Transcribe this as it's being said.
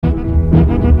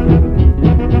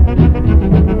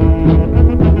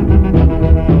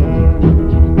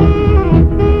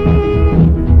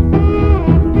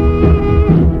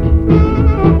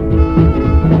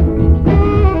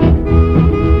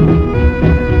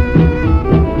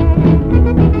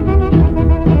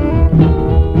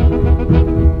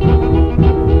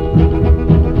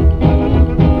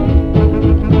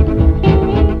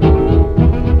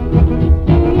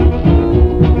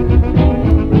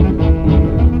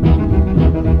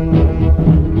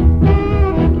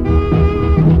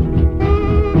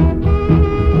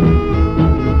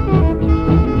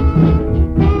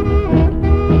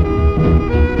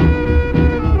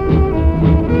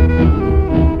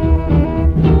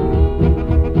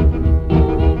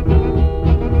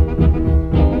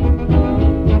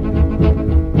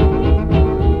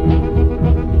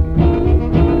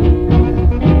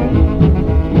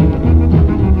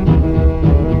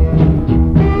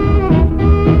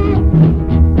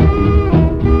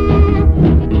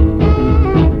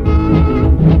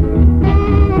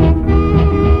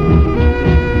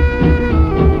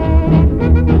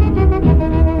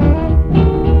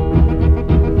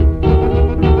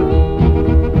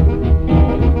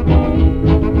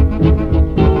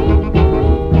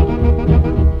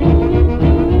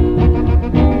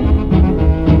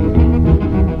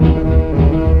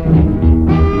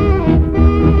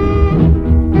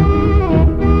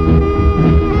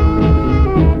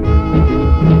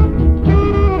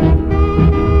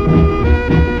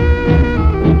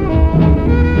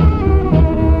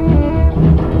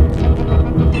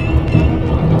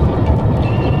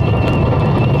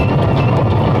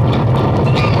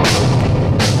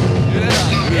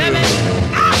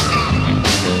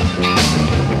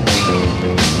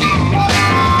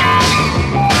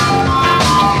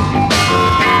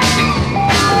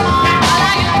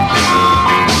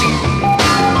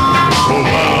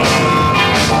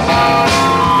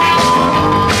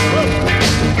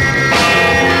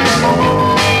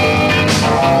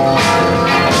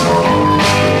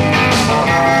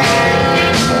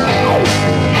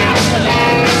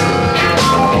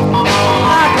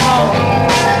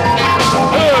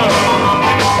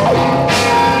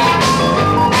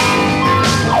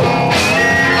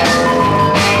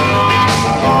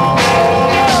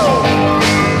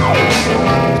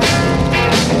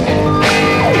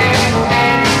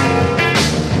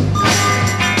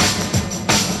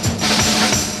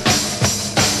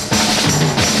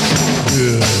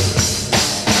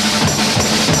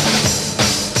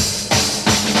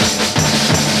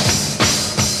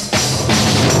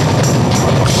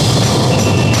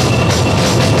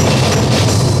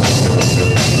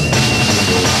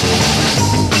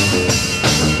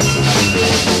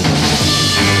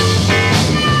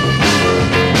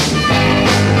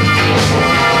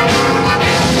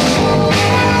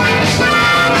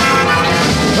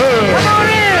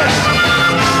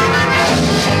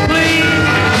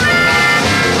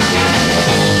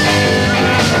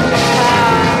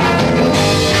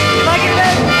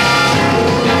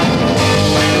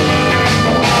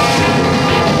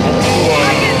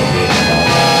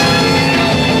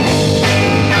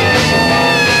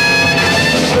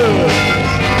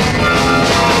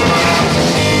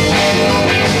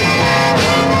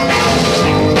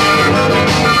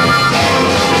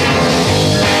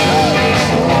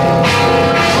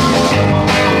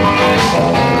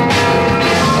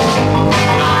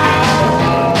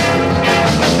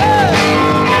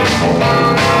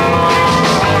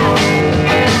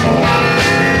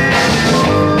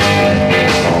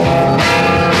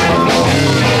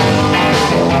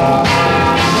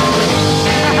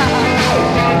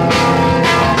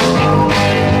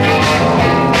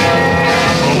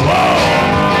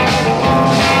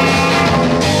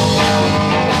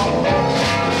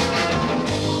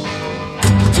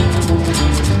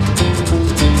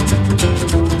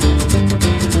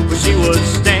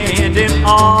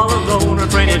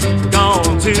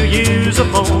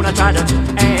tried to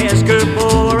ask her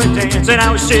for a dance, and I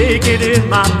was shaking in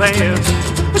my pants.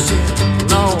 She had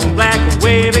long black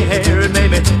wavy hair, it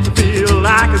made me feel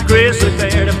like a grizzly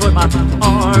bear. To put my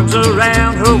arms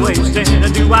around her waist, and I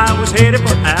knew I was headed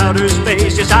for outer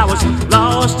space. Yes, I was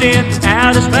lost in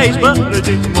outer space, but I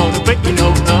didn't want to be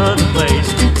no other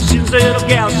place. She was a little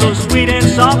gal so sweet and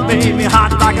soft, made me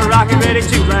hot like a rocket ready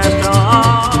to blast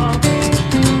off.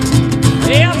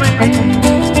 Yeah,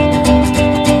 man.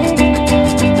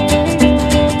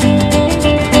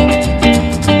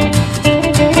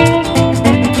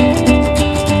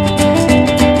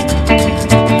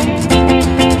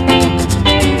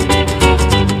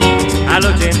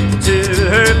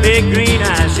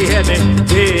 She had me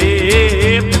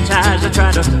hypnotized. I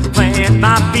tried to plant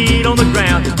my feet on the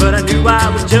ground, but I knew I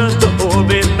was just a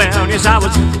orbit bound. Yes, I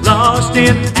was lost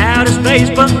in outer space,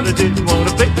 but I didn't want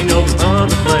to be no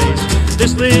other place.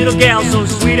 This little gal so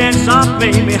sweet and soft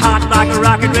made me hot like a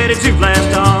rocket ready to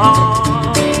blast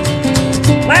off.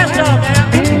 Blast off now.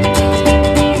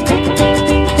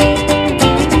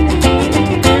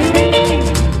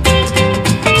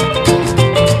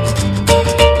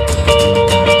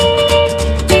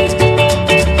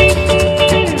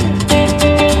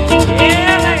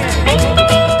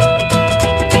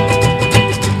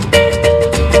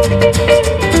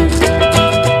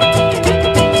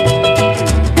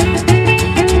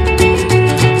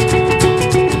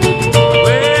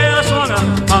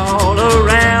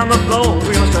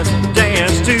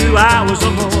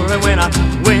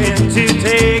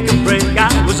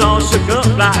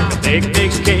 Like a big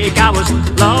mixed cake. I was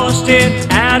lost in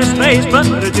outer space, but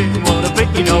I didn't want to be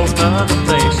no other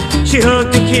place. She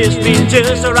hugged and kissed me in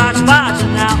just the right spots,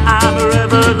 and now I'm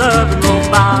forever loving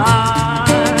Mumbai.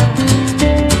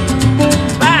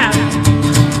 5,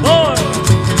 4,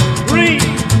 3,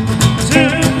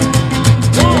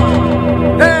 2,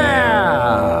 1.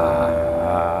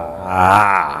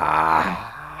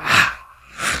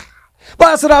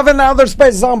 Blast it off in outer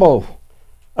space, Zombo.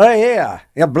 Oh, yeah.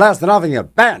 You're blasting off in your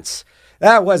pants.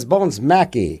 That was Bones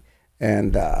Mackey.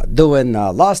 And doing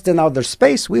Lost in Outer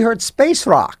Space, we heard Space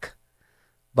Rock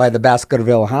by the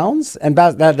Baskerville Hounds. And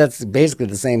that's basically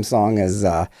the same song as,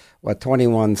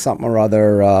 21 something or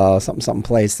other, something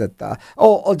place that,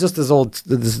 just as old,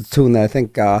 this tune that I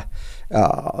think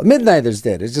Midnighters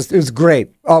did. It was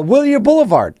great. William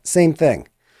Boulevard, same thing.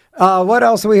 What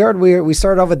else we heard? We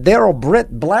started off with Daryl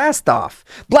Britt, Blast Off.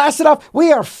 Blast it off.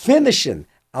 We are finishing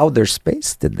outer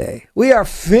space today. We are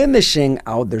finishing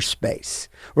outer space.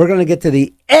 We're going to get to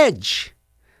the edge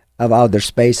of outer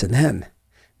space, and then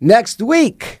next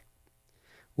week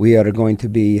we are going to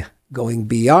be going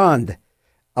beyond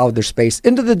outer space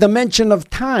into the dimension of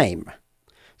time.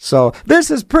 So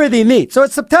this is pretty neat. So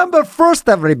it's September 1st,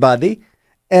 everybody,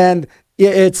 and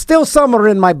it's still summer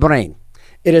in my brain.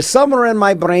 It is summer in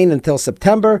my brain until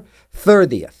September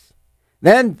 30th.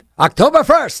 Then October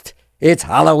 1st. It's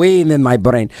Halloween in my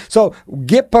brain. So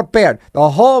get prepared. The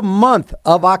whole month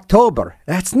of October,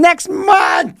 that's next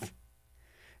month,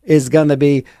 is going to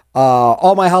be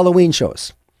all my Halloween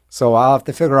shows. So I'll have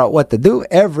to figure out what to do.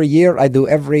 Every year I do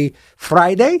every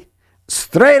Friday,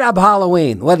 straight up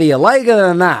Halloween, whether you like it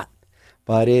or not.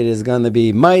 But it is going to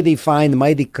be mighty fine,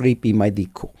 mighty creepy, mighty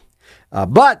cool.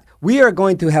 But we are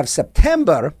going to have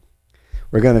September.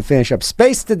 We're going to finish up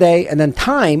space today and then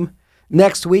time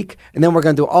next week, and then we're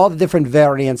going to do all the different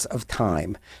variants of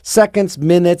time. Seconds,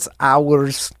 minutes,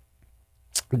 hours,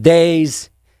 days,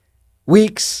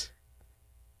 weeks,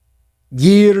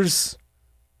 years,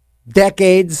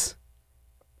 decades,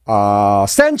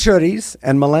 centuries,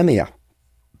 and millennia.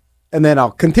 And then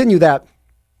I'll continue that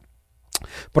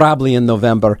probably in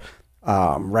November,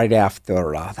 right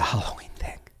after the Halloween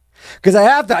thing. Because I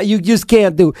have to, you just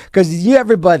can't do, because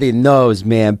everybody knows,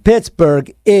 man,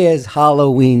 Pittsburgh is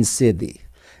Halloween City.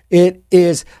 It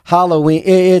is Halloween,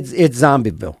 it's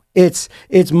Zombieville.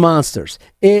 It's monsters.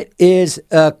 It is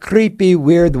a creepy,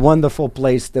 weird, wonderful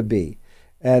place to be.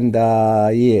 And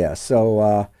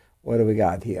so what do we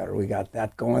got here? We got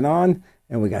that going on,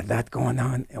 and we got that going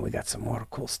on, and we got some more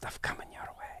cool stuff coming your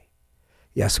way.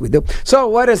 Yes, we do. So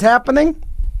what is happening?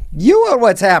 You are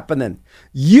what's happening.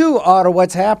 You are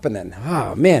what's happening.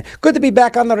 Oh, man. Good to be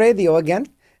back on the radio again.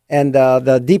 And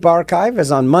the Deep Archive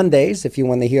is on Mondays if you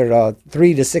want to hear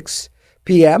 3 to 6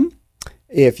 p.m.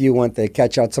 If you want to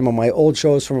catch out some of my old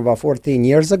shows from about 14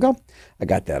 years ago, I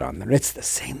got that on there. It's the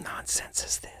same nonsense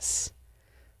as this.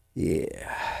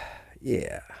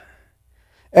 Yeah.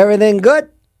 Everything good?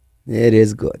 It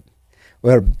is good.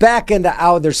 We're back into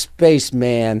outer space,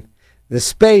 man. The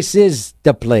space is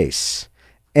the place.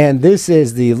 And this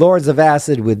is the Lords of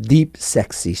Acid with Deep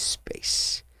Sexy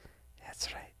Space.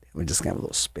 We're just gonna have a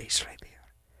little space right here.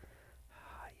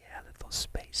 Ah, yeah, a little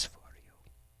space for you.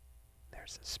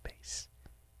 There's a space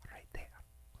right there.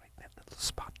 Right that little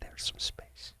spot there's some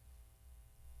space.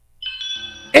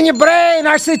 In your brain,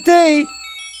 RCT!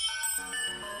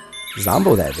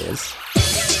 Zombo, that is.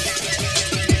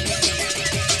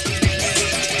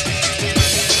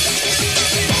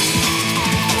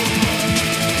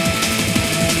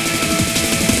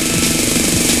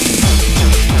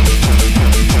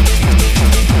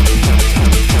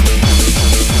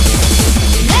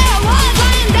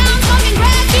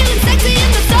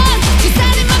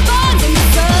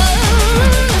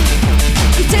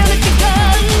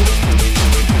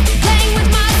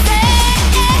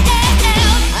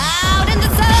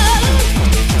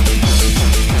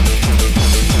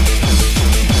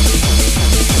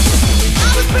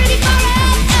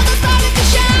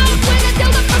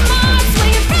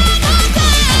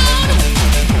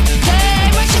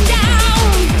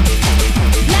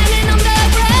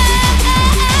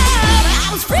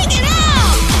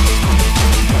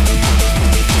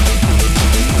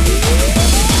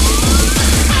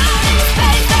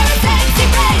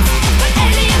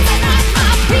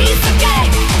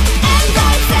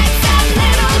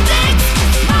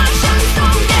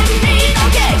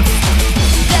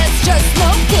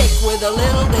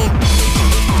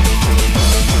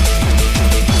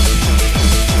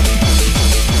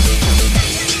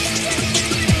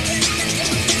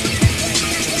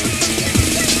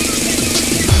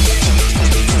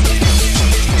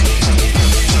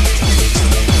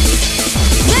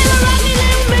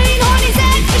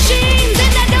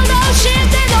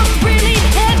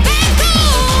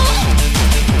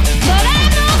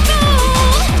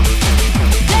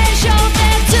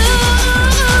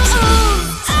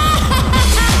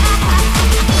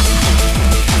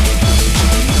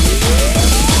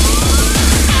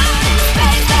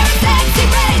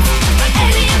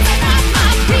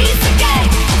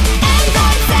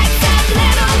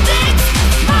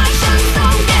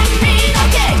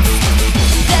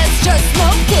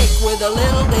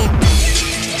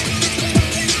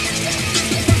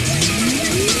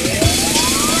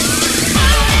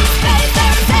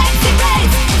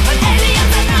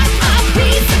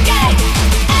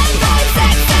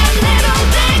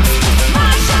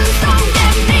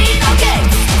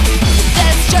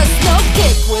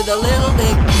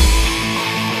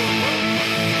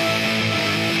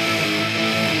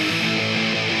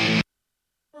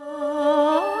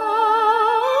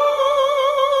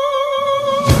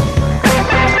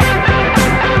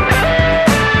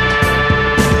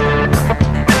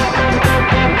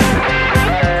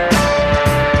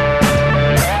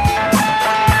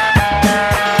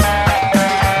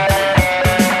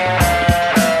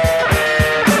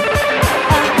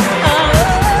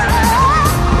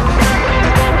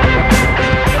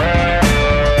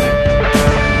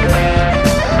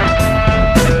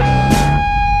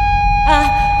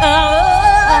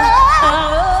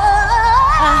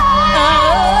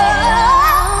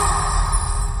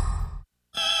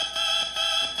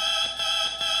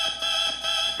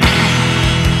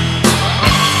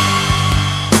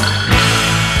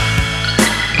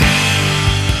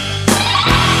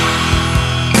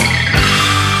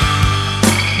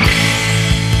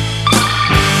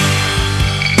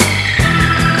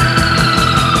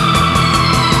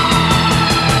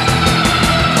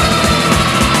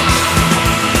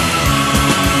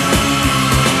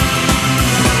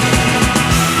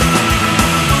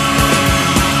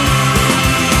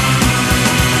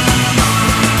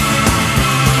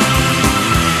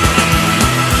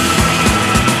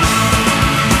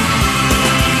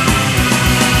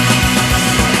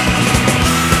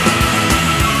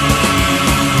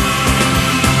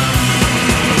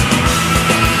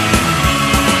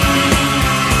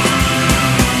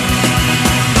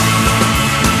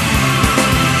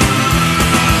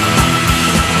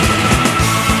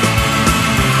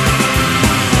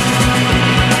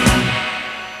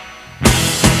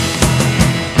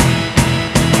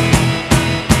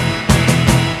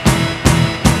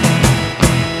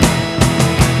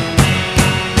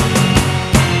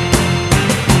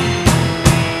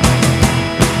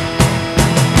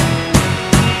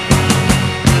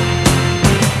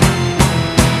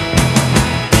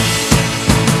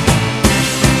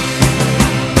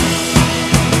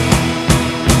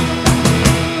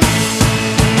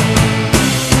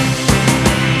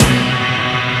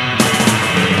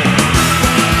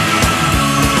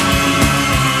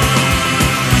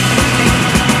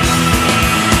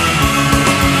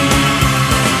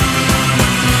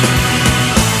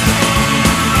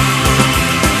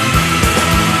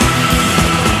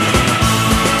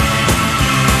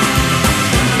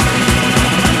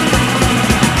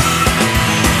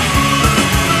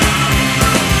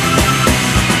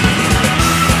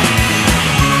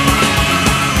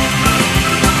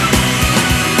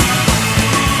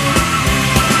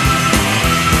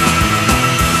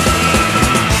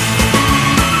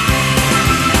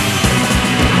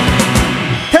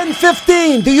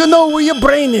 15. Do you know where your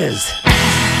brain is?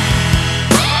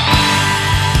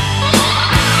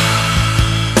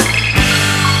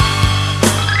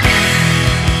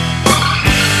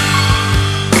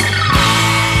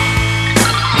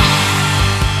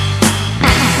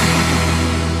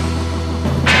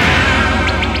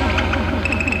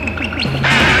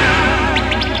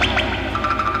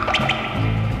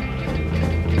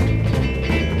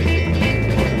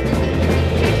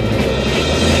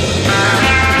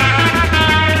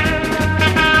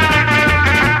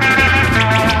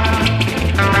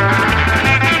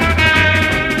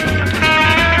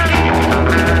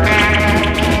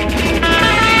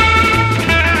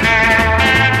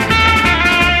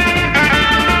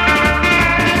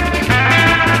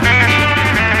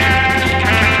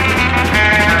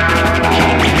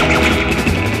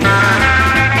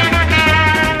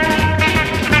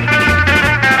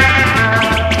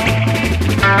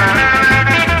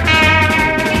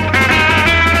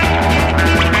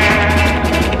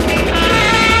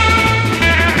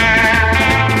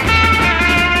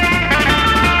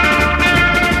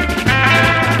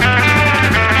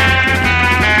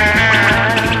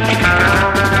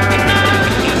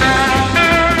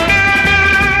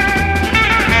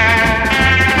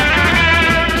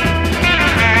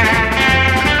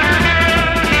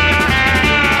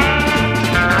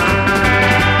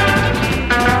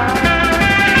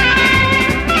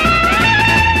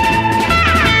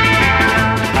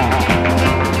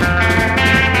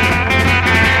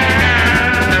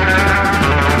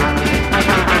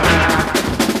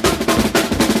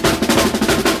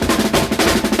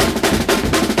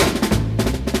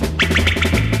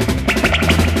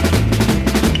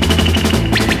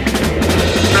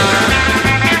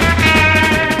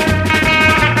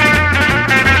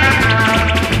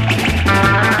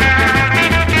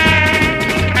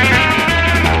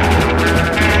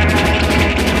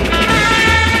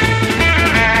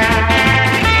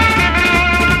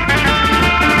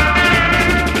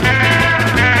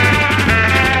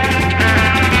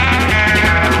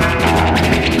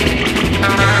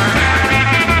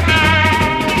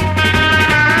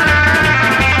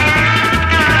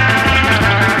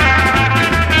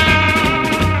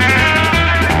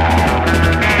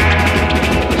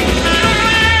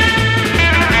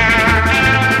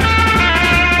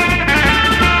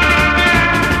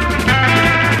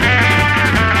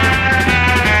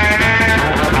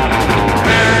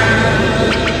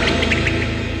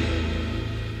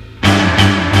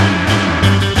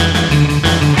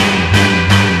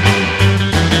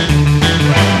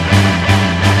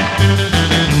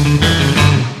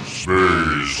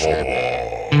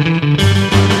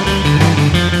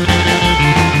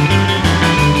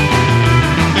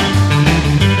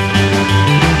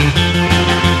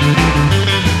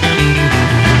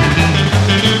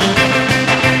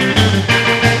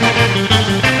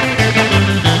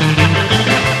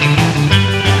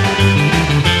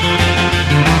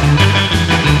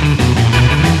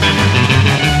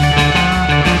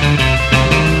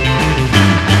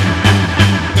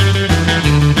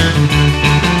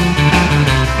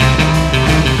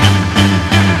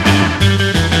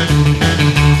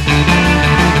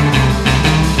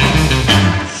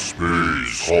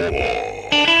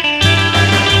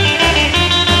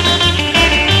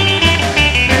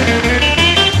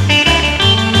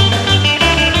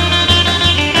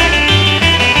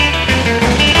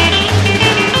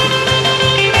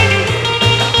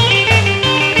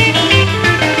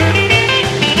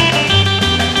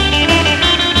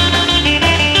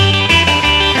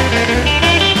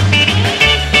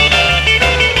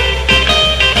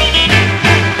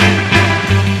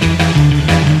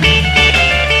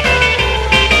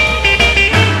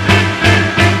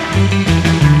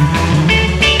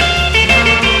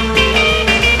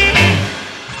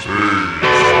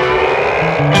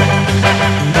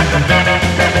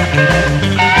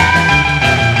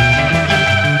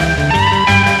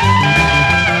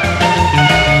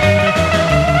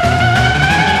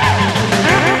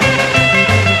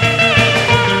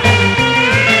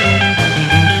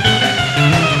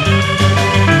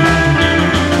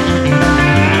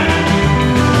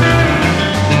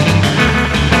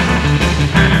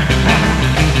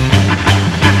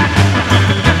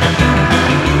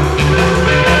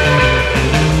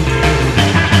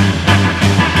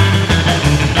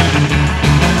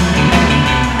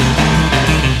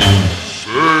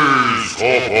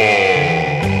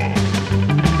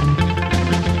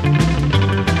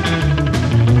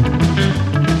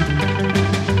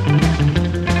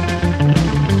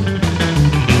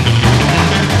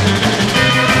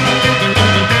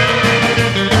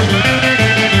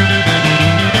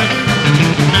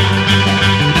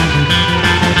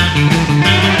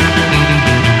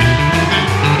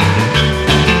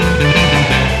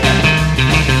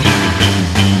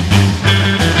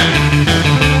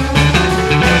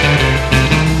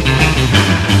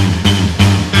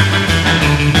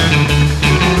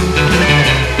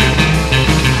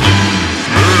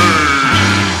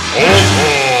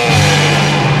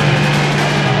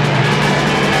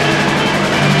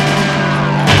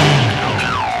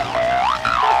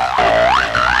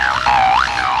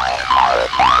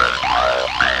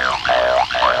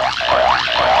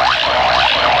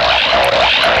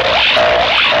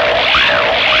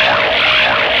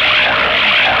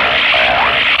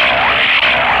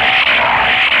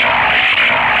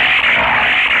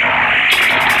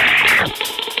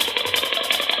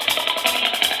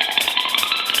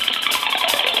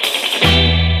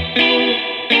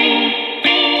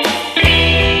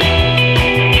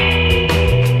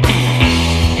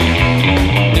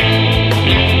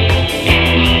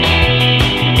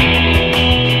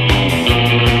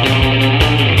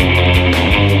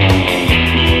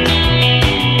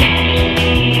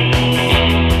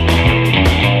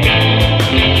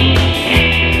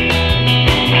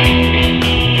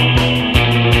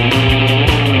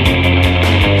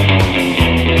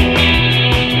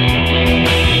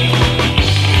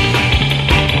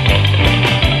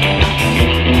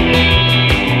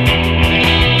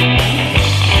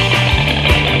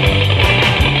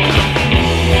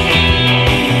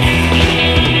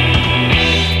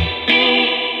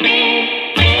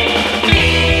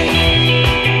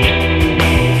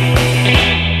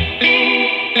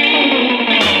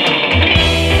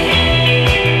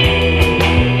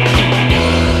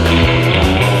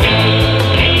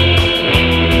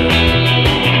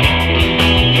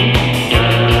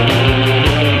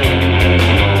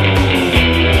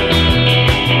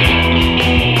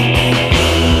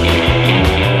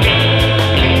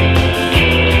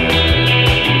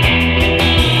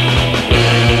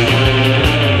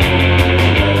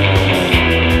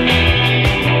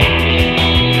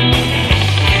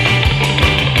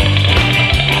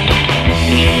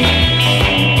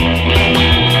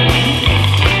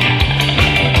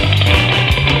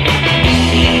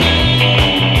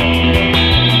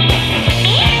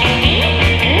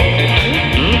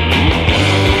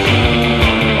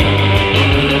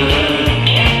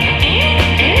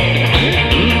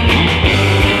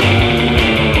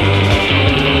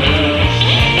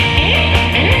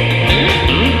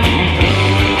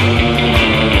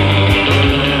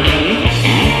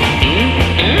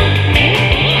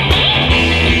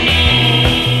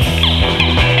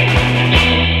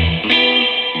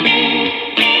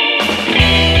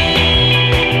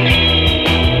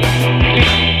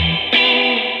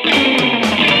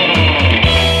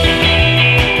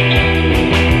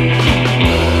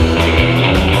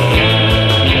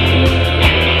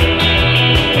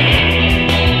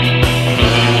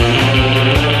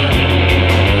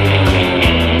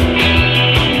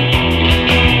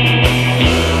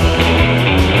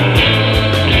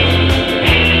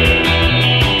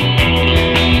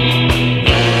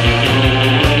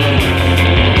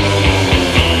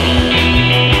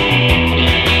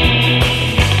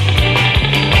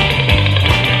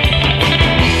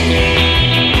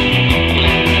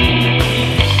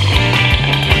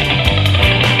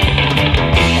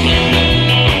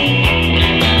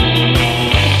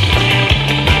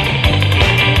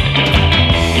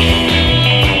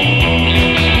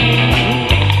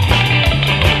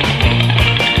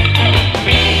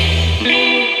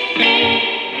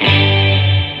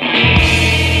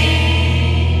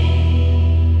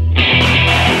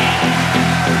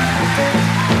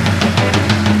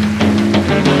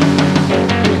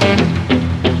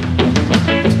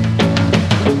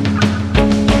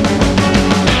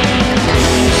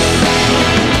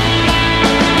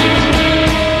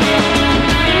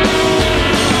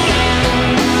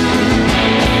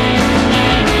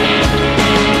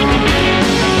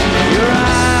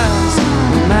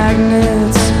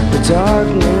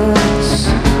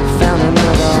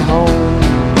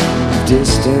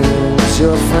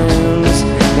 your friends.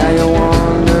 Now you're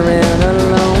wandering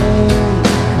alone.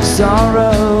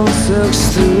 Sorrow sucks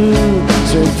through,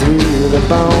 straight through the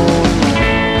bone.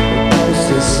 The post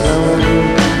is slowly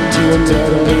to a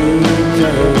deadly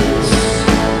place.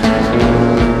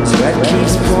 Sweat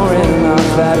keeps pouring off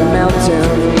that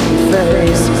melting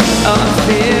face of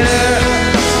fear.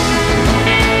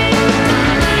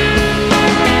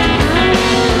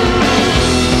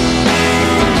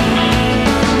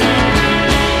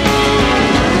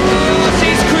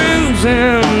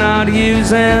 Not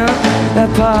using that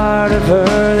part of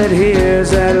her that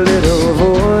hears that little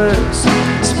voice.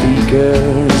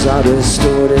 Speakers are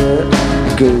distorted,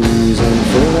 goes in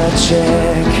for that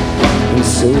check and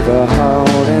save her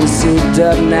heart and souped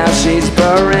up. Now she's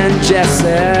burning jet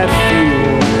set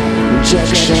fuel,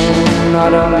 injection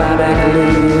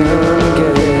automatically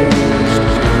engaged.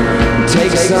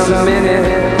 Takes a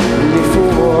minute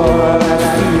before that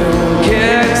fuel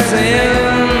kicks in.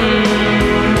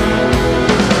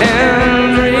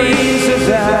 And dreams of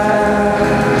that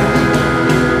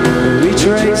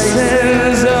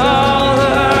retraces all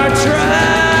her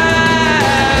tracks.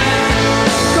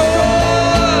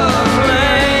 Cold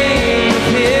flame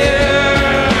here,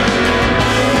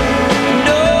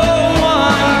 no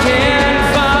one can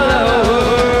follow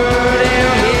her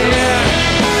down here.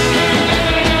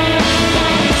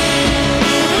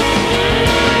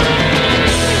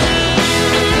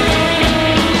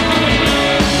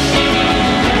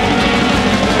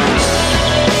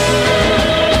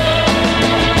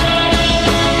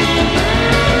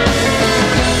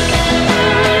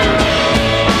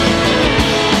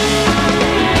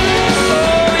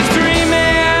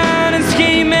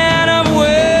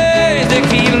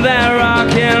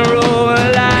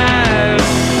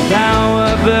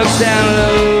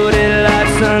 Downloaded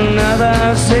life's another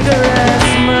cigarette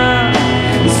smoke.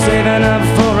 Saving up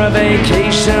for a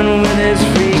vacation with his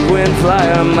frequent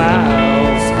flyer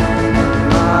miles.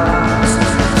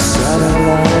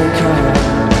 Satellite car,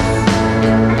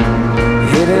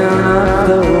 hitting up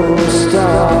those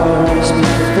stars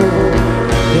before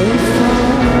they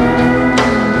fall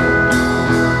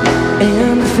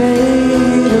and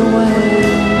fade away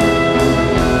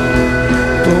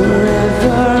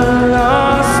forever.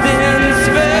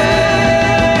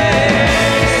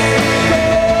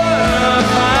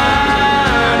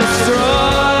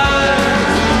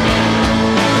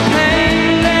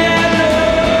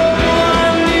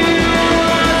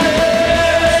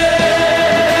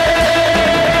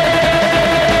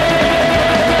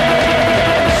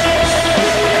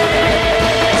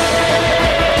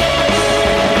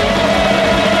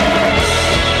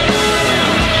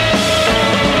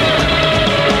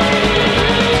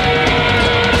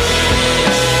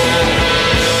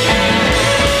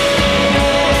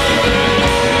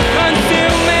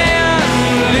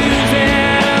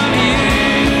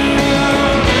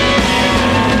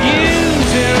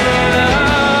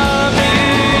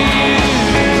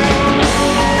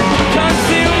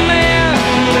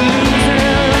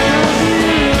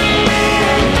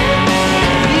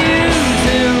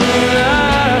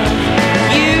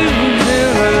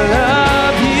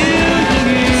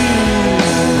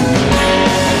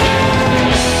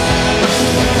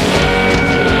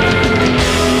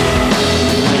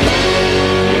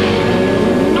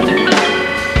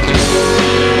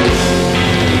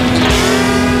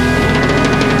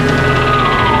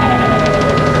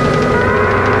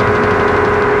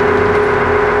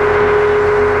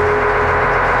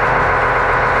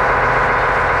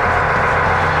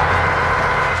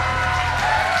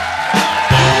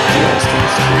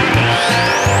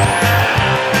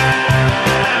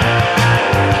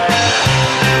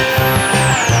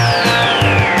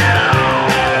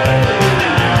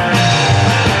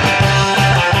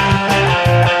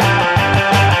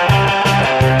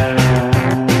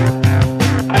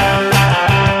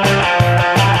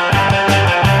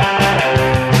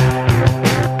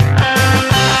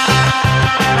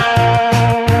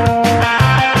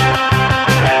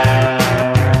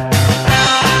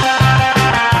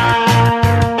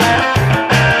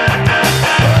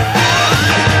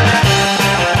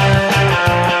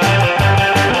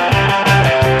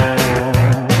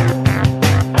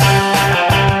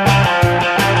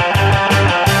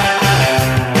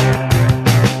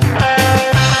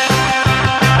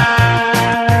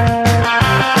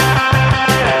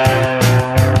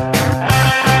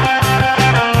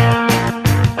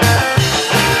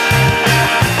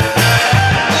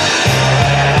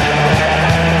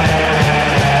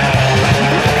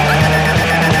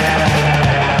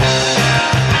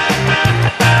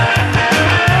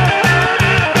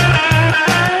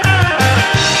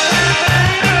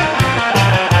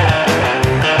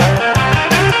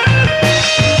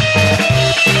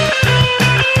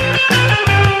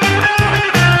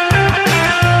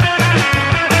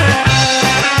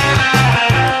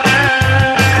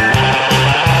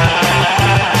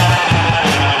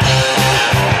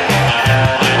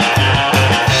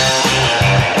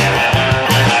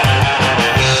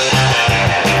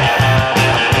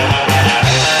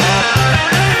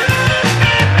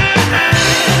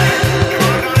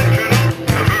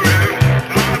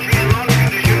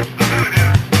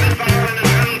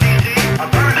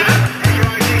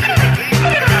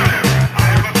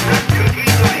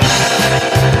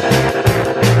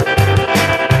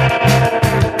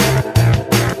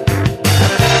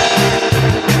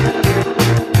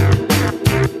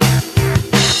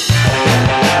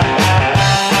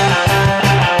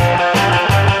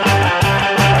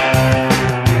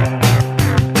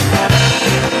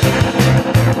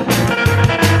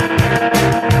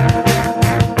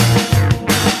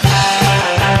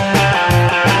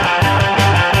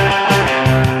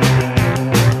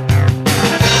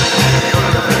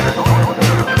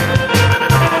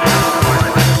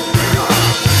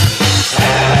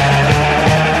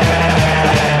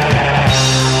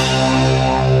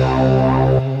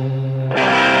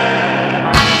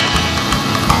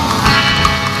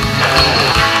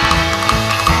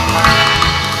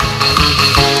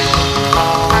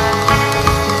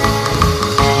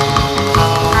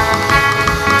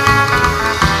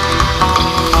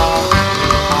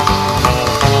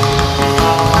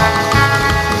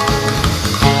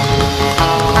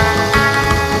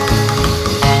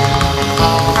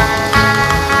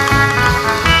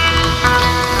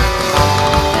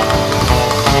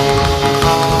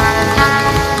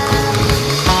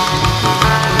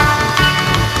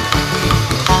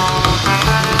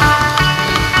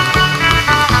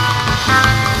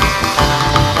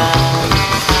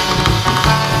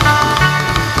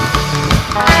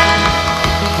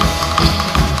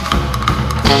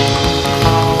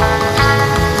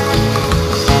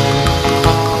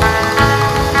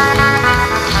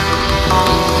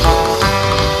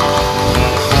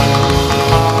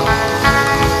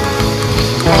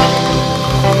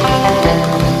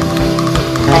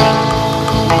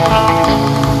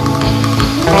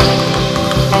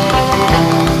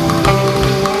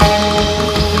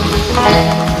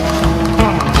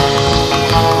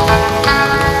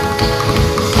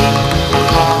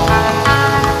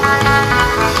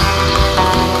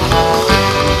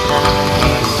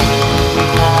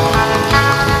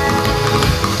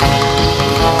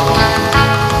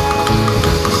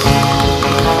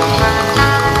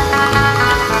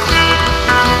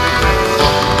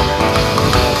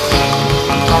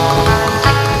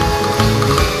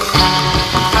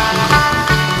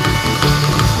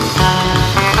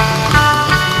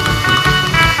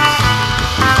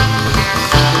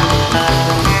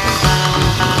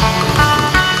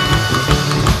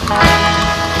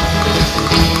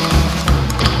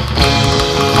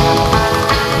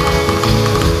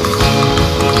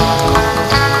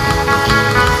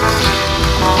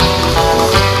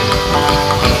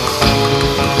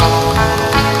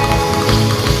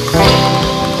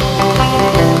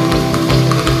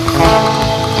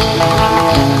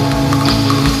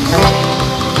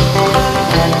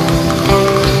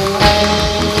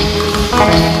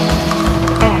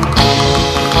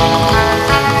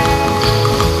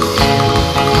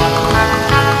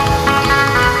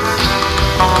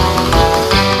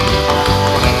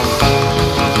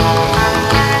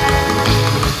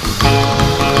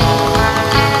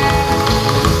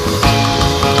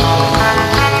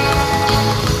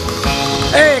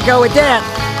 Go with that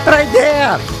right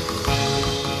there.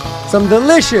 Some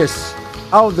delicious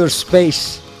outer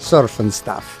space surfing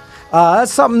stuff.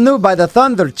 That's something new by the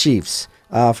Thunder Chiefs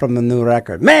from the new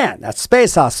record. Man, that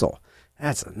Space Hustle.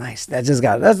 That's a nice. That's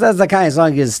the kind of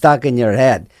song you get stuck in your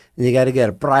head, and you got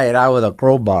to pry it out with a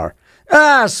crowbar.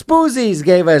 Spoozies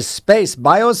gave us Space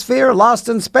Biosphere, Lost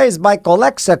in Space by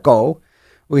Colexico.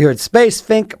 We heard Space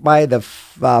Fink by the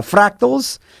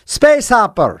Fractals. Space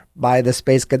Hopper by the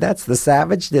Space Cadets. The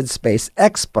Savage did Space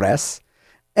Express.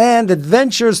 And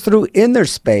Adventures Through Inner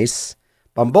Space.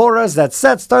 Bambora's That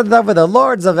Set started off with the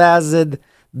Lords of Acid,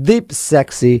 Deep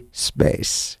Sexy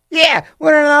Space. Yeah,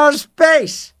 we're in outer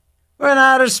space. We're in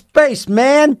outer space,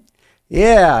 man.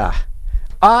 Yeah,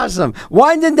 awesome.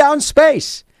 Winding down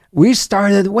space. We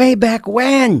started way back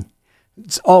when.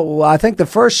 I think the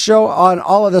first show on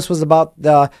all of this was about,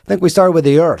 I think we started with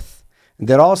the Earth. And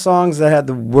did all songs that had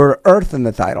the word Earth in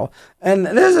the title. And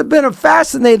this has been a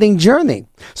fascinating journey.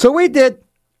 So we did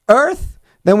Earth,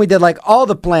 then we did like all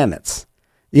the planets.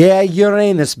 Yeah,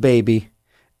 Uranus, baby.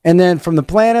 And then from the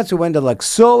planets, we went to like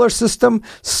solar system,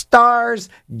 stars,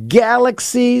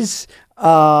 galaxies,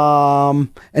 and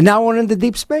now we're into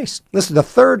deep space. This is the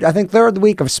third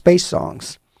week of space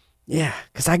songs. Yeah,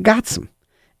 because I got some.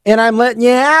 And I'm letting you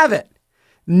have it.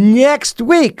 Next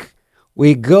week,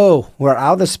 we're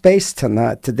out of space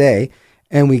today,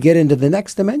 and we get into the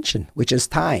next dimension, which is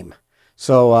time.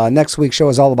 So next week's show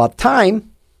is all about time.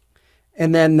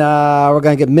 And then we're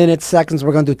going to get minutes, seconds.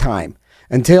 We're going to do time.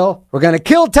 We're going to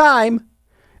kill time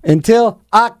until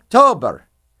October.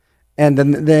 And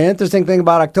the interesting thing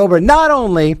about October, not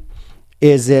only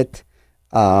is it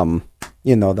the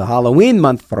Halloween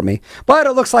month for me, but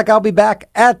it looks like I'll be back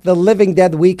at the Living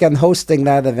Dead Weekend hosting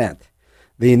that event.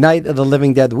 The Night of the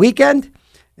Living Dead Weekend,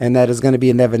 and that is going to be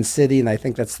in Evans City, and I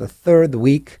think that's the third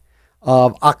week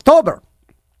of October.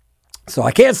 So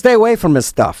I can't stay away from this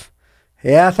stuff.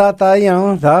 Yeah, I thought they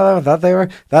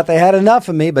had enough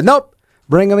of me, but nope,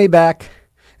 bringing me back.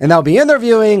 And I'll be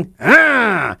interviewing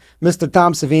Mr.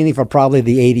 Tom Savini for probably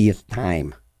the 80th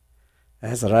time.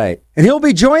 That's right. And he'll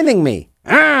be joining me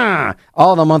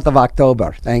all the month of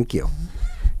October. Thank you.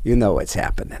 You know what's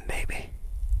happening, baby.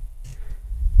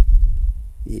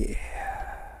 Yeah.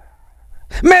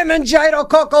 Meningitis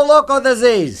Coco Loco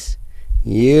disease.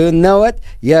 You know it.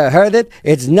 You heard it.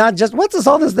 It's not just, what's this,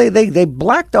 all this, they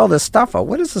blacked all this stuff out.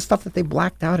 What is the stuff that they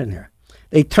blacked out in here?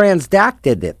 They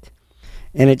transdacted it.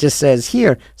 And it just says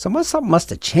here, something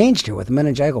must have changed here with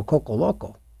meningitis Coco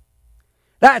Loco.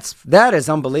 That is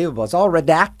unbelievable. It's all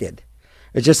redacted.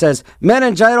 It just says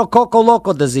meningitis Coco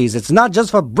Loco disease. It's not just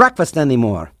for breakfast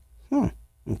anymore.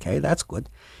 Okay, that's good.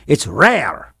 It's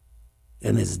rare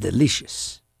and it's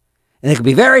delicious. And it can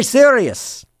be very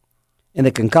serious. And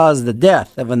it can cause the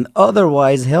death of an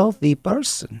otherwise healthy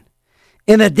person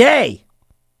in a day.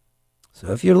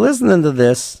 So if you're listening to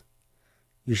this,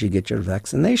 you should get your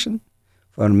vaccination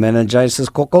for meningitis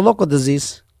Coco Loco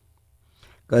disease.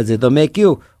 Because it'll make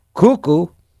you cuckoo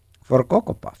for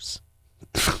Cocoa Puffs.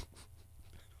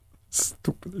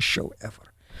 Stupidest show ever.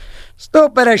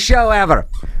 Stupidest show ever.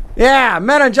 Yeah,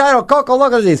 meningitis Coco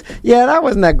Loco disease. Yeah, that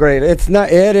wasn't that great. It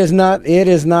is not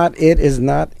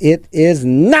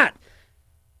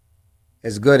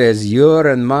as good as your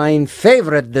and mine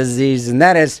favorite disease, and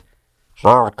that is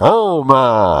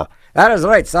sarcoma. That is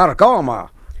right,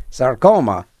 sarcoma.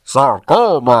 Sarcoma.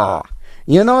 Sarcoma.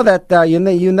 You know that you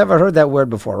never heard that word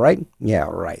before, right? Yeah,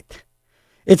 right.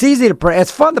 It's easy to it's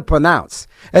fun to pronounce.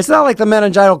 It's not like the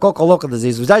meningitis coccoloccal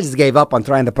disease, which I just gave up on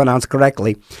trying to pronounce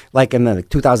correctly, like in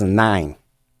 2009.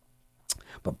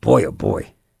 But boy, oh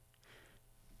boy.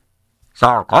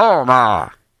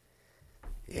 Sarcoma.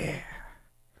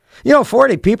 Yeah.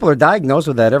 40 people are diagnosed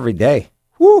with that every day.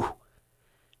 Whew.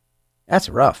 That's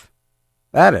rough.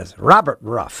 That is Robert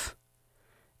rough.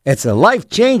 It's a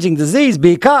life-changing disease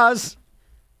because,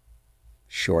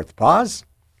 short pause,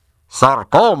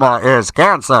 sarcoma is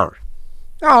cancer.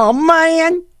 Oh,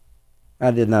 man. I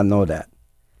did not know that.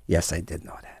 Yes, I did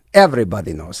know that.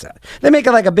 Everybody knows that. They make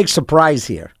it like a big surprise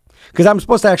here because I'm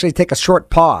supposed to actually take a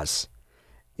short pause,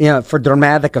 for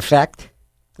dramatic effect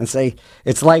and say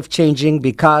it's life-changing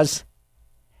because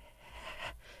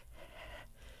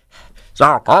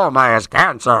sarcoma is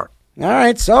cancer. All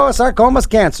right, so sarcoma is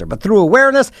cancer, but through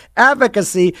awareness,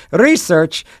 advocacy,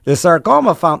 research, the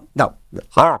Sarcoma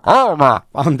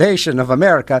Foundation of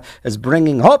America is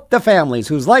bringing hope to families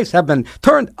whose lives have been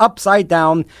turned upside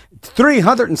down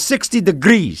 360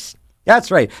 degrees. That's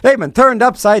right, they've been turned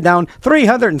upside down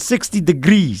 360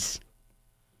 degrees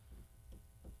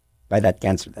by that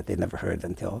cancer that they never heard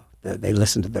until they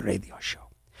listened to the radio show.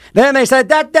 Then they said,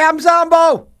 that damn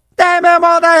Zombo! Damn him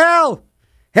all to hell!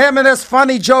 Him and his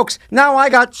funny jokes. Now I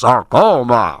got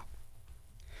sarcoma.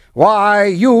 Why,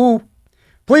 you?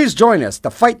 Please join us to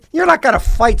fight. You're not going to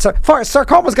fight.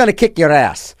 Sarcoma's going to kick your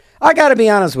ass. I got to be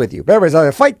honest with you. Everybody's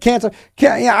like, fight cancer.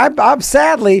 Yeah, I'm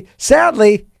sadly,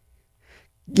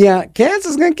 yeah,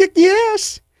 cancer's going to kick your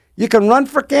ass. You can run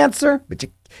for cancer, but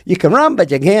you can run,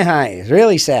 but you can't hide. It's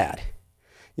really sad.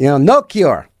 No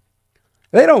cure.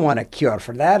 They don't want a cure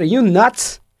for that. Are you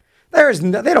nuts? They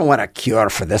don't want a cure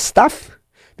for this stuff.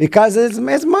 Because it's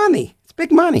money. It's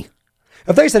big money.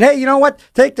 If they said, hey, you know what?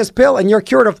 Take this pill and you're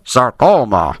cured of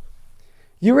sarcoma.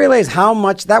 You realize how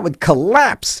much that would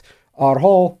collapse our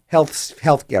whole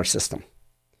healthcare system.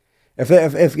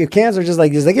 If your cancer just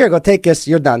like here, go take this,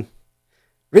 you're done.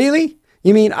 Really?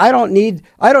 You mean I don't need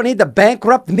to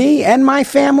bankrupt me and my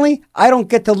family? I don't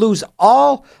get to lose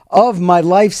all of my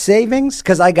life savings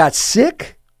because I got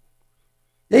sick?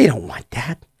 They don't want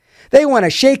that. They want to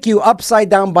shake you upside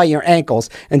down by your ankles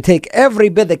and take every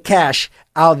bit of cash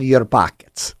out of your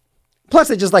pockets. Plus,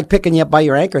 they just like picking you up by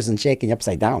your ankles and shaking you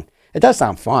upside down. It does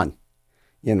sound fun,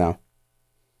 You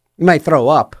might throw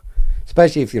up,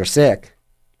 especially if you're sick.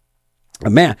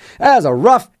 But man, that is a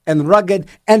rough and rugged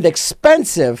and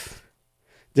expensive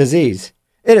disease.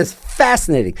 It is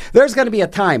fascinating. There's going to be a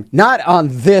time, not on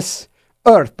this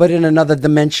earth, but in another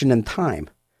dimension and time,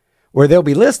 where they'll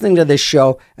be listening to this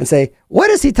show and say, what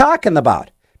is he talking about?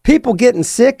 People getting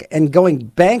sick and going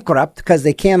bankrupt because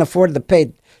they can't afford to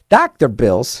pay doctor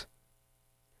bills.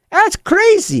 That's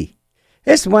crazy.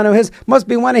 Must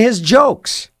be one of his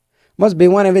jokes. Must be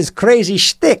one of his crazy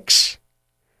shticks.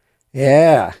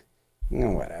 Yeah.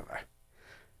 Whatever.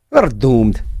 We're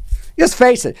doomed. Just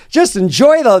face it. Just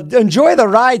enjoy the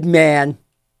ride, man.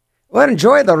 Well,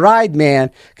 enjoy the ride,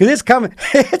 man, because it's coming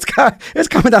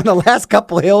down the last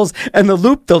couple hills and the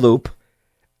loop-de-loop,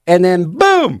 and then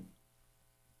boom.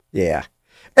 Yeah.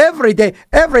 Every day,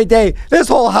 this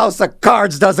whole house of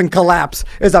cards doesn't collapse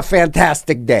is a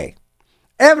fantastic day.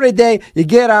 Every day you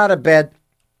get out of bed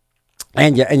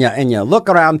and you look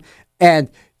around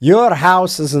and your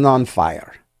house isn't on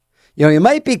fire. You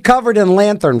might be covered in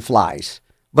lantern flies,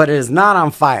 but it is not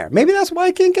on fire. Maybe that's why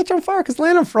it can't catch on fire, because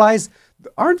lantern flies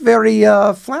aren't very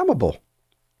flammable.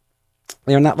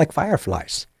 They're not like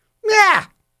fireflies.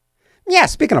 Yeah,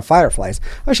 speaking of fireflies,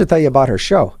 I should tell you about her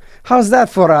show. How's that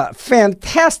for a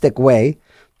fantastic way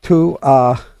to,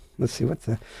 let's see,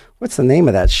 what's the name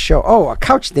of that show? Oh,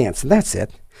 couch dancing, that's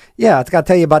it. Yeah, I've got to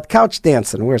tell you about couch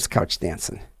dancing. Where's couch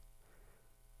dancing?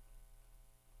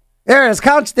 There it is,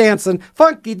 couch dancing.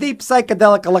 Funky, deep,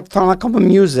 psychedelic, electronic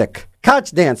music.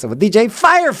 Couch dancing with DJ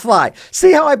Firefly.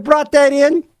 See how I brought that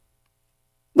in?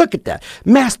 Look at that.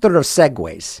 Master of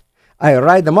segways. I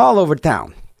ride them all over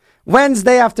town.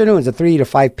 Wednesday afternoons at 3 to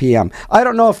 5 p.m. I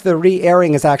don't know if the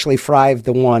re-airing is actually 5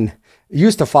 to 1. It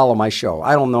used to follow my show.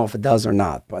 I don't know if it does or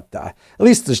not, but at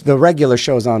least the regular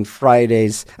show's on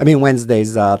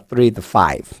Wednesdays, 3 to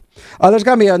 5. There's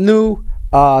going to be a new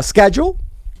schedule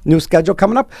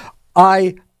coming up.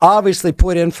 I obviously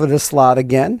put in for this slot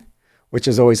again, which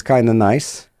is always kind of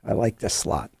nice. I like this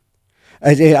slot.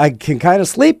 I can kind of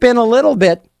sleep in a little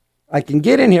bit. I can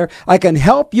get in here. I can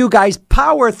help you guys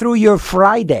power through your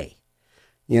Friday.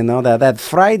 That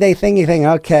Friday thingy thing.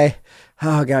 Okay.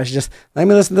 Oh, gosh, just let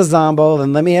me listen to Zombo,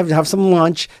 then let me have some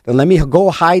lunch, then let me go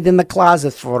hide in the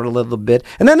closet for a little bit,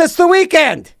 and then it's the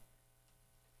weekend.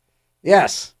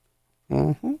 Yes.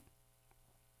 Mm-hmm.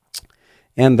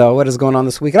 And what is going on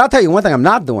this week? And I'll tell you one thing I'm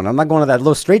not doing. I'm not going to that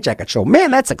Low Straitjacket show.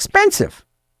 Man, that's expensive.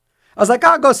 I was like,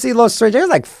 I'll go see Low Straitjacket. It's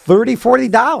like $30,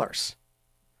 $40.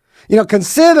 You know,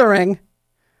 considering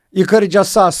you could have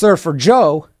just saw Surfer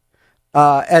Joe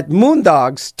at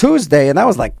Moondogs Tuesday, and that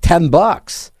was like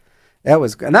 $10. That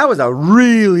was a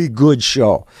really good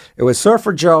show. It was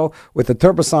Surfer Joe with the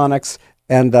Turbosonics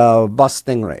and Bus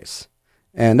Stingrays.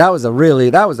 And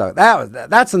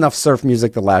that's enough surf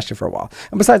music to last you for a while.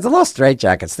 And besides, the Little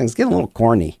Straitjackets things get a little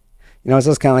corny. You know, it's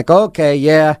just kind of like, okay,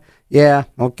 yeah,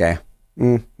 okay.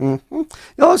 Mm-hmm. You know,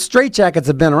 those Straitjackets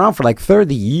have been around for like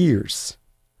 30 years.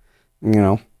 You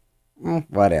know,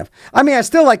 whatever. I mean, I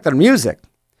still like their music.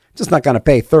 Just not going to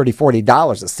pay $30,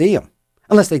 $40 to see them.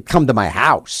 Unless they come to my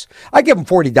house. I give them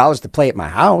 $40 to play at my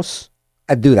house.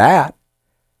 I'd do that.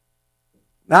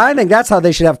 I think that's how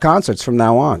they should have concerts from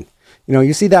now on. You know,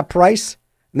 you see that price?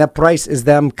 And that price is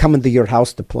them coming to your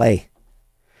house to play.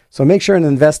 So make sure and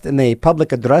invest in a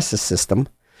public addresses system.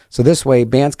 So this way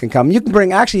bands can come. You can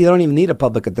bring, actually, you don't even need a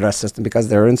public address system because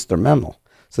they're instrumental.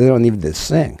 So they don't need to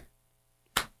sing.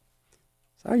 So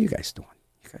how are you guys doing?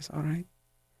 You guys all right?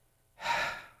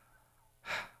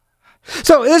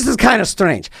 So this is kind of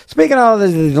strange. Speaking of all the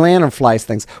lanternflies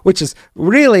things, which is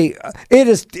really,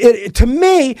 to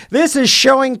me, this is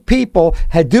showing people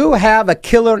do have a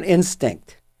killer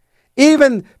instinct.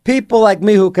 Even people like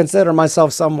me who consider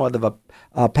myself somewhat of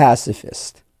a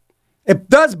pacifist. It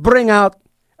does bring out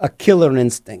a killer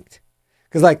instinct.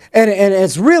 And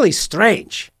it's really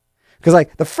strange.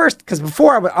 Because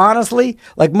before I would honestly,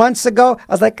 like months ago,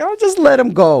 I was like, I'll just let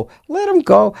him go. Let him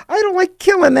go. I don't like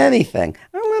killing anything.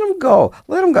 I'll let him go.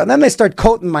 Let him go. And then they start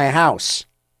coating my house.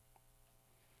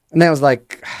 And then I was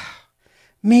like,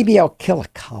 maybe I'll kill a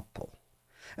couple.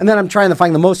 And then I'm trying to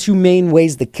find the most humane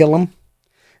ways to kill them.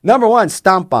 Number one,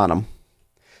 stomp on them.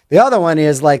 The other one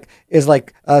is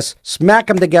smack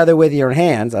them together with your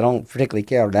hands. I don't particularly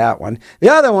care that one. The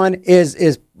other one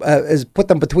is put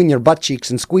them between your butt cheeks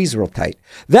and squeeze real tight.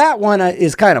 That one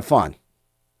is kind of fun,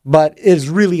 but it's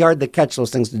really hard to catch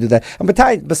those things to do that. And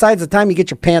besides the time you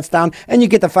get your pants down and you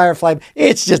get the firefly,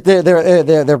 it's just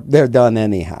they're done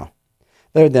anyhow.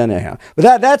 They're done anyhow.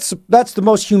 But that's the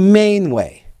most humane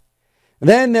way.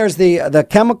 Then there's the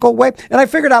chemical way, and I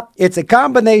figured out it's a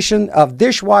combination of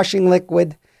dishwashing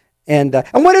liquid. And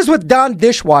what is with Dawn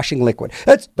dishwashing liquid?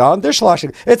 It's Dawn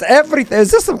dishwashing. It's everything. Is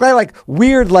this some kind of like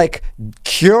weird like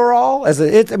cure-all?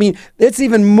 It's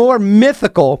even more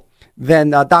mythical than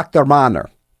Dr. Bonner.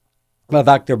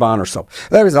 Dr. Bonner soap.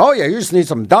 There was, you just need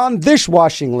some Dawn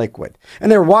dishwashing liquid.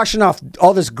 And they were washing off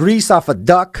all this grease off a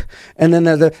duck. And then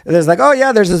there's like,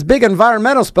 there's this big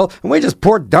environmental spill. And we just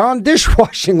poured Dawn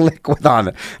dishwashing liquid on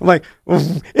it. I'm like,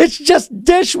 it's just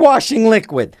dishwashing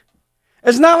liquid.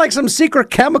 It's not like some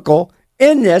secret chemical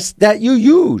in this that you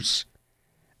use.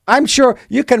 I'm sure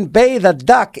you can bathe a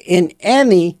duck in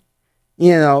any,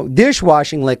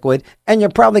 dishwashing liquid, and you're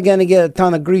probably going to get a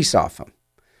ton of grease off them.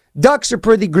 Ducks are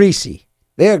pretty greasy.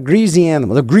 They're greasy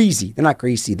animals. They're greasy. They're not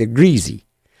greasy. They're greasy.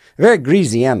 They're very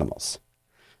greasy animals.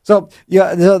 So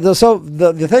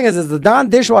the thing is the Dawn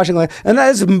dishwashing liquid, and that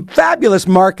is fabulous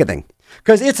marketing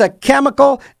because it's a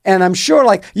chemical, and I'm sure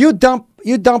like you dump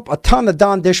a ton of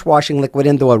Dawn dishwashing liquid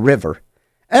into a river,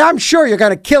 and I'm sure you're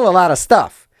going to kill a lot of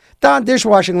stuff. Dawn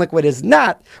dishwashing liquid is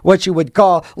not what you would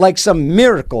call like some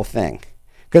miracle thing,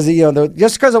 because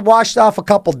just because it washed off a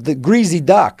couple greasy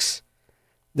ducks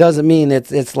doesn't mean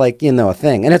it's like a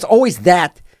thing, and it's always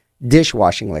that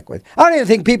dishwashing liquid. I don't even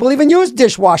think people even use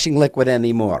dishwashing liquid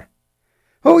anymore.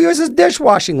 Who uses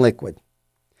dishwashing liquid?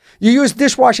 You use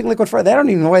dishwashing liquid for that. I don't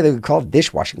even know why they would call it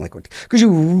dishwashing liquid. Because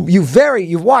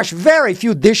you wash very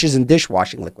few dishes in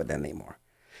dishwashing liquid anymore.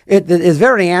 It is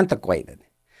very antiquated.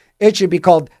 It should be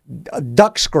called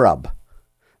duck scrub.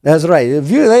 That's right.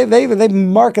 They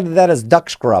marketed that as duck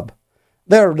scrub.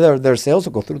 Their sales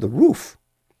will go through the roof.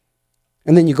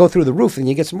 And then you go through the roof and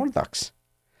you get some more ducks.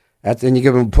 Then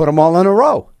you put them all in a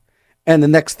row. And the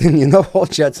next thing you know, whole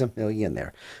jet's a million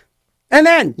there. And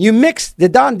then you mix the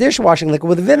Dawn dishwashing liquid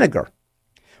with vinegar.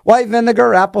 White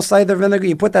vinegar, apple cider vinegar,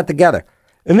 you put that together.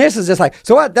 And this is just like,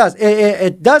 so what it does,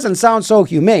 it doesn't sound so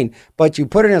humane, but you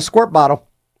put it in a squirt bottle,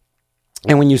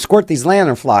 and when you squirt these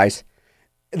lanternflies,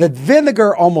 the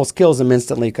vinegar almost kills them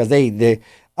instantly because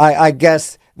I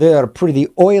guess they're a pretty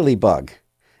oily bug,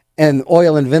 and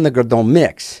oil and vinegar don't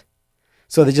mix.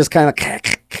 So they just kind of,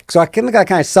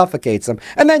 kind of suffocates them.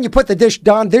 And then you put the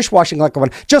Dawn dishwashing liquid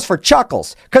on just for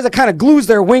chuckles, because it kind of glues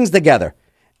their wings together.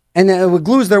 And then it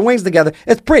glues their wings together.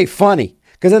 It's pretty funny,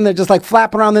 because then they're just like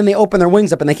flapping around, then they open their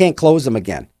wings up and they can't close them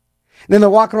again. And then they're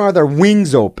walking around with their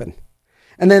wings open.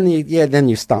 and then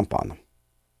you stomp on them.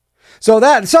 So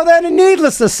then,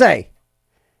 needless to say,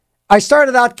 I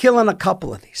started out killing a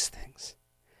couple of these things.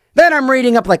 Then I'm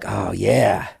reading up like, oh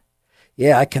yeah,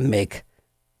 I can make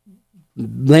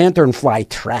lanternfly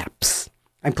traps.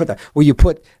 You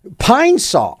put pine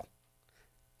sol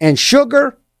and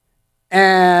sugar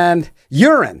and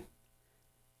urine,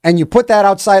 and you put that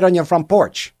outside on your front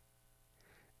porch,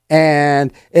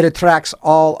 and it attracts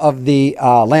all of the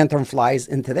lanternflies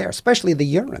into there, especially the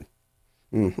urine.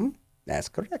 That's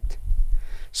correct.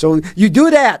 So you do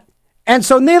that. And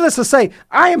so needless to say,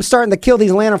 I am starting to kill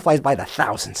these lanternflies by the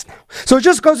thousands now. So it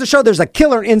just goes to show there's a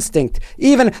killer instinct.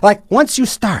 Even like once you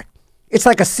start, it's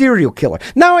like a serial killer.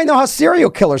 Now I know how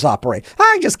serial killers operate.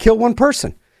 I just kill one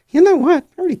person. You know what?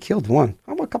 I already killed one.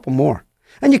 How about a couple more?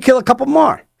 And you kill a couple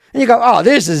more. And you go, oh,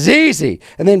 this is easy.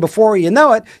 And then before you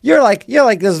know it, you're like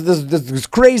this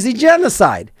crazy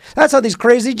genocide. That's how these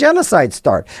crazy genocides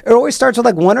start. It always starts with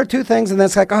like one or two things, and then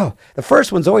it's like, oh, the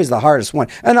first one's always the hardest one.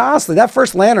 And honestly, that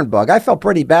first lantern bug, I felt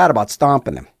pretty bad about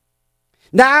stomping him.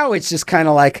 Now it's just kind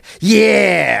of like,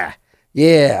 yeah.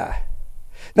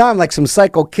 Now I'm like some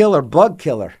psycho killer, bug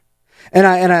killer,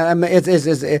 and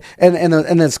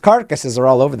its carcasses are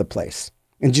all over the place.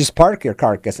 And just park your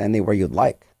carcass anywhere you'd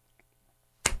like.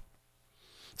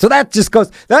 So that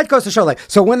goes to show, like,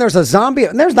 so when there's a zombie,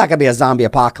 and there's not going to be a zombie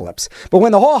apocalypse, but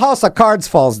when the whole house of cards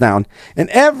falls down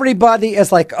and everybody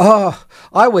is like, oh,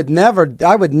 I would never,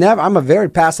 I'm a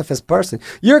very pacifist person.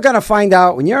 You're going to find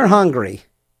out when you're hungry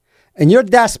and you're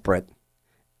desperate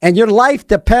and your life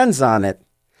depends on it,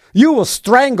 you will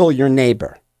strangle your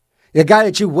neighbor. The guy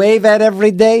that you wave at every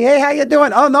day. Hey, how you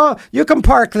doing? Oh, no, you can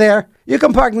park there. You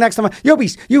can park next to me.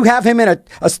 You have him in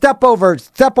a step over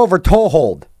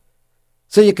toehold.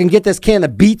 So you can get this can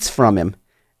of beets from him.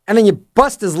 And then you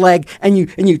bust his leg and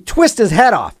you twist his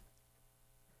head off.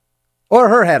 Or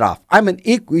her head off.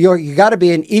 You got to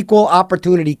be an equal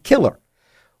opportunity killer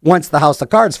once the house of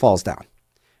cards falls down.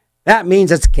 That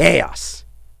means it's chaos.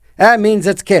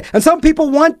 And some people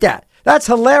want that. That's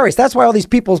hilarious. That's why all these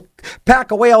people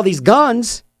pack away all these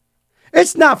guns.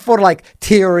 It's not for like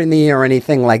tyranny or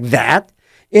anything like that.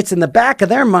 It's in the back of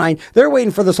their mind. They're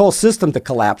waiting for this whole system to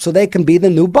collapse so they can be the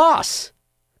new boss.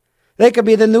 I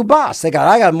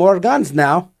got more guns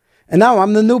now. And now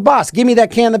I'm the new boss. Give me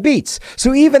that can of beets.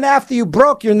 So even after you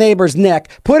broke your neighbor's neck,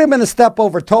 put him in a step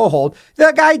over toehold,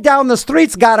 the guy down the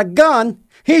street's got a gun.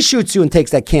 He shoots you and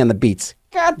takes that can of beets.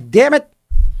 God damn it.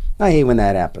 I hate when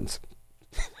that happens.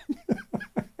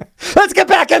 Let's get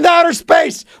back into outer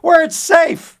space where it's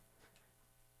safe.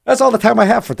 That's all the time I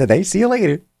have for today. See you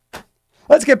later.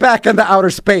 Let's get back into outer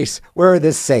space where it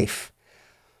is safe.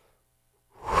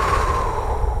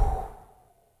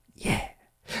 Yeah.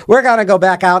 We're going to go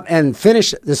back out and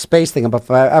finish the space thing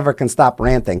if I ever can stop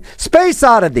ranting. Space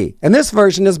Oddity. And this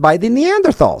version is by the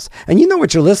Neanderthals. And you know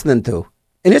what you're listening to.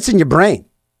 And it's in your brain.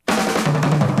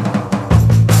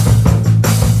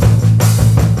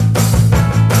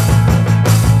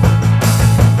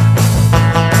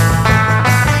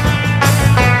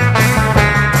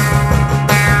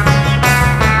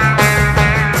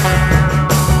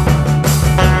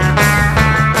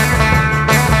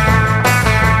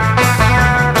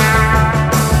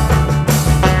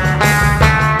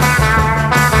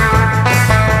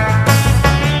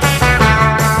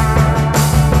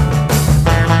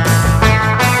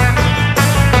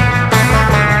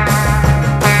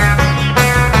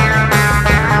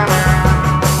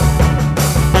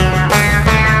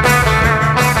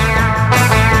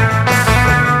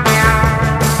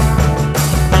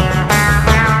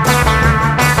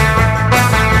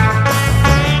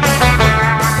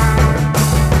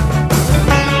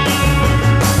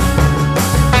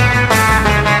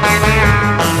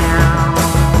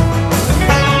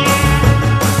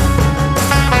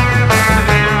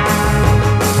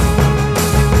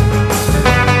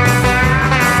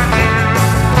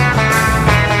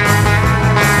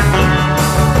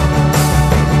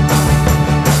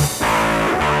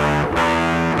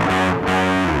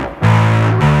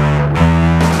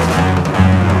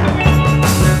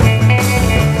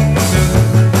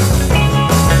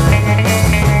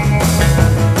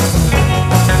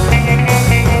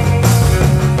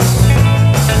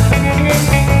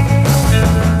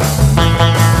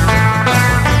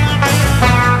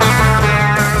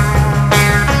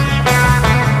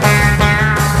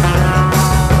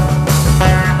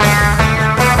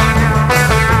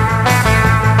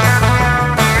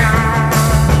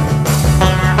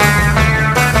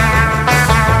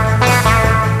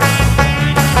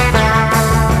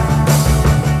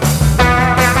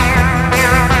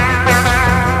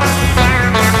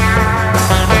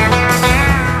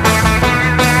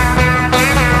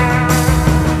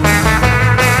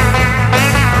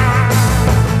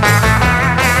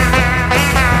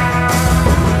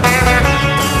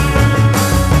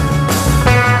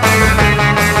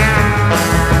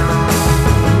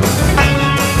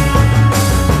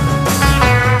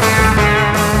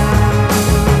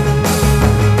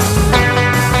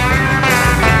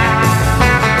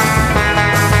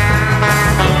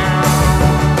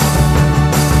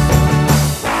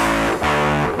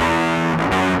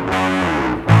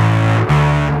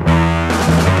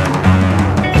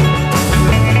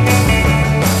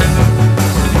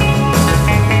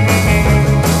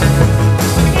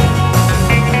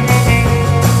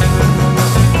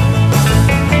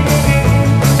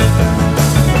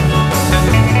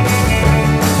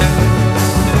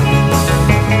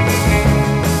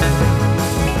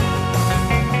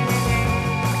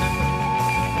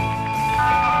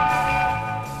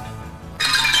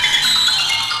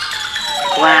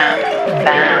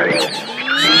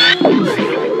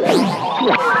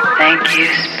 Thank you,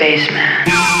 spaceman.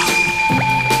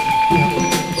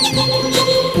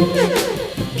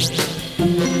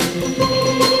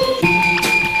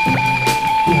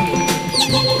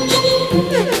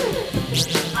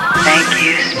 Thank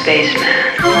you, spaceman.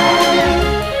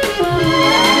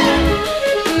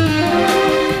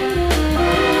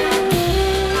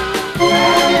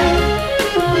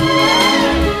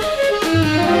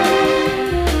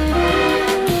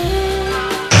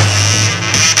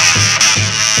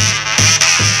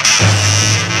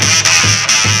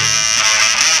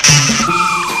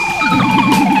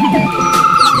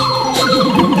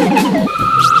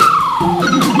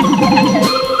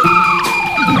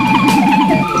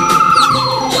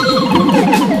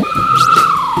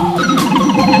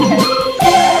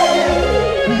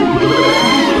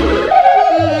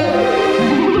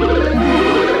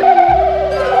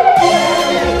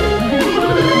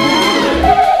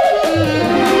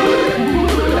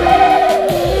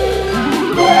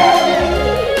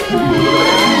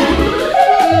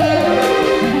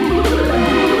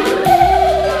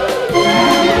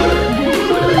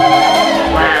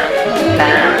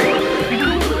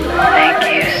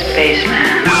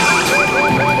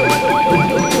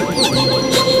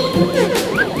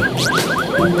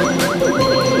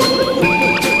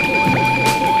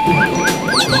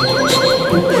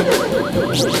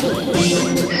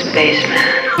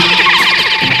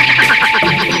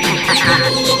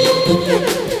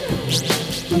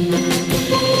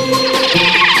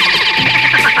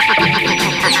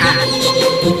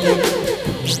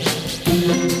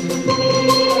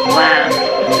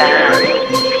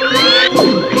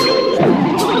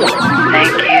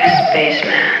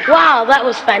 Wow, that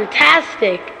was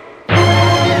fantastic.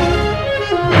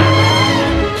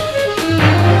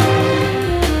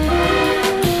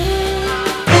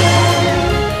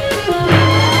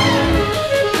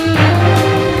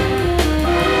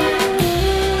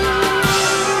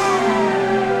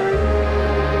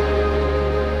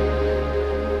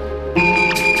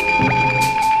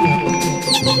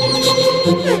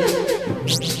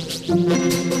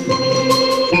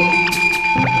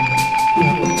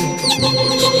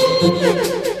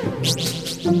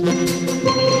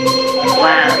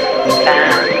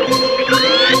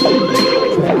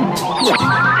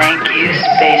 Thank you,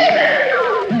 spaceman.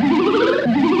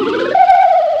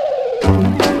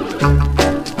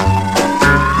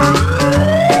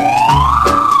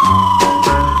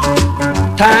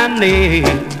 Tiny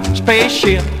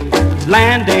spaceship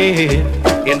landed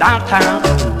in downtown.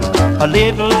 A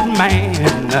little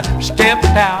man stepped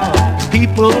out.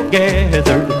 People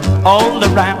gathered all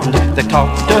around. They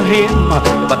talked to him,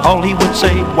 but all he would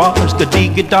say was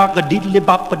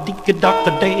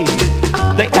 "ga-dee-ga-dog-ga-diddly-bop-a-dee-ga-dog-a-day."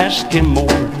 They asked him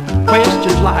more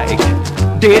questions like,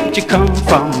 did you come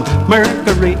from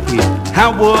Mercury?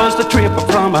 How was the trip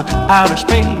from outer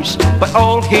space? But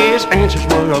all his answers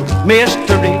were a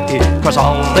mystery, 'cause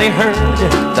all they heard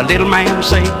the little man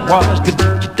say was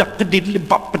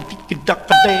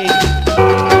 "ga-dee-ga-dog-ga-diddly-bop-a-dee-ga-dog-a-day."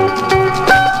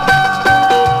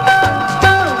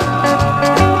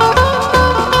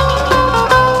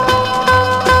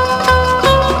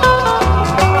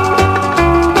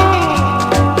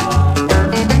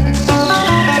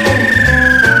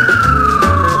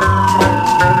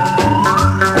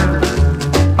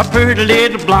 A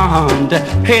little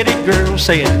blonde-headed girl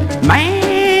said,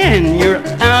 "Man, you're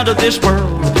out of this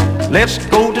world. Let's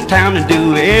go to town and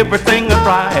do everything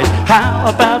right. How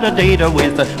about a date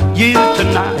with you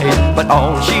tonight?" But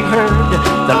all she heard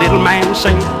the little man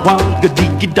say was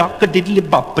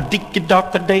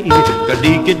 "ga-dee-ga-dog-ga-diddly-bop-a-dee-ga-dog-a-day,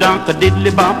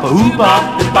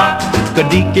 ga-dee-ga-dog-ga-diddly-bop-a-oo-bop-de-bop,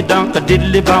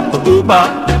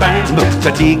 ga-dee-ga-dog-ga-diddly-bop-a-oo-bop-de-bam,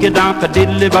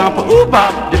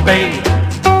 ga-dee-ga-dog-ga-diddly-bop-a-oo-bop-de-bang."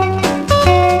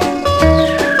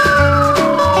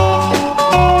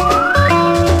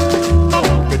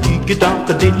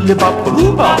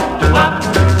 Ga-dee-ga-dog-ga-diddly-bop-a-oo-bop-de-bop,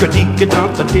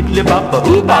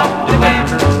 ga-dee-ga-dog-ga-diddly-bop-a-oo-bop-de-bam,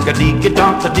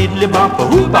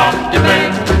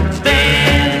 ga-dee-ga-dog-ga-diddly-bop-a-oo-bop-de-bam.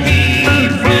 Then he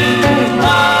flew away.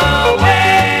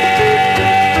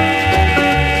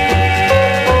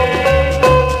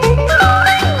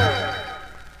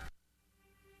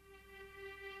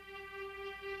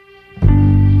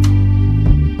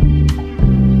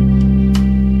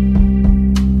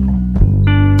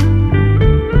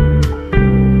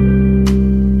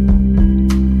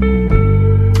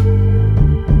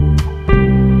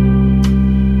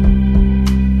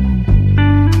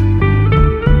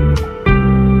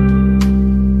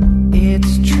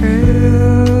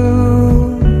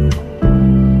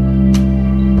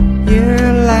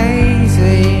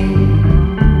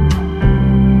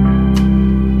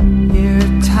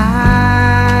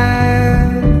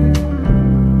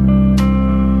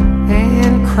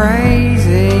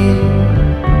 crazy.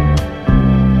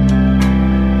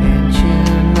 And you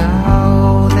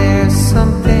know there's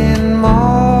something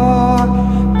more,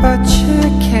 but you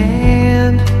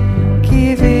can't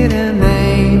give it a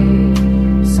name.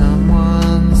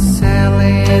 Someone's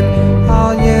selling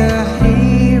all your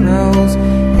heroes,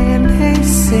 and they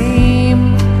seem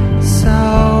so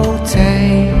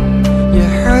tame. You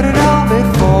heard it all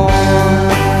before.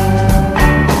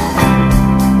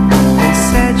 They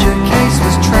said your case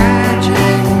was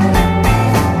tragic.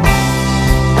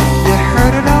 You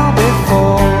heard it all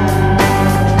before.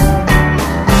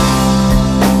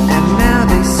 And now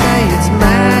they say it's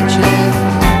magic.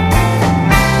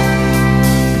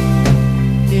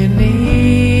 You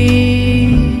need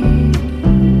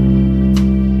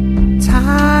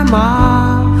time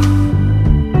off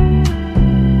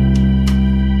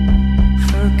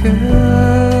for good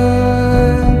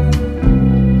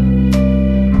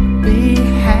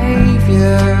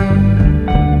behavior.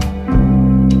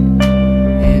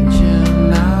 And you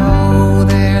know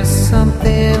there's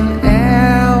something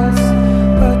else,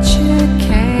 but you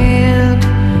can't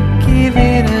give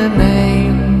it a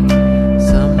name.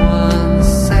 Someone's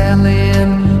selling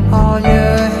all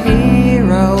your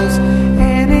heroes,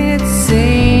 and it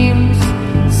seems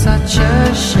such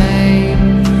a shame.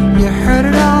 You heard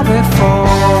it all before.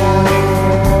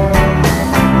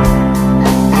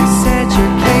 They said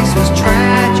your case was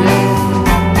tragic.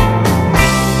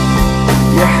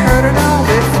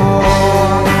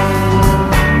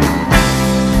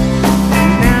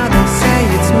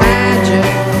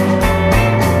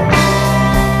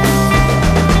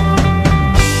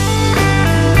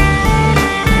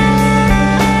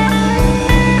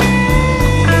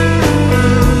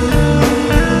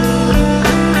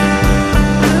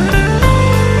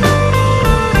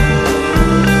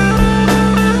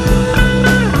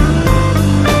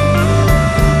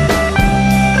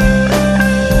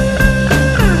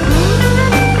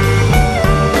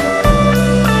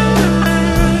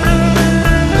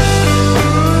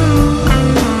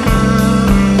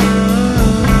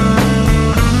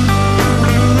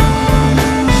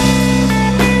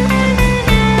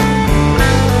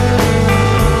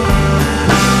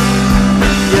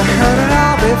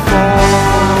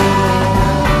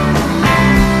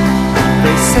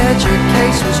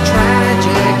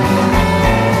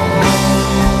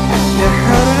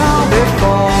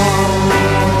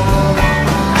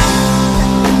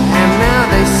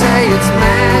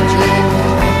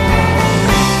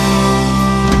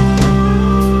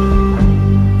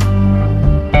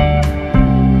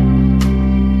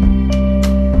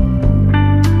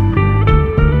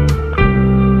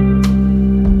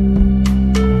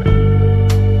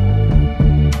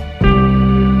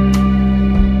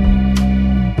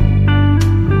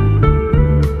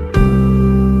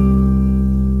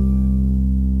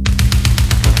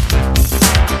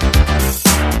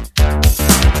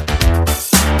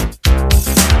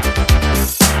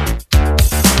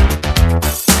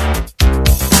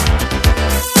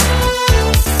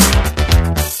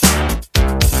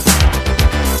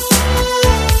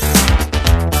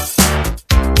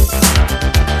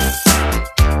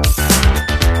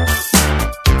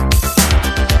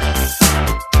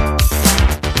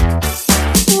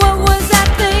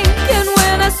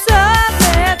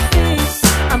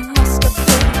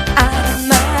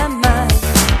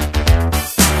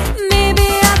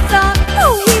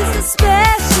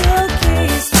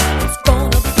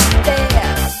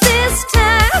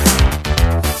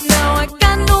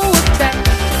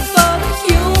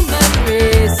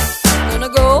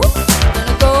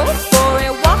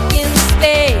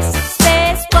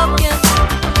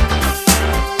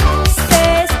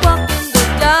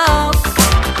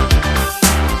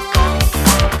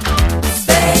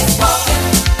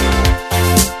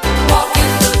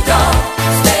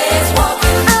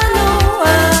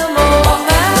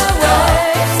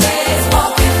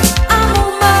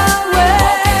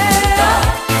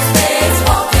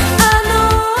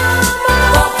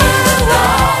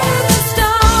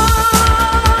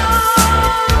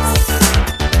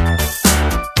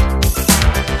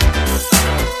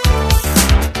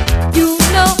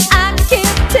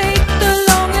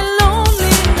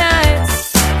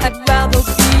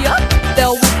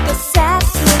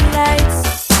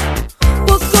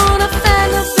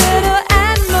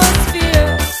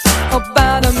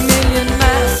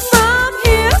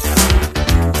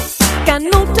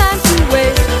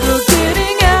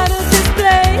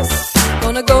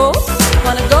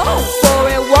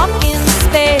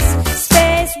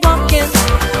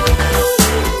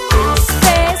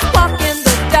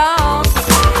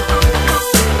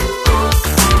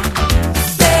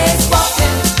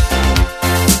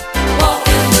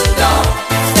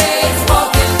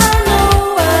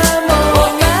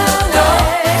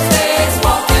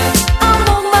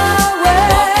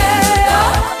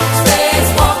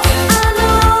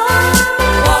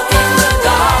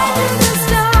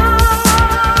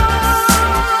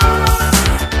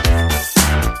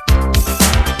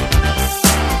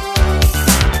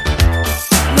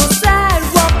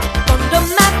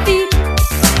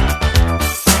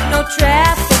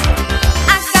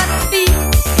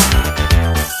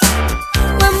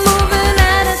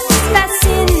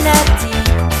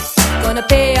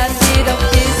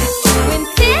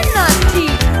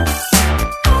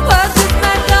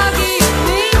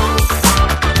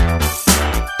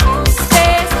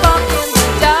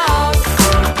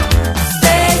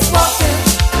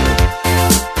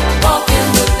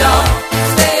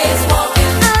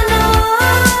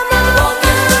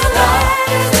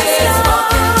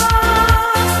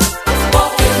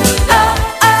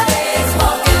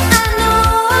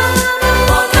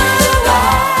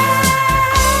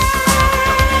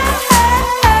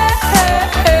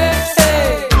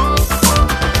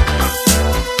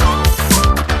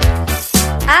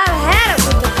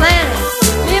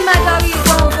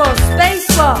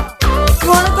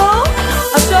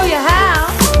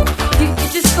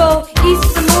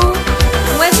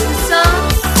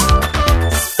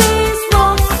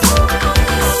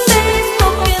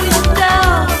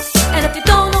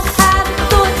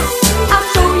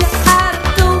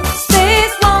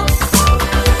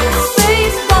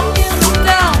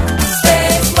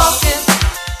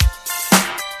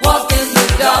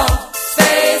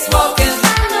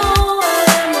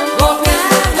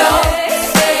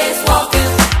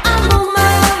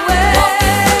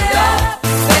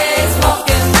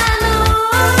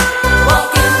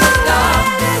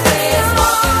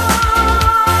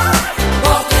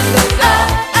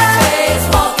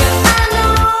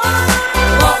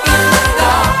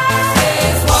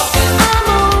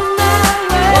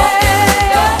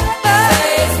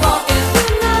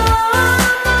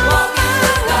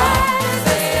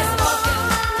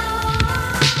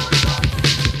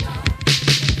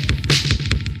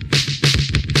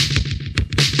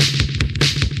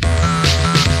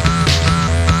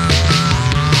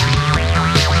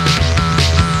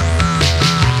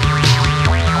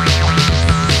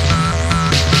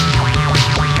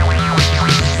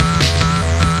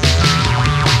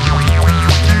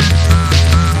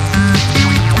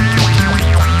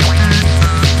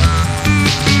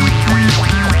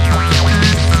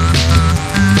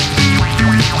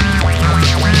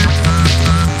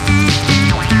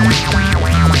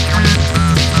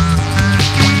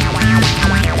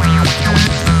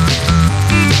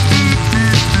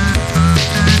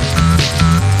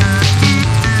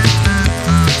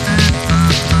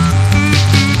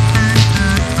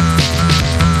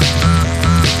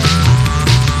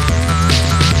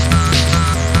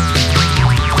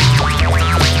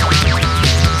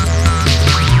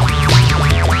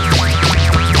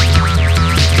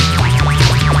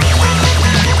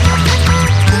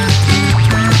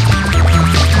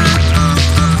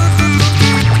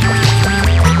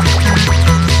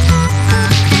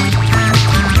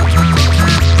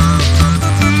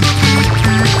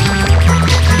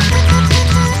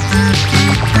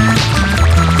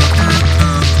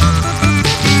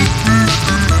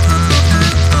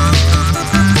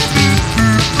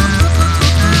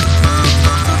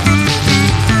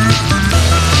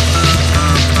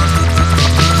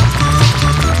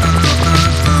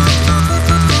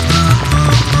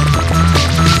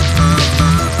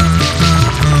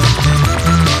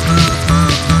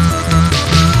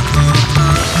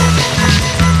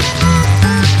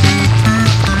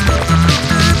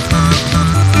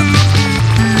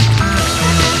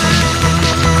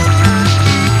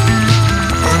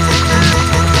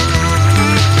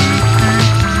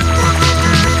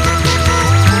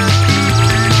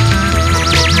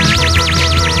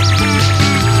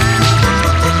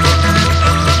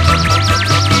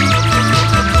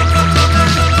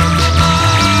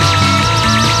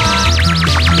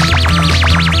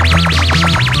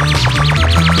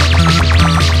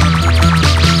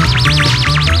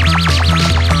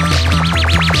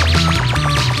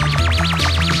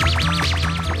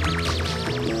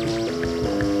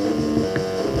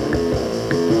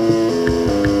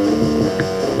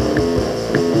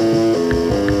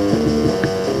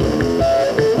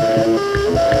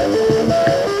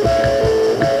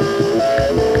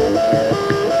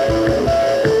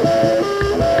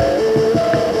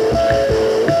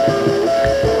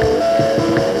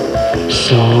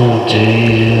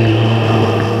 Someday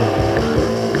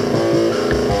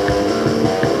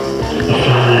I'll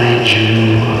find you.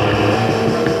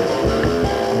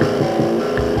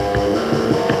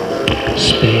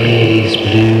 Space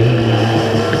blue.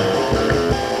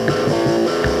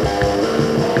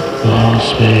 Oh,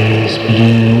 space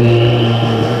blue.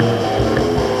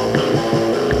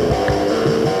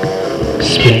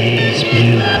 Space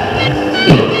blue.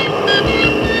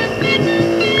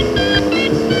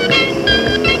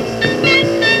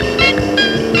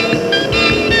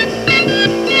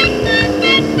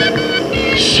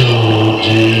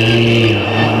 Someday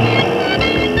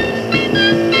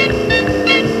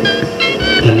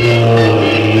I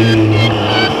love you.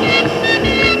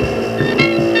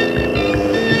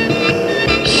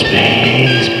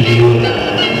 Space blue.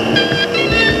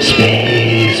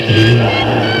 Space blue.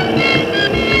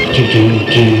 Do do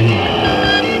do.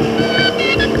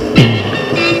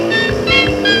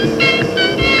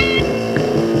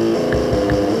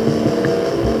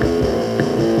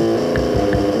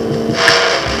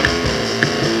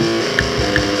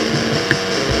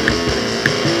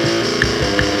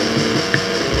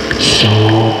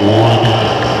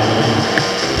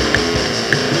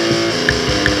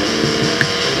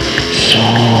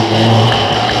 Someone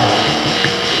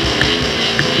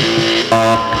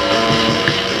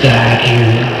like you.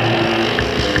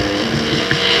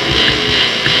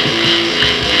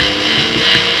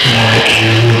 Like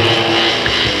you.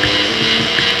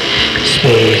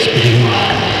 Space blue.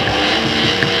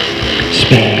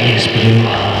 Space blue.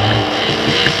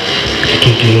 Do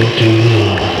do do.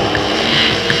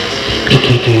 Do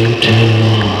do do do.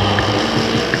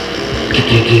 Do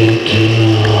do do do.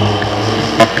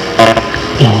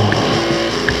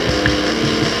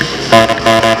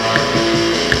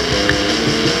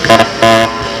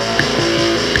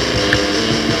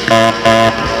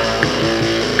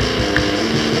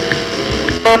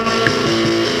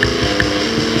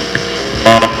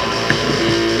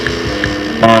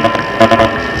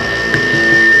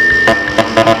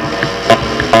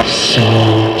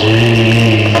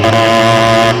 Someday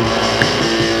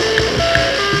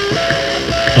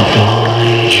I'll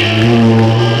find you.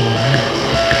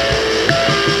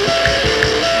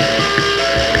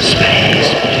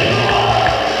 Space blue.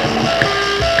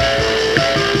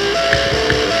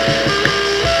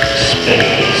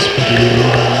 Space blue.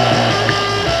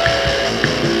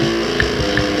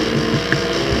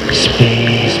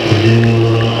 Space blue.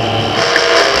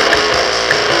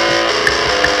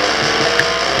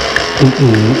 Ooh, ooh,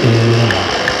 ooh.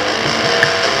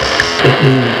 Ooh,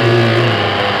 ooh, ooh.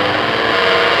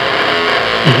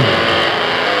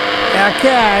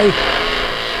 Okay.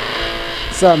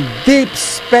 Some deep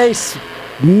space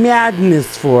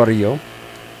madness for you.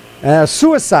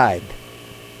 Suicide.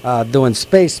 Doing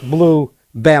Space Blue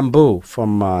Bamboo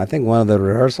from, I think, one of the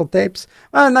rehearsal tapes.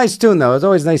 Nice tune, though. It's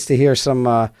always nice to hear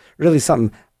some, really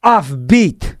something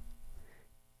offbeat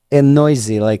and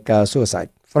noisy like Suicide.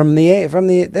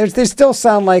 They still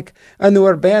sound like a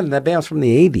newer band. That band's from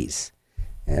the 80s.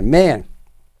 And man,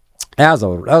 that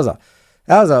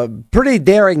was a pretty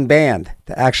daring band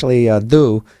to actually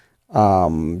do.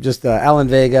 Just Alan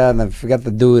Vega, and I forgot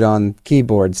the dude on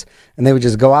keyboards, and they would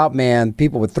just go out, man.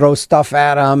 People would throw stuff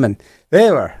at them, and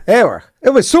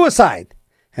it was Suicide,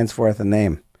 henceforth the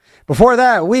name. Before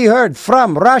that, we heard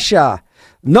from Russia,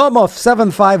 Nomov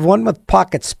 751 with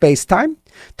Pocket Space Time.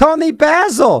 Tony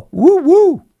Basil, woo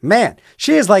woo, man,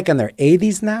 she is like in their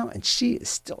 80s now, and she is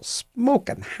still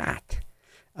smoking hot.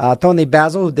 Tony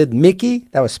Basil, who did Mickey,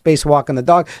 that was Spacewalking the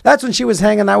Dog. That's when she was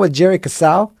hanging out with Jerry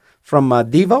Casale from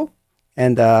Devo.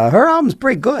 And her album's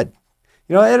pretty good.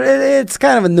 You know, it's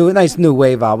kind of a nice new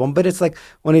wave album, but it's like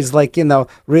when he's like, you know,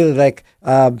 really like,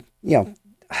 I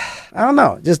don't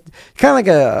know, just kind of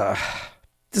like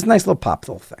just nice little pop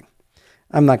little thing.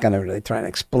 I'm not going to really try and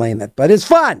explain it, but it's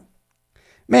fun.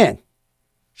 Man,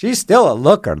 she's still a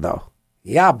looker though.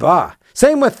 Yeah, bah.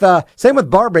 Same with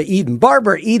Barbara Eden.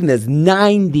 Barbara Eden is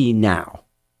 90 now.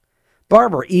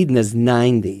 Barbara Eden is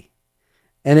 90.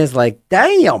 And it's like,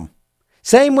 damn.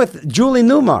 Same with Julie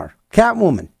Newmar,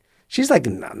 Catwoman. She's like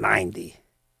 90.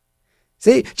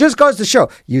 See, just goes to show,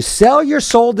 you sell your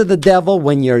soul to the devil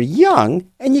when you're young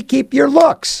and you keep your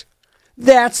looks.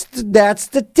 That's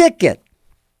the ticket.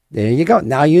 There you go.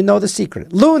 Now you know the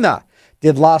secret. Luna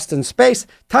did Lost in Space.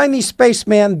 Tiny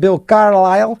Spaceman Bill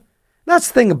Carlisle. That's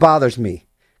the thing that bothers me.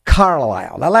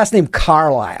 Carlisle. That last name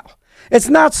Carlisle. It's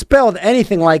not spelled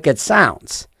anything like it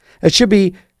sounds. It should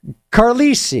be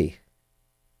Carlisi.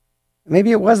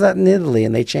 Maybe it was that in Italy,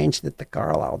 and they changed it to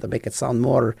Carlisle to make it sound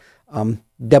more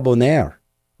debonair,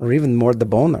 or even more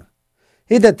debonair.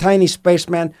 He did Tiny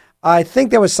Spaceman. I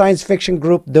think there was a science fiction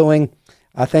group doing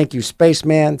Thank You,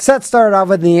 Spaceman. Set started off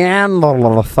with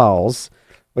Neanderthals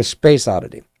with Space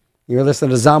Oddity. You're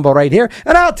listening to Zombo right here.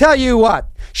 And I'll tell you what,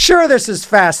 sure, this is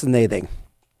fascinating.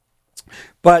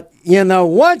 But,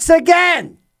 once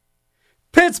again,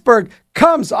 Pittsburgh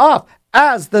comes off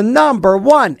as the number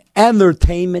one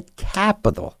entertainment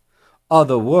capital of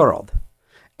the world.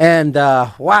 And,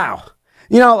 wow.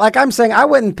 Like I'm saying, I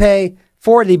wouldn't pay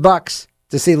 $40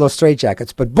 to see Los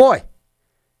Straitjackets. But, boy,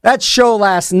 that show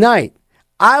last night,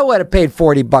 I would have paid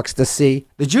 $40 to see.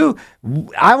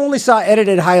 I only saw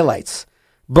edited highlights.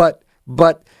 But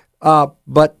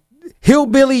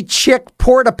hillbilly chick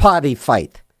porta potty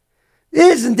fight.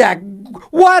 Isn't that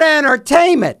what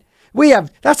entertainment?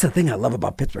 That's the thing I love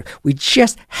about Pittsburgh. We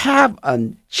just have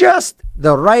just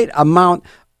the right amount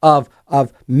of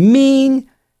mean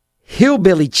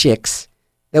hillbilly chicks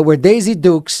that were Daisy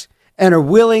Dukes and are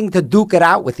willing to duke it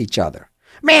out with each other.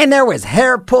 Man, there was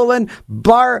hair pulling,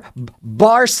 bra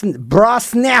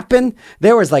snapping.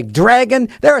 There was like dragging.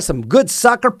 There were some good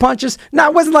sucker punches. No,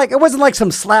 it wasn't like some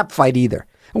slap fight either.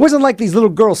 It wasn't like these little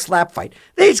girls slap fight.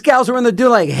 These gals were in there doing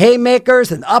like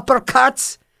haymakers and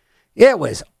uppercuts. It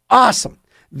was awesome.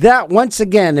 That, once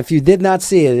again, if you did not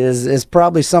see it, is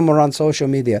probably somewhere on social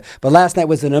media. But last night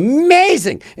was an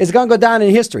amazing. It's going to go down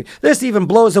in history. This even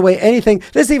blows away anything.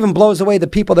 This even blows away the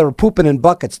people that were pooping in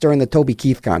buckets during the Toby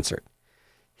Keith concert.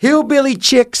 Hillbilly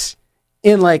chicks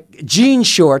in like jean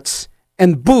shorts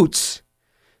and boots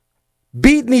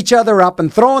beating each other up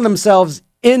and throwing themselves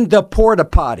into porta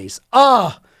potties.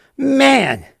 Oh,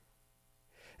 man.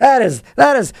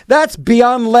 That's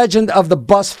beyond legend of the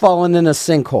bus falling in a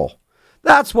sinkhole.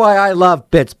 That's why I love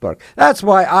Pittsburgh. That's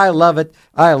why I love it.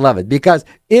 I love it because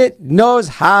it knows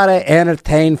how to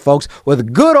entertain folks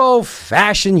with good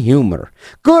old-fashioned humor,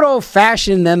 good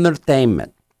old-fashioned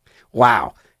entertainment.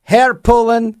 Wow. Hair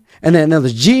pulling, and then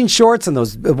those jean shorts and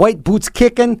those white boots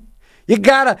kicking.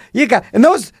 And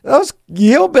those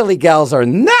hillbilly gals are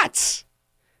nuts.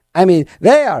 I mean,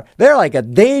 they're like a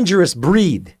dangerous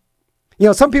breed.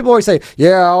 Some people always say,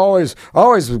 yeah, always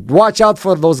watch out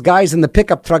for those guys in the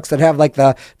pickup trucks that have like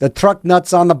the truck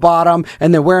nuts on the bottom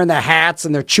and they're wearing the hats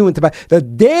and they're chewing tobacco. The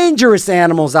dangerous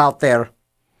animals out there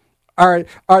are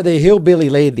the hillbilly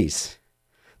ladies.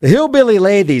 The hillbilly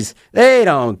ladies, they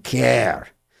don't care.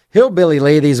 Hillbilly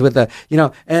ladies with they get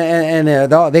all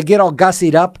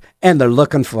gussied up and they're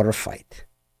looking for a fight.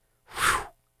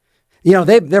 Whew.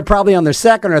 They're probably on their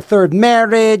second or third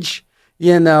marriage.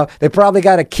 They probably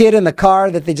got a kid in the car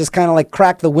that they just kind of like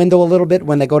crack the window a little bit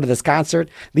when they go to this concert,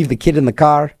 leave the kid in the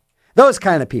car. Those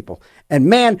kind of people. And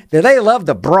man, they love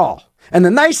to brawl. And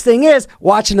the nice thing is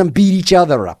watching them beat each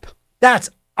other up. That's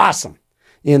awesome.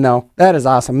 That is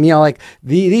awesome. Like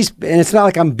these, and it's not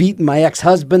like I'm beating my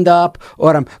ex-husband up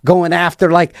or I'm going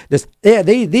after like this. Yeah,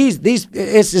 these,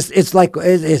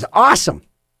 it's awesome.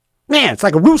 Man, it's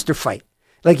like a rooster fight.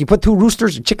 Like you put two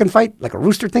roosters, a chicken fight, like a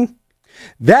rooster thing.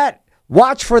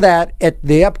 Watch for that at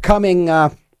the upcoming,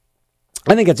 I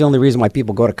think it's the only reason why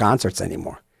people go to concerts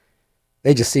anymore.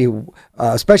 They just see,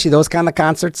 especially those kind of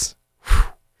concerts,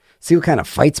 see what kind of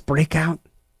fights break out.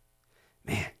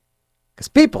 Man, because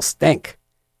people stink.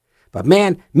 But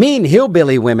man, mean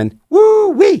hillbilly women,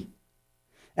 woo-wee.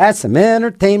 That's some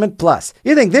entertainment plus.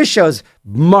 You think this show's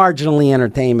marginally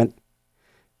entertainment?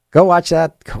 Go watch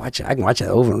that. I can watch that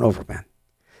over and over, man.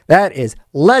 That is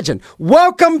legend.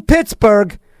 Welcome,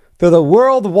 Pittsburgh, to the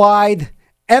worldwide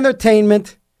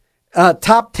entertainment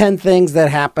top 10 things that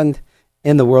happened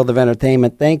in the world of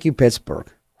entertainment. Thank you,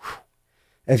 Pittsburgh.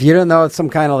 If you don't know, some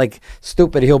kind of like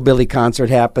stupid hillbilly concert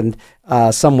happened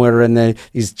somewhere, and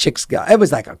these chicks it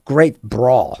was like a great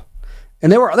brawl,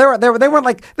 and they weren't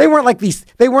like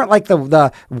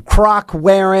the croc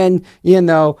wearing, these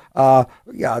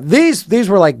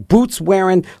were like boots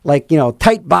wearing, like,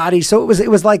 tight bodies. So it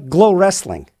was like glow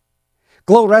wrestling,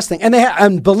 and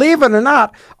and believe it or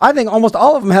not, I think almost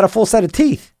all of them had a full set of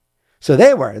teeth. So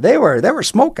they were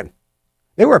smoking.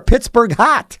 They were Pittsburgh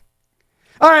hot.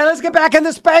 All right, let's get back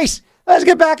into space.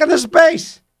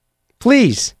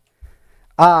 Please.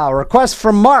 Request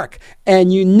from Mark. And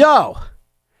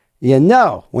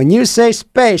when you say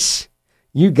space,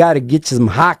 you got to get some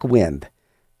hawk wind.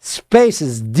 Space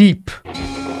is deep.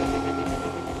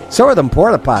 So are them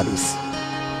porta potties.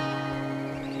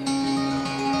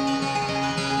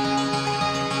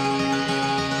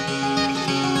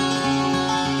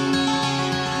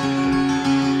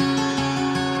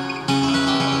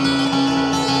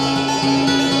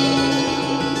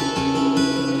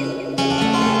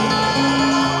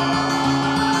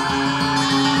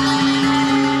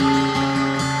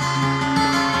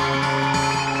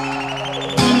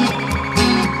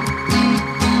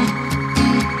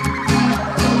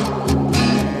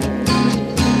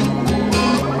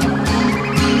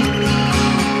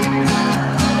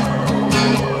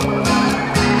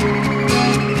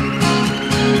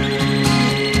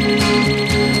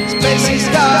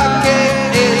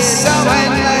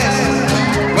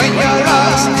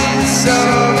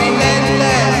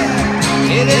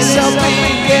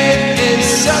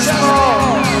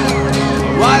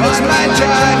 was my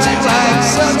joy to act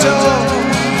so tall?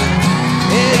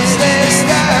 Is this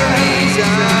the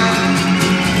reason?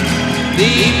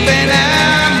 Deep in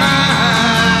our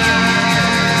mind,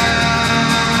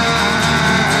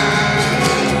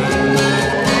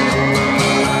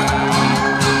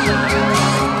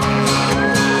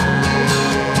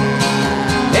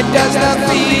 it does not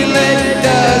feel, it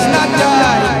does not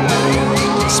die.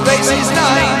 Space is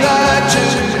neither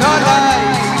truth nor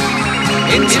lies.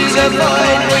 Into the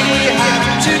void we have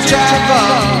to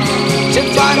travel to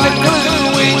find the clue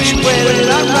which will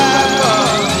unravel.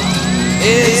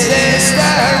 Is this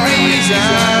the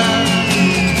reason?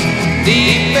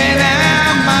 Deep in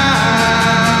our mind,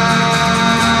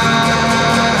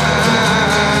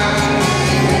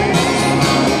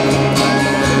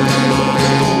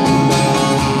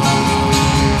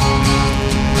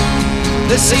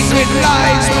 the secret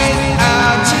lies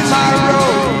without tomorrow.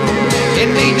 In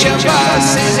each of us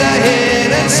is a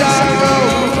hidden sorrow.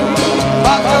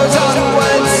 What goes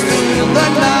onwards through the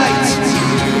night,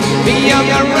 beyond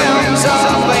the realms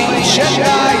of ancient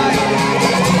light.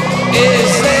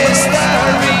 Is this the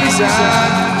reason?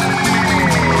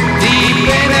 Deep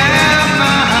in our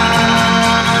mind,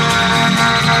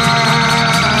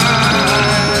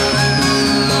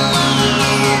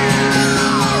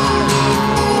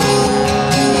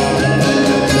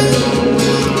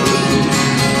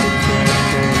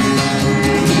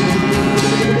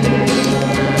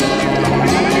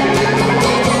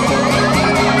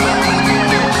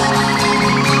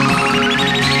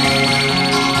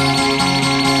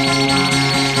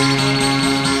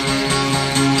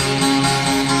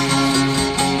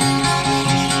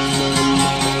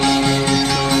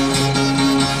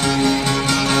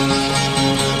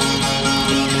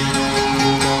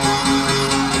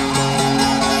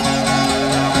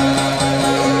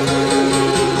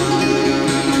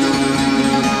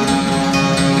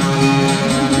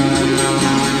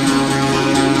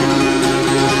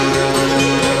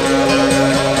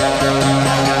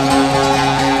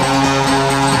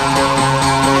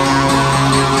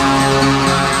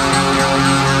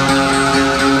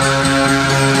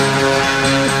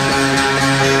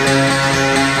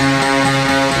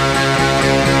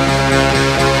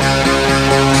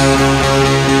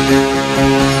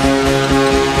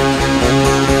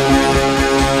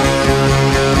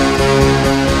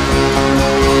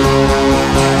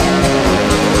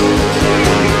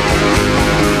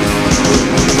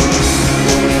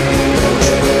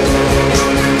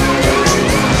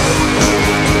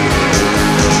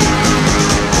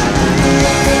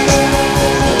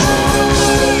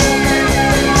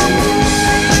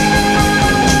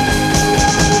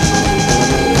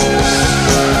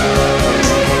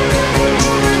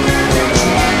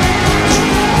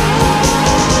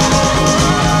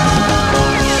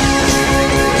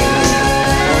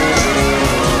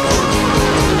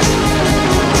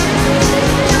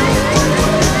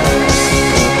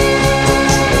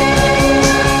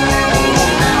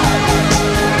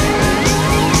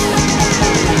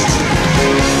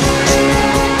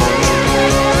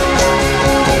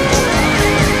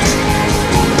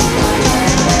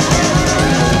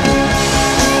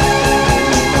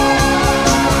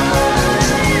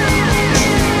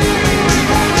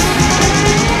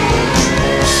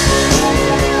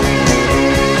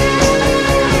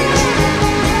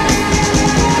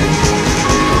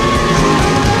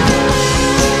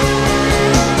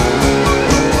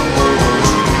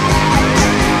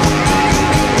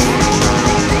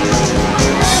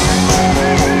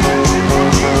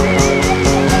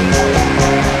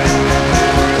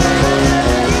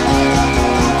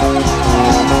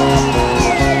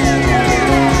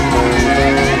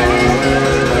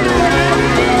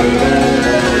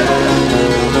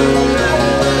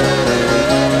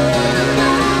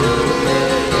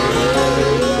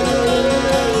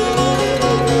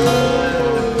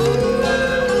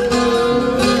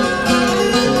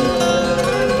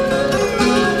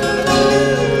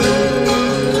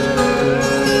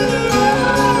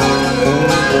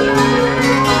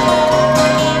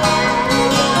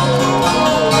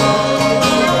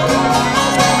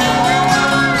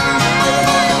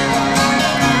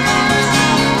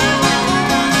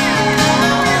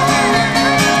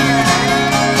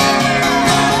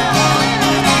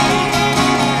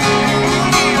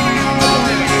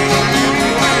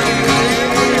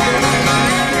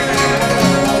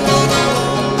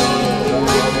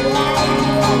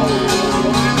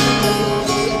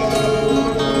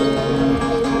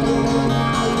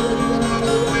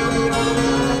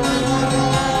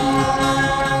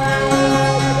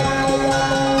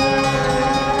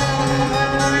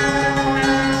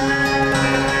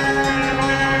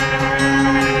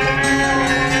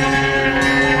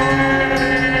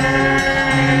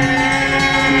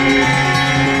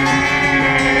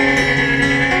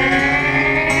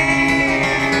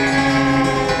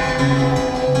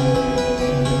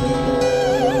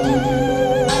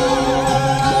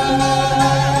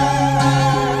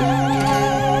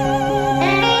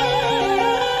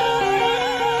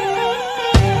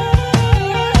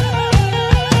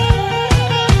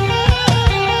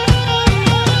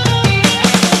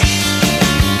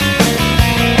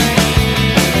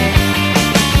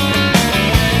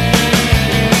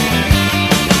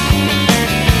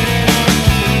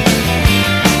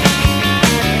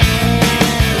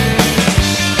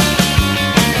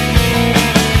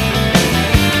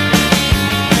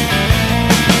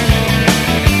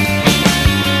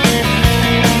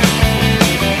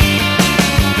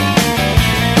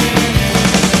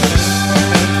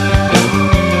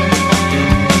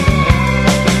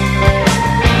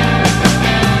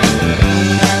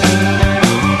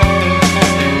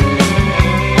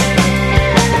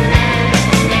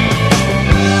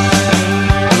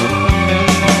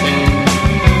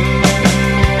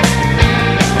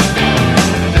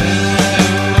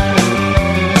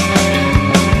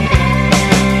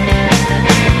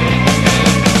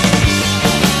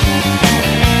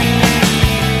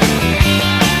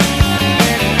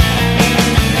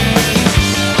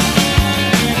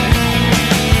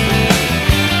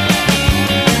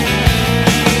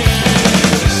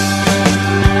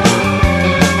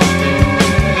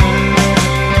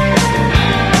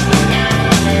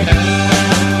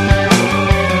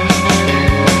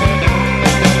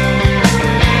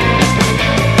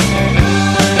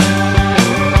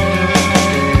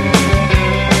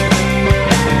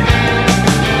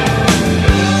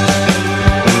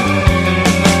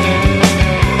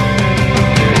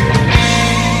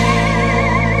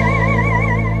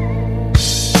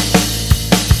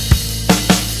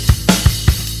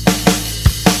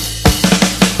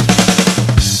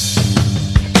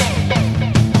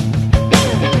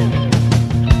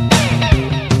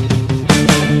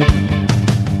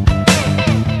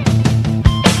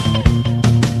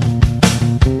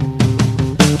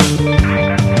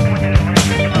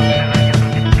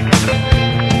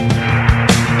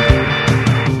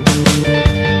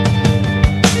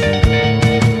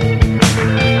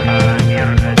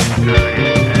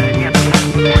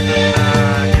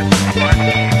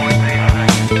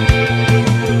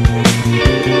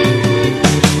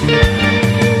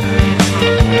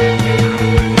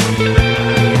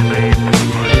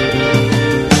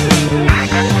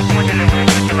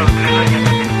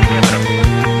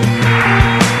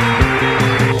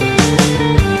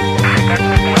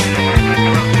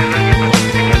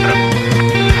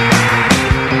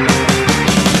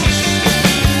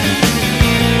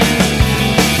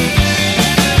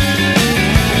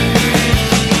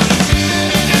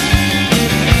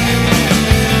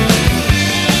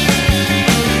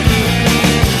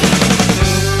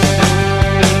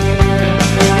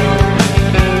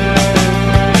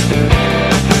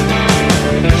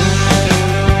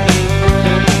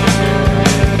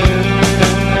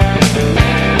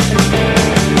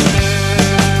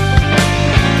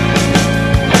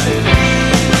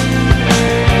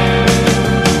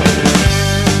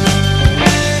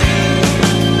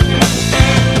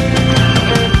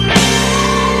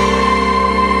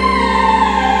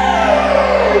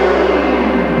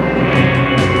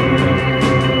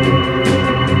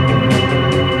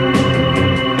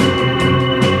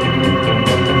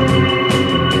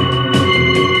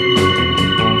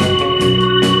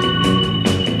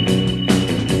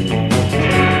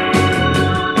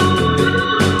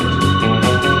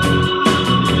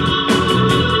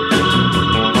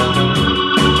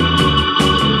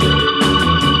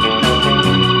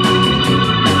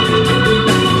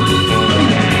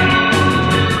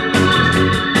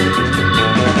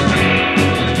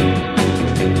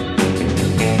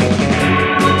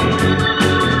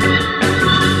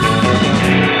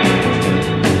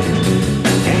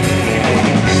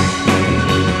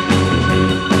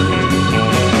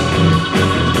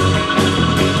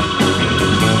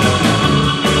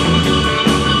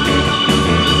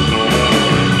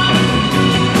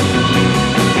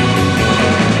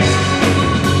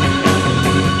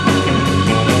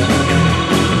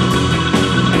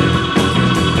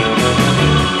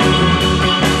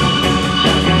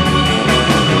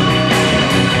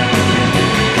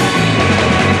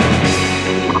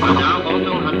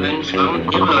 Schwarm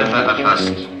Irrläufer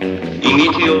erfasst. Die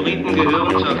Meteoriten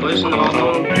gehören zur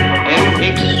Größenordnung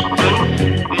MX5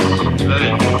 bis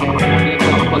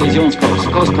 12.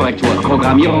 Kollisionskurs, Kurskorrektur,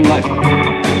 Programmierung läuft.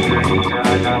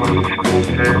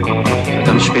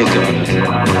 Verdammt spät geworden.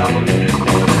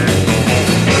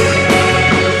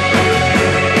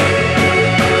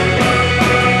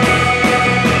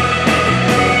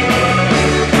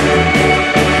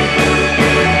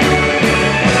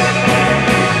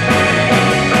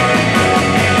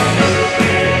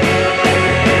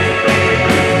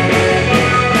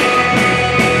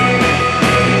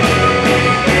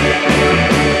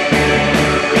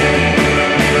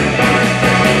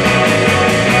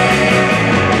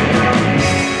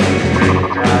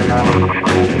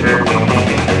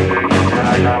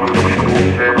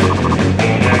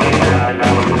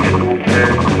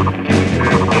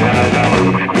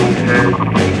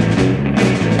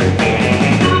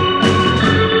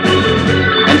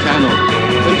 Entfernung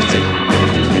 50,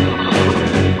 40,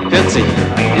 30,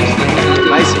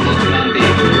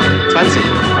 20,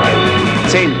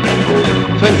 10,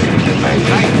 5,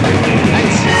 3,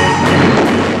 1.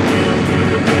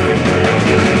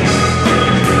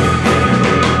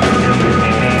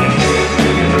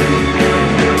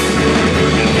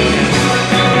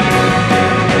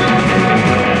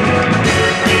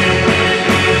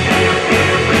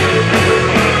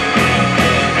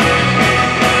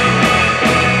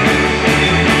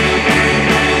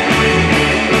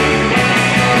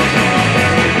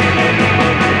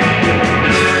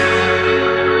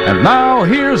 And now,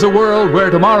 here's a world where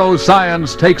tomorrow's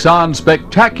science takes on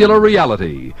spectacular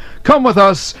reality. Come with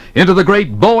us into the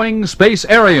great Boeing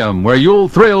Space-Arium, where you'll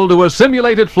thrill to a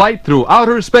simulated flight through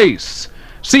outer space.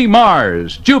 See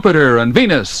Mars, Jupiter, and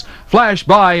Venus flash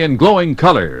by in glowing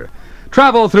color.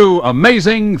 Travel through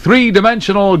amazing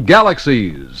three-dimensional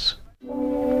galaxies.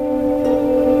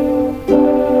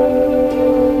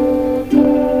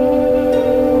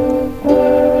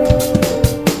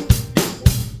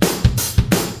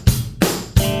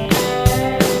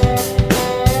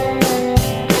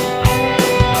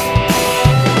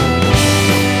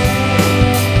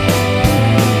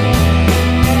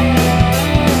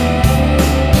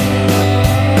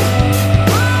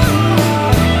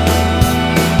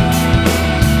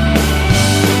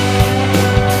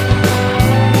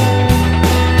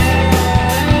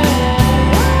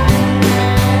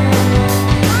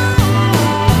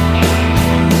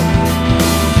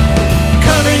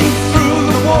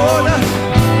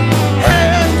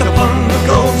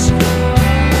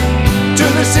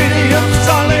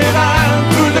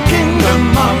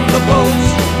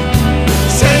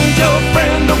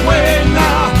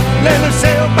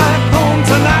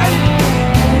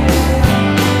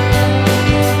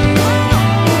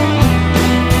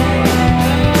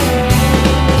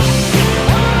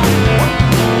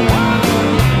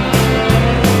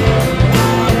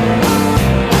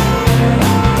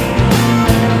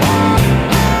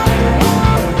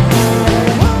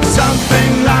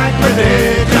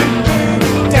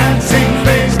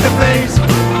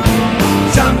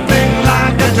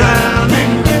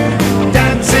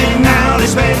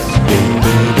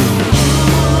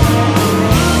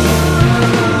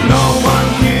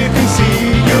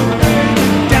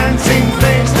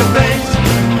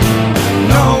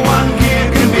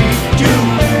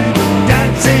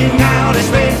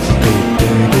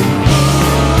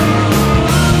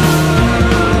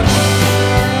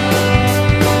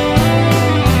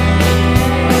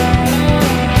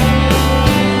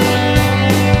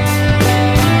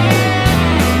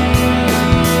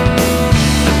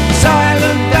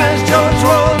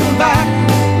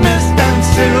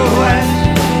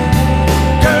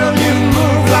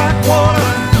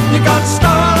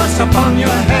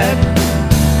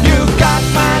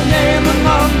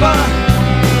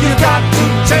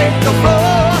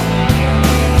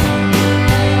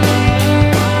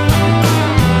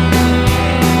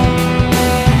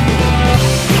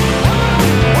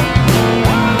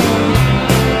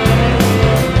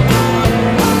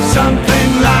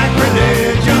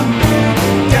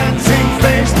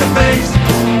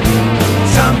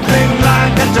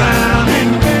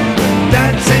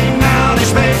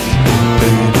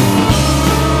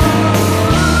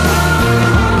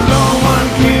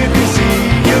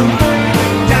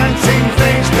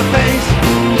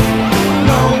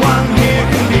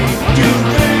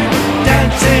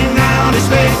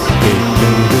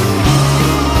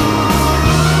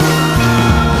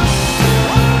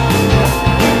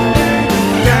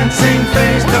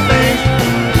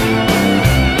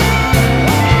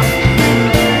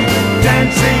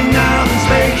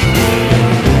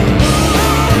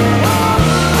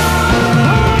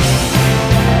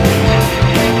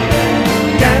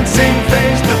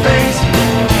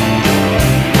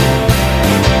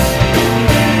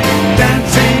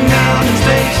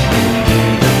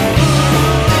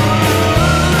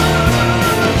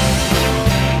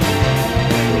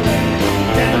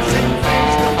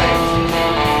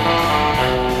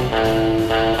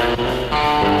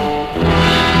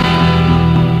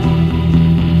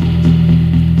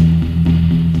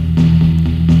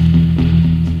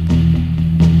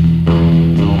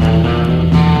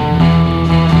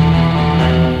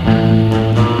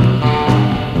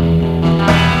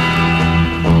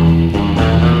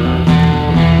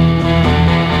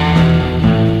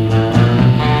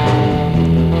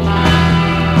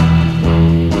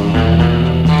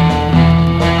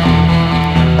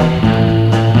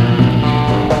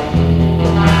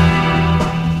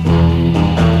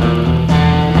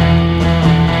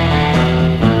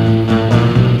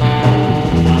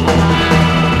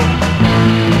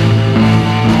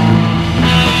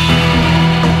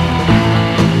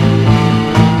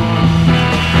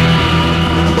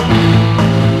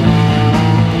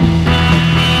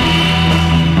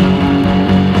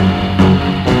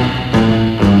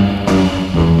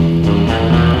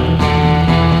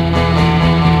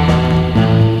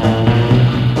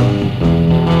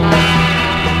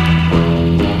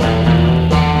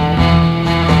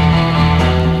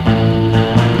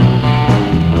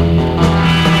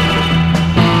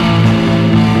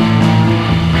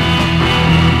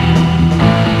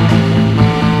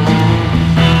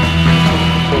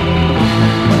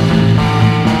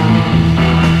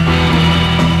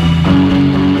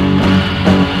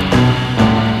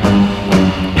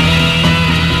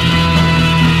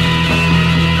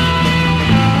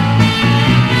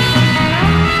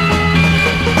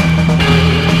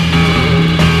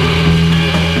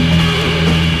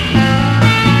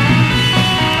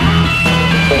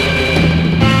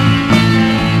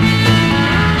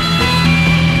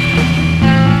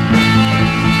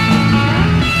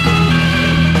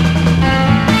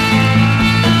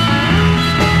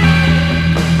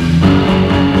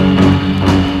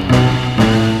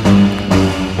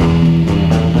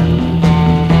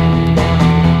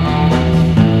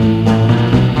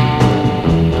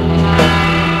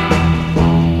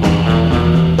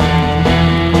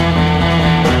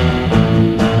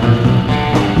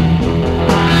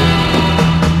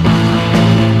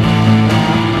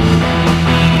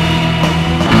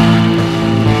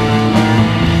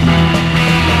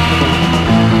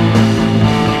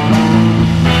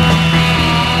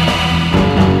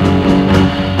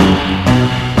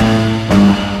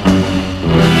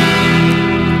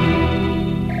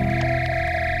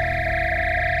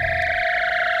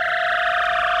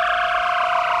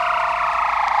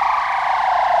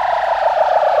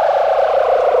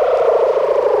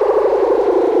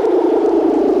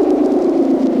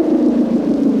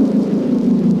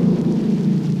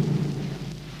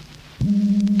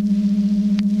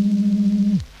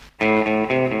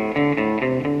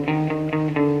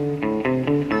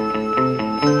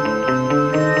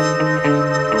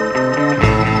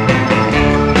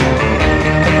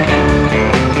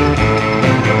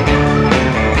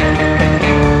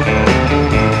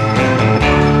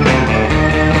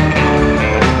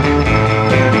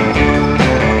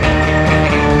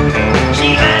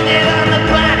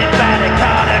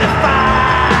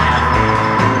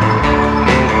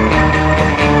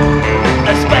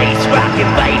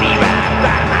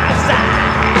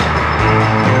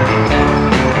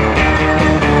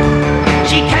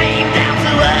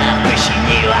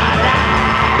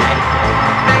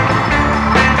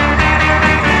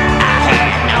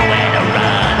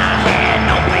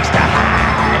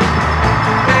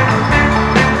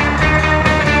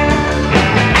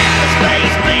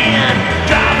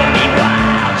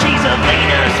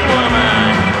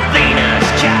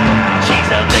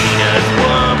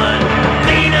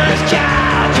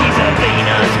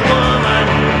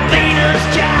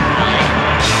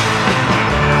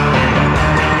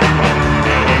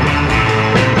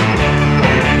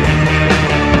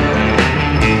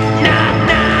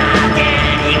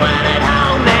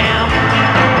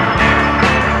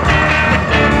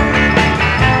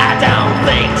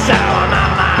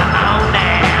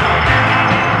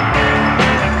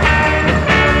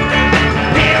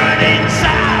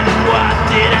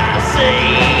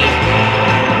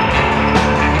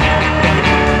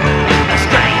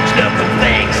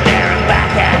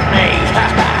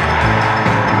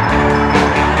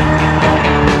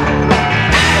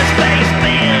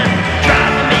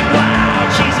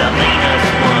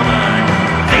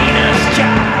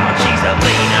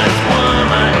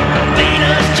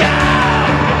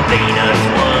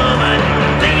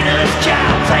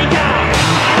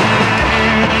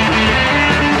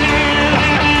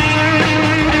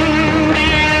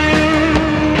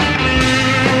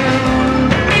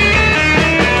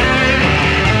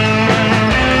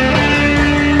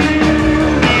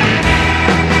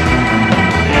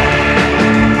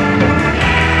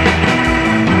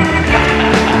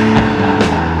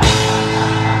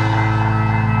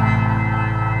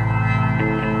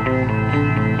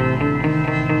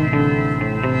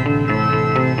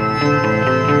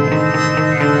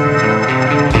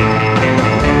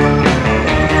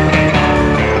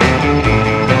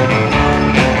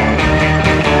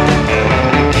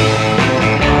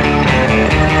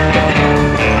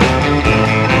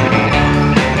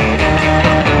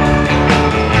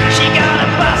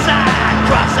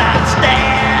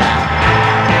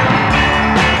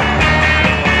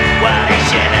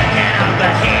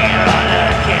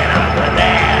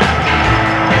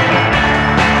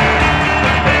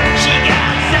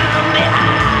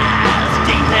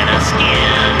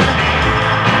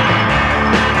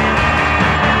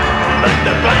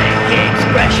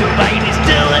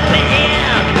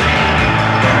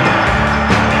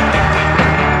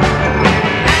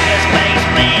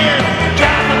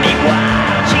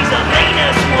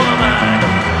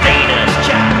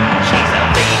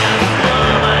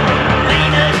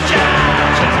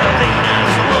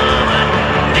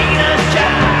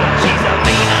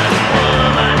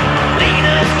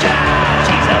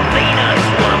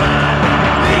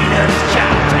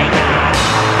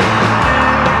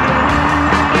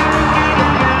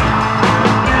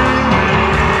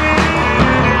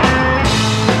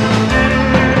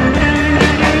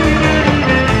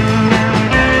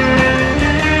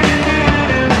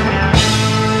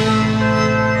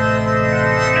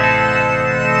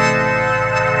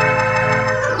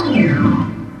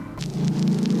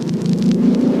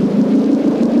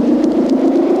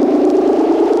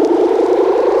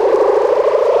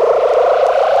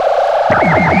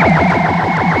 I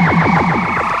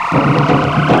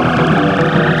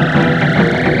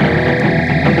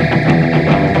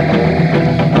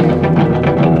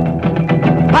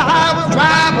was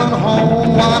driving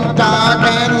home one dark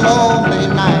and lonely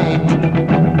night,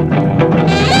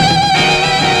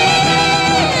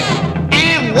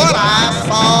 and what I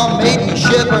saw made me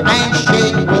shiver and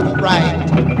shake with fright.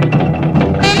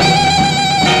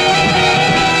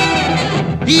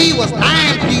 He was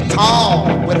 9 feet tall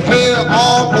with hair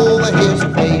all over his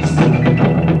face.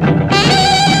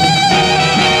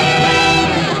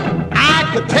 I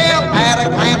could tell at a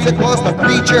glance it was the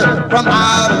creature from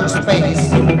outer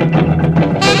space.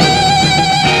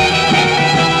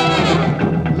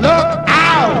 Look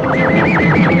out!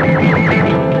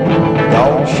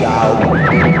 Don't shout.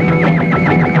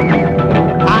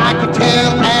 I could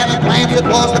tell at a glance it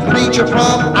was the creature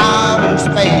from outer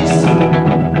space.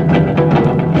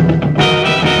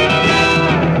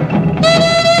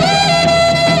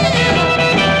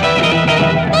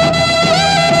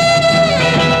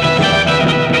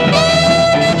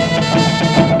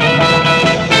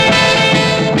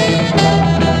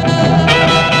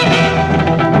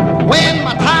 When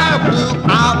my tire blew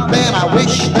out, then I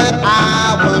wished that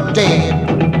I were dead.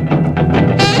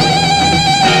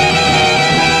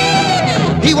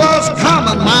 He was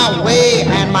coming my way,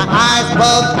 and my eyes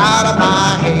bugged out of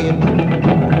my head.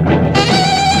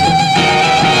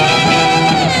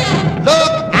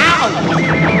 Look out!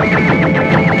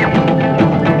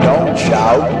 Don't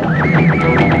shout.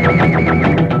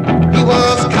 He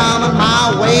was coming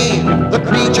my way, the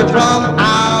creature from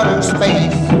outer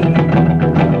space.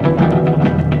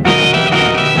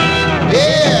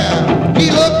 Yeah, he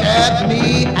looked at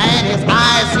me and his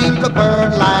eyes seemed to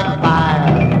burn like fire.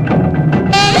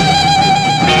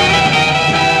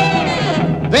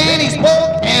 Then he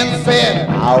spoke and said,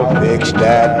 I'll fix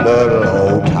that little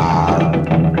old tire.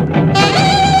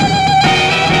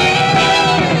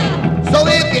 So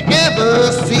if you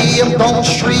ever see him, don't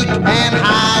shriek and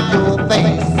hide your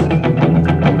face.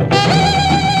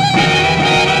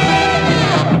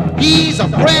 He's a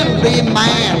friendly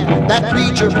man, that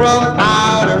creature from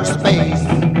outer space.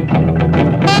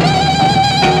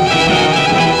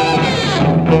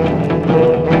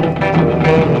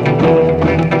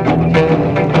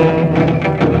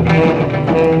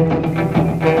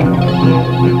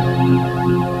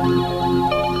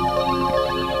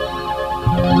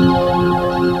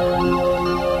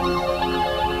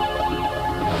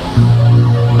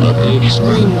 At the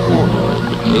extreme corner of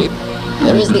the Cape,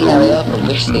 there is the area from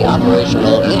which the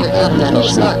operational intercontinental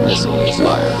Snark missile is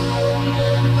fired.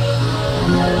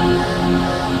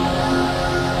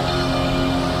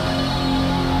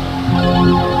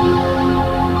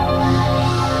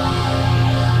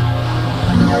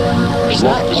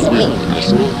 Snark is a winged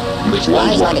missile which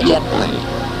flies like a jet plane.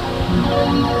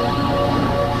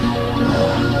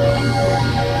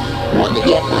 Like a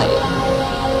jet plane.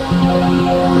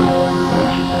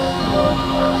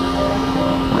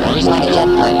 Flies like a jet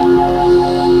plane.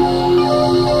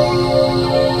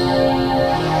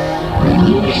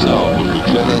 So,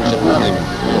 jet engine running.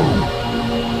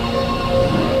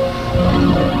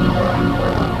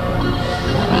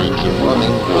 Engine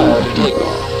running prior to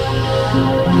takeoff.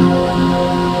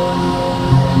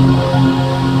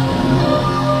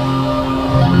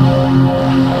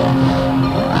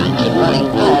 Engine running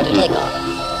prior to takeoff.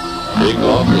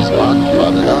 Takeoff is marked by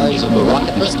the noise of the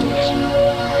rocket pistols.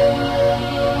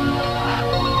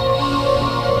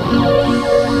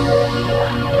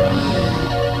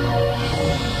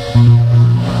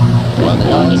 By the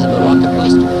noise of the rocket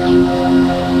pistols.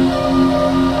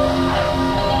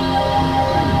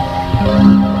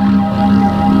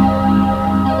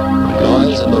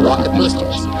 Noise of the rocket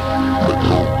pistols.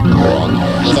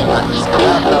 He's at one.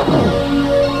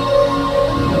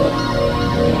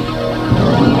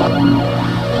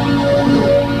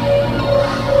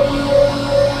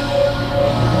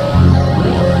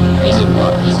 He's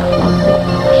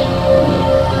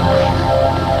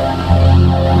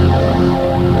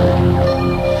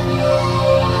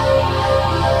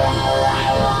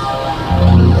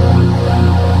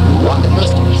rocket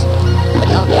pistols. The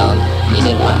countdown is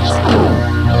in march.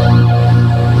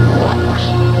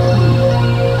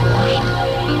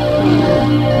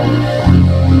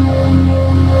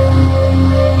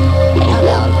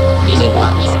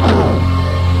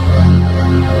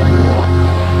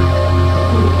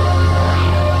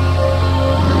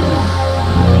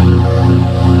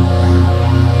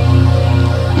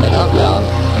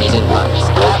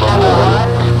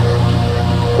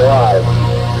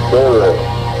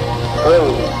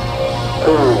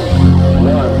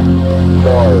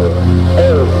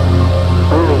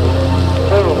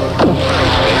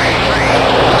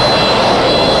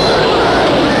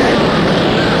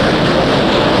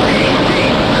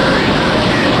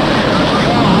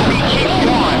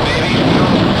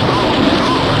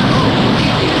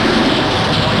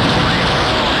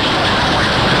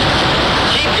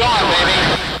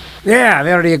 Yeah,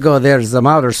 there you go. There's some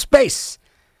outer space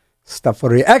stuff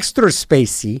for you. Extra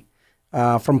spacey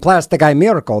from Plastic Eye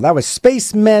Miracle. That was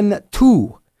Spacemen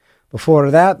 2.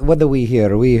 Before that, what did we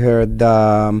hear? We heard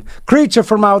Creature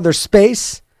from Outer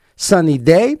Space, Sunny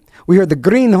Day. We heard the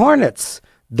Green Hornets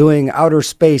doing Outer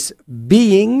Space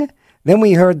Being. Then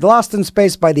we heard Lost in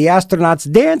Space by the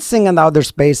Astronauts Dancing in Outer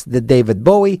Space, the David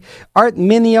Bowie. Art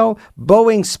Minio,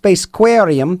 Boeing Space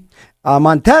Aquarium.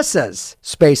 Montessa's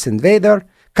Space Invader.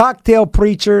 Cocktail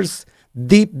Preachers,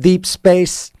 Deep, Deep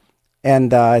Space.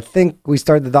 And I think we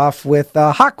started off with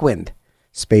Hawkwind,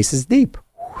 Space is Deep.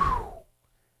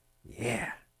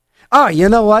 Yeah. Oh, you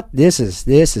know what? This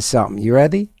is something. You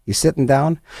ready? You sitting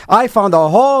down? I found a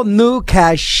whole new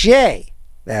cachet.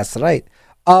 That's right.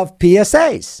 Of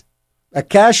PSAs. A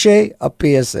cachet of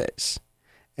PSAs.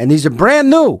 And these are brand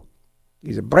new.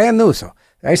 So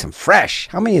there's some fresh.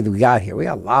 How many do we got here? We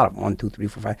got a lot of them. 1, 2, 3,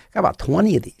 4, 5. Got about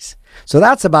 20 of these. So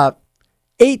that's about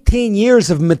 18 years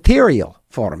of material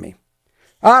for me.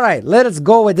 All right, let us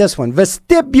go with this one.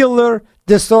 Vestibular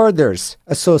Disorders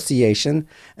Association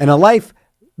and a Life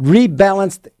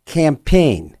Rebalanced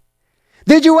Campaign.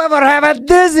 Did you ever have a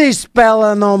dizzy spell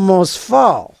and almost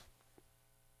fall?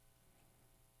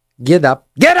 Get up.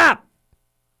 Get up!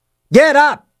 Get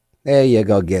up! There you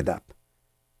go, get up.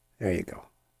 There you go.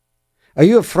 Are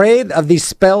you afraid of these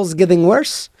spells getting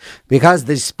worse? Because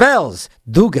these spells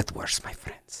do get worse, my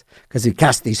friends. Because you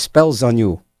cast these spells on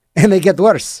you and they get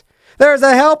worse. There's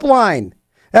a helpline.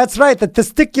 That's right, the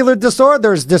Testicular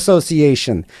Disorders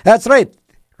Association. That's right,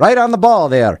 right on the ball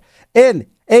there. In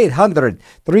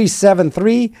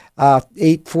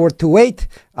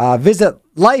 800-373-8428. Visit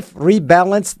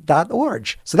liferebalance.org.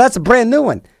 So that's a brand new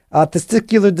one.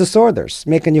 Testicular disorders,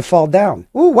 making you fall down.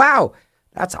 Ooh, wow.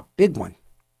 That's a big one.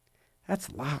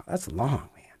 That's long. That's long,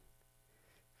 man.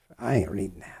 I ain't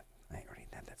reading that.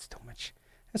 That's too much.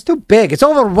 That's too big. It's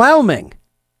overwhelming.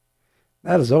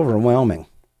 That is overwhelming.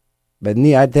 But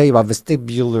I tell you about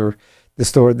vestibular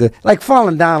disorder, like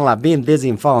falling down a lot, being dizzy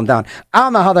and falling down. I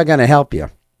don't know how they're going to help you.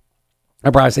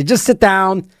 I probably say, just sit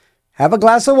down, have a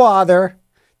glass of water,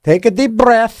 take a deep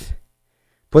breath,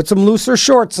 put some looser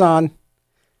shorts on.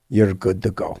 You're good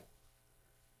to go.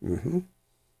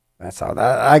 That's how.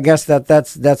 I guess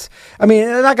that's. I mean,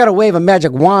 they're not gonna wave a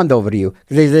magic wand over to you,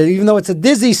 even though it's a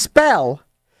dizzy spell.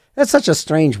 That's such a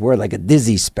strange word, like a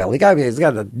dizzy spell. He's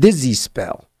got a dizzy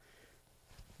spell.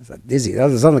 It's a dizzy. That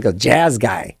sounds like a jazz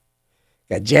guy.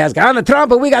 Got jazz guy on the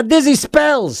trumpet. We got dizzy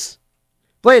spells.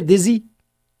 Play it, dizzy,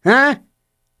 huh?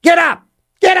 Get up,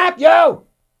 you!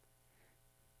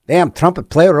 Damn trumpet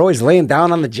player always laying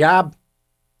down on the job.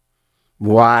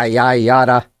 Why, I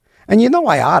oughta. And you know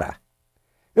I oughta.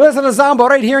 You listen to Zombo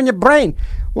right here in your brain.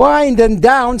 Winding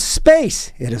down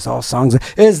space. It is all songs. It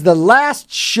is the last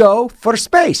show for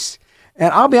space.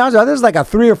 And I'll be honest with you, this is like a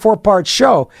 3 or 4 part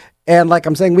show. And like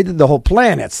I'm saying, we did the whole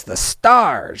planets, the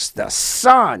stars, the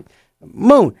sun, the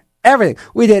moon, everything.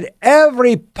 We did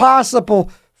every possible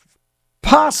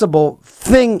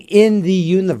thing in the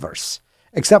universe.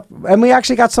 And we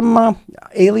actually got some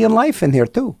alien life in here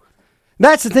too.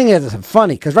 That's the thing that's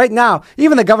funny, because right now,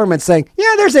 even the government's saying,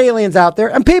 yeah, there's aliens out there.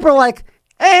 And people are like,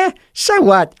 so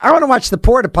what? I want to watch the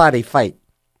porta potty fight.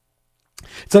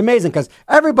 It's amazing because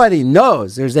everybody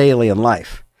knows there's alien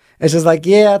life. It's just like,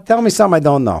 yeah, tell me something I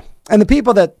don't know. And the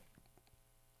people that,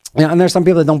 and there's some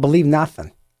people that don't believe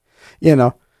nothing.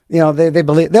 They'll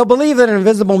believe that an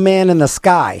invisible man in the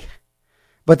sky,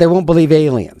 but they won't believe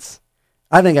aliens.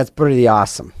 I think that's pretty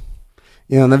awesome.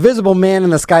 An invisible man in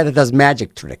the sky that does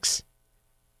magic tricks.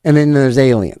 And then there's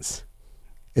aliens.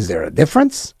 Is there a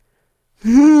difference?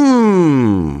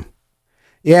 Yeah,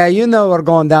 we're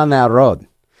going down that road.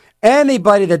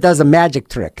 Anybody that does a magic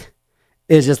trick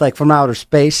is just like from outer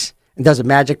space and does a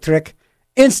magic trick.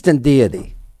 Instant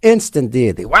deity.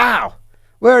 Wow.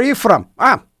 Where are you from?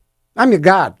 I'm your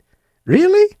god.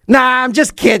 Really? Nah, I'm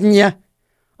just kidding you.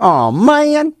 Oh,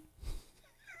 man.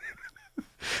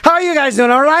 How are you guys doing?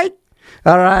 All right?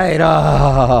 All right.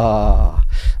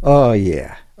 Oh,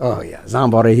 yeah.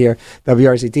 Zombo right here,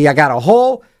 WRCT. I got a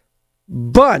whole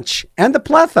bunch and a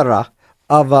plethora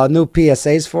of new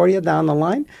PSAs for you down the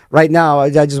line. Right now,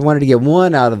 I just wanted to get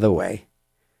one out of the way.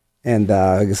 And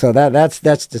so that's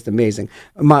just amazing.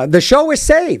 The show is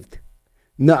saved.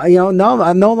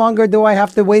 No longer do I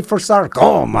have to wait for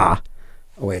sarcoma.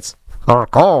 Oh, it's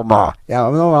sarcoma. Yeah,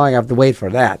 I no longer have to wait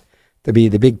for that to be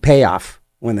the big payoff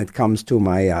when it comes to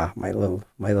my my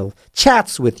little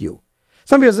chats with you.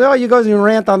 Some people say, you guys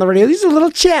rant on the radio. These are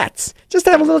little chats. Just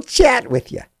have a little chat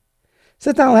with you.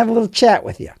 Sit down and have a little chat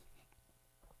with you.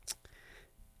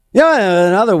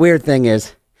 Another weird thing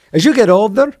is, as you get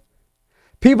older,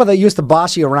 people that used to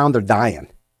boss you around are dying.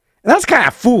 And that's kind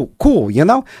of cool, you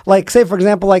know? Like, say, for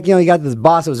example, like, you know, you got this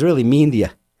boss that was really mean to you.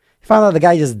 You found out the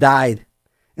guy just died.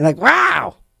 And like,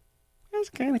 wow, that's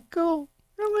kind of cool.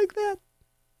 I like that.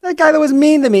 That guy that was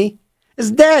mean to me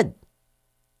is dead.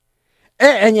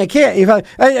 And you can't. And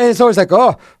it's always like,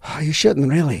 oh, you shouldn't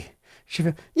really.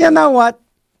 You know what?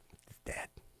 It's dead.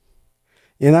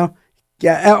 You know?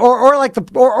 Yeah. Or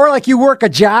like you work a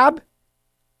job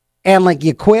and like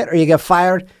you quit or you get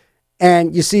fired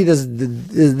and you see this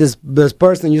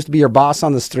person that used to be your boss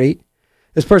on the street.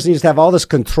 This person used to have all this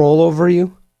control over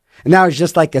you. And now it's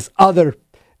just like this other,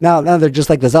 now they're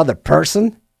just like this other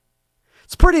person.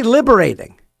 It's pretty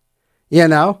liberating, you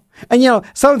know? And, you know,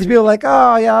 some of the people are like,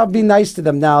 oh, yeah, I'll be nice to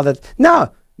them now.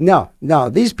 No.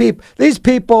 These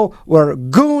people were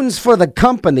goons for the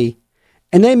company,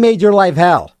 and they made your life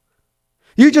hell.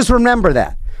 You just remember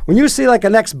that. When you see like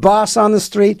an ex-boss on the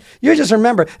street, you just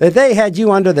remember that they had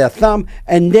you under their thumb,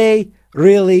 and they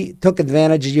really took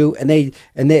advantage of you, and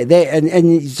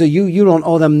so you don't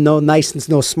owe them no niceness,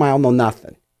 no smile, no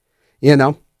nothing. You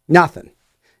know, nothing.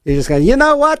 You're just going, you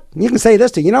know what? You can say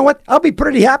this to, you know what? I'll be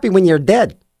pretty happy when you're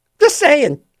dead. Just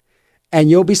saying. And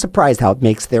you'll be surprised how it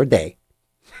makes their day.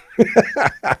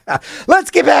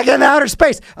 Let's get back into outer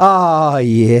space. Oh,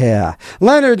 yeah.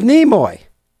 Leonard Nimoy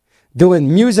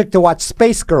doing music to watch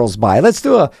space girls by. Let's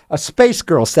do a space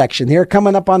girl section here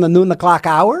coming up on the noon o'clock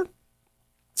hour.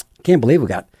 Can't believe we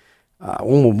got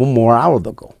one more hour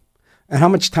to go. And how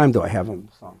much time do I have on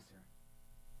the songs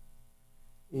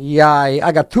here? Yeah,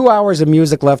 I got 2 hours of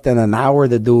music left and an hour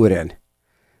to do it in.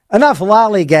 Enough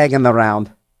lollygagging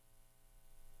around.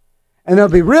 And it'll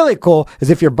be really cool is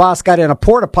if your boss got in a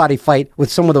porta potty fight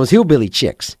with some of those hillbilly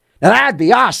chicks. Now that'd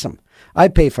be awesome.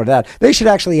 I'd pay for that. They should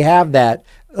actually have that,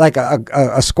 like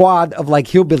a squad of like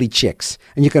hillbilly chicks,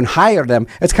 and you can hire them.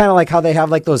 It's kind of like how they have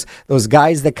like those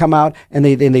guys that come out and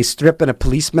they strip in a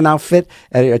policeman outfit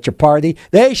at your party.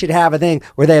 They should have a thing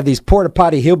where they have these porta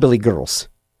potty hillbilly girls,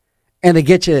 and they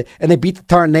get you and they beat the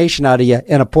tarnation out of you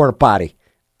in a porta potty.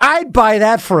 I'd buy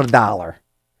that for $1.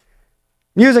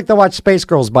 Music to watch Space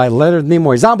Girls by Leonard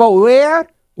Nimoy. Zombo, where?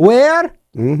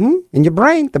 In your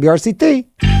brain, WRCT.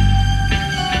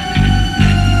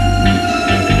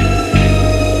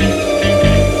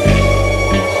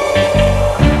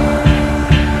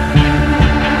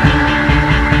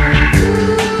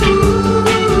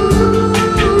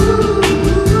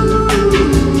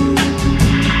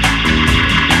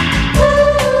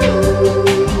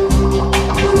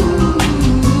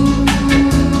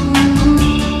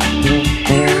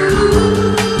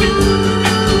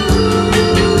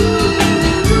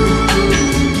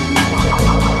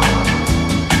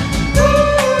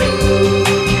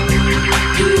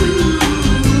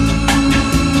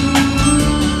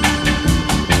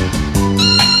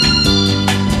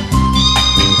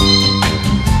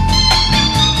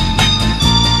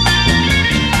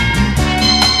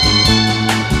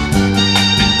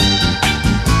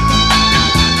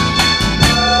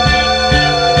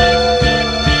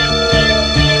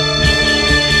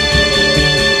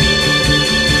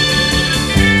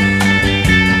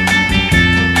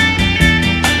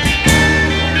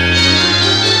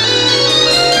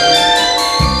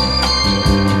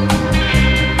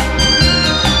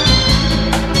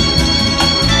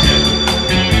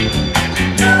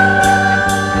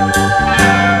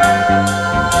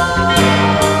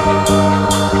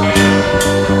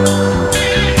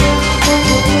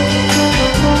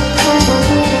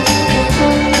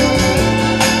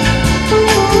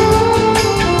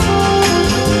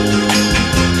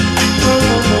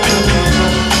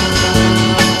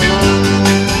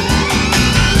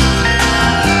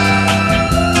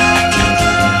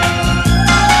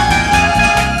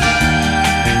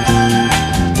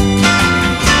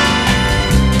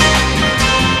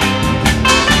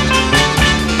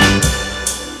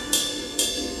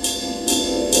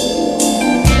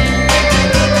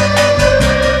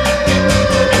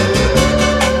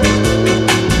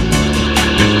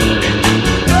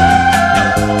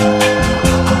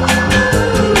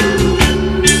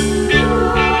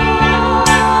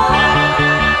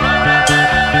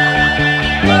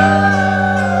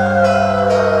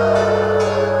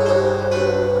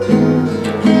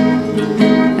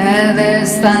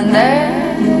 thunder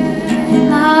in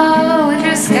the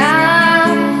winter sky.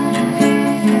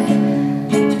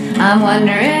 I'm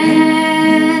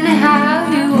wondering how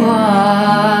you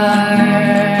are.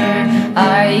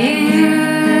 Are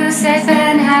you safe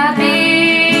and happy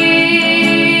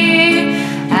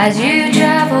as you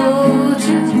travel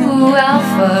to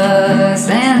Alpha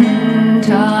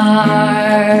Centaur?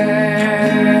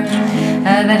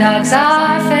 The dogs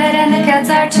are fed and the cats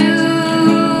are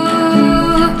too.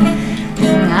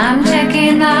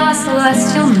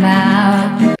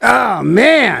 Oh,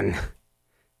 man.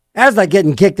 That's like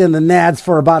getting kicked in the nads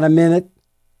for about a minute.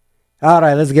 All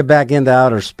right, let's get back into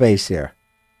outer space here.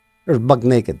 There's Buck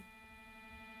Naked.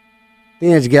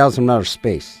 Teenage Gals from Outer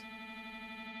Space.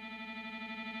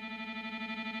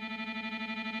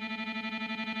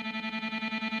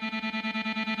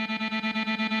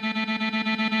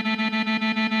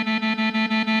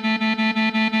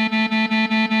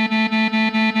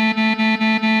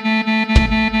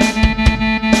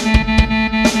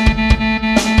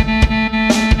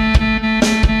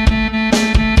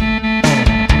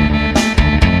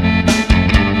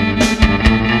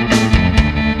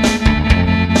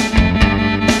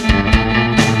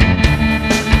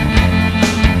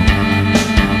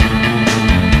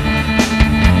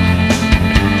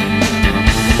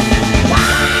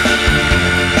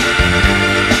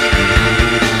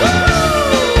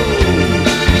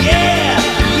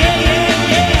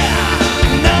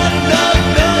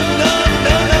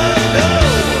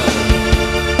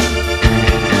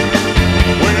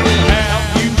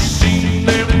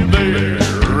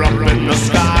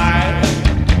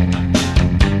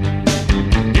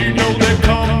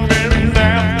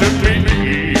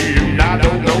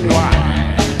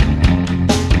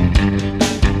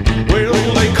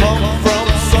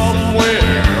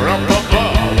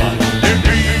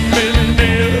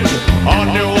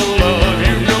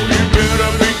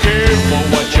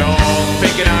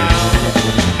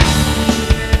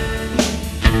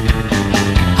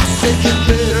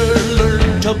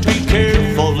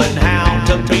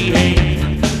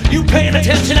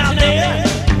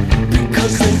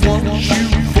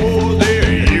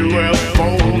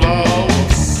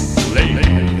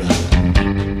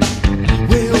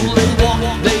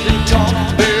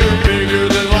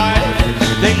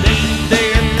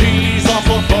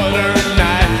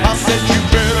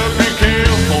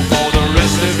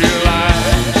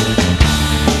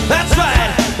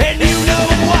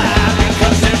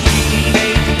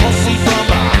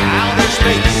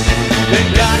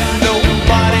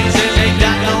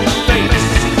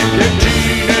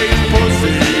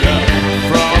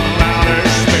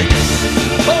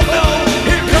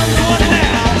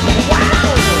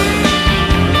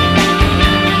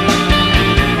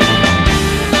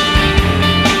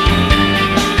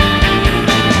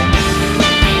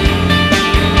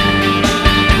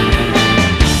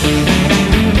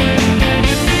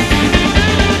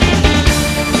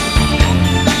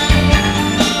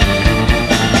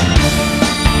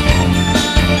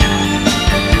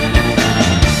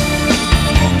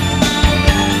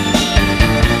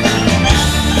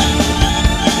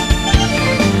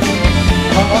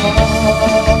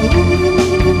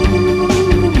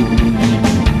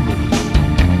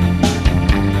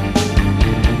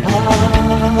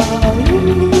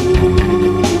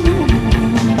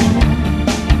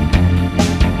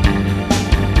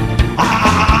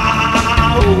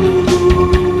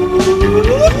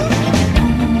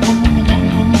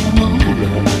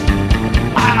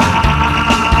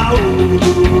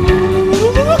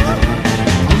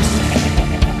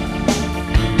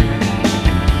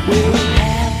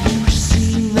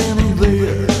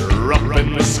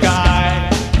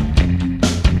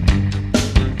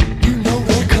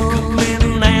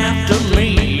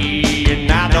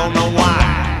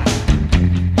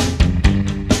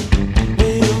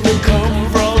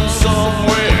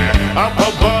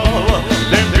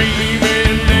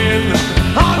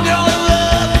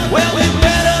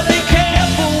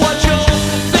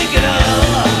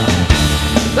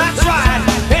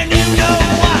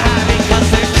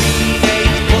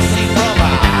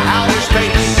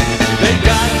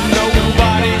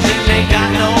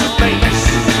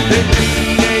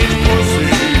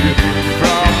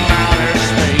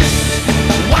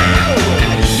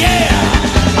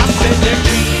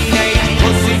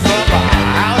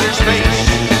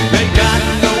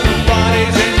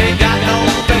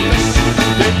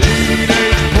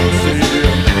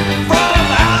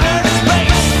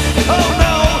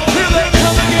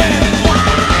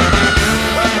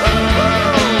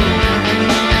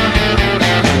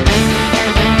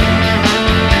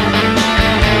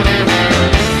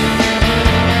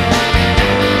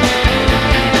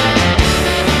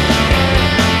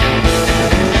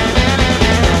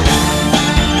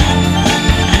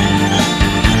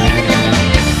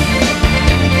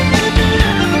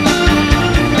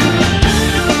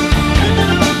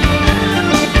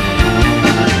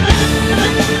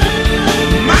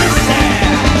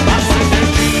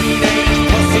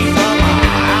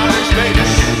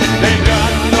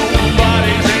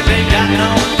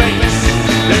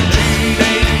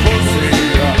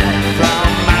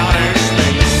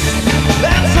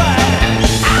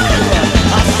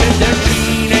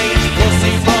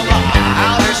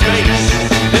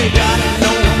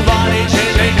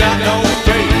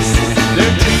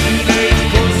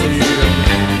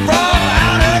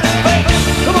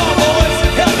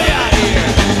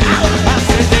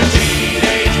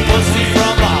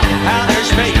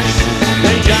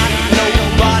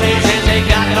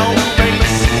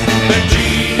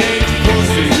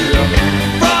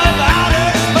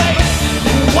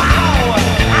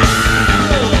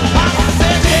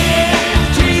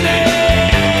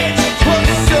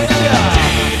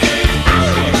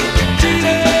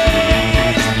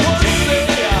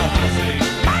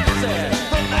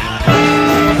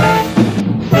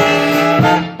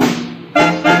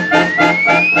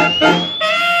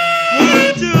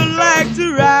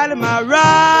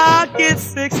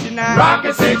 69.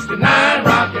 Rocket 69,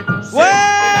 rocket 69.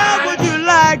 Well, would you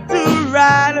like to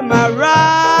ride in my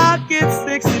Rocket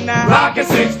 69? Rocket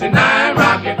 69,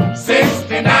 rocket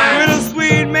 69. With a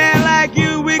sweet man like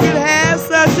you, we could have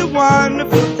such a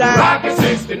wonderful time. Rocket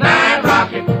 69,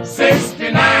 rocket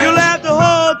 69. You'll have to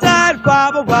hold tight,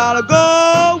 Papa, while I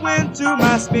go into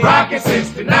my spin. Rocket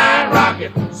 69,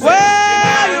 rocket 69.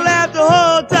 Well, you'll have to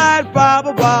hold tight,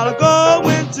 Papa, while I go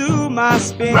into my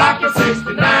spin. Rocket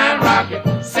 69,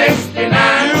 rocket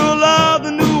 69. You'll love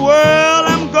the new world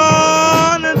I'm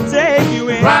gonna take you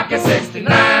in. Rocket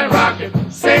 69, rocket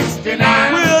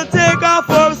 69. We'll take off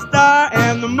for a star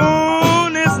and the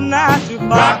moon is not too far.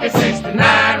 Rocket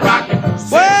 69, rocket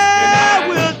 69. Well,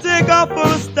 we'll take off for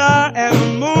a star and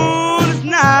the moon is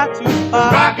not too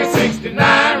far. Rocket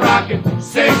 69, rocket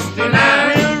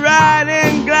 69. We'll ride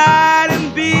and glide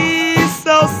and be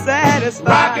so satisfied.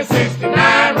 Rocket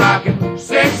 69, rocket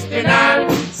 69.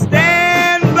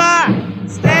 Stand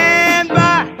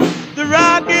by, the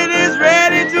rocket is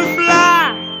ready to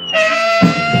fly.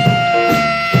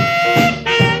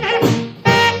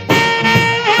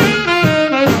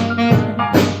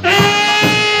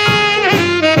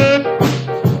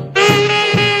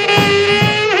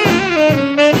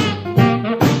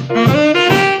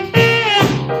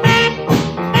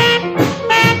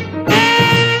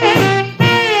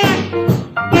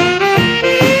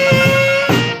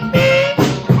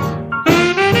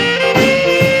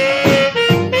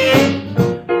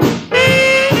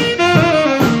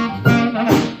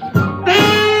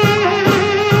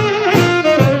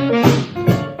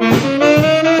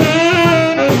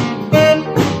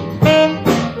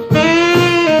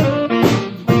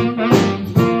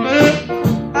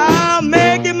 I'll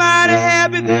make you mighty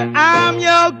happy that I'm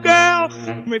your girl.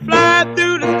 We fly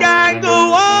through the sky and go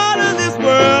all of this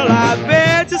world. I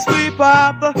bet you, sweet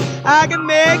Papa, I can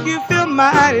make you feel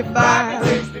mighty fine.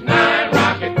 Rocket 69,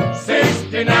 rocket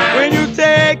 69. When you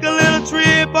take a little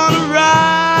trip on a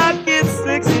Rocket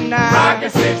 69.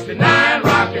 Rocket 69,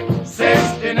 rocket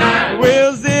 69.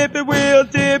 We'll zip it, we'll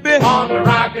tip it. On the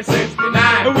Rocket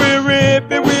 69. We'll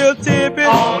rip it, we'll tip it.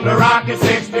 On the Rocket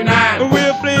 69.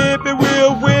 We'll flip it,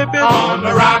 we'll whip it. On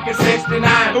the Rocket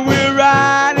 69. We'll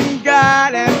ride and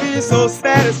guide and be so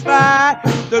satisfied.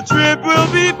 The trip will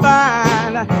be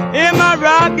fine in my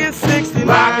Rocket 69.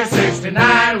 Rocket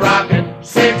 69, rocket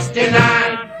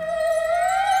 69.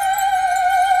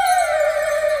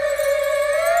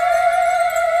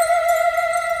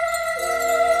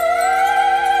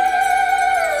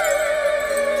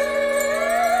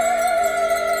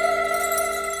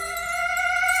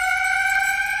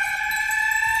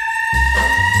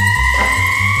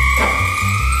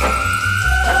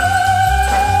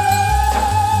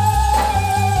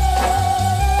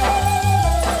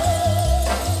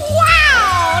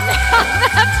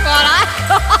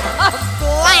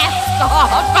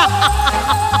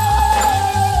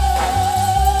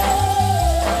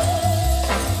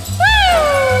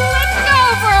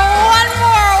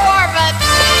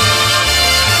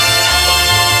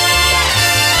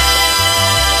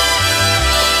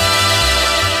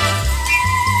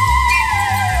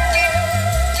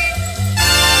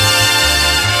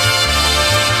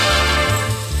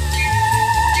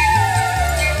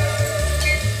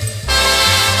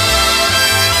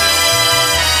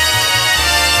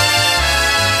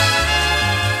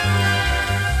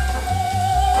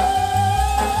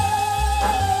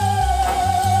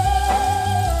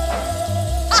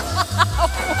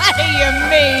 What do you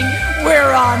mean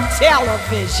we're on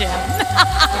television?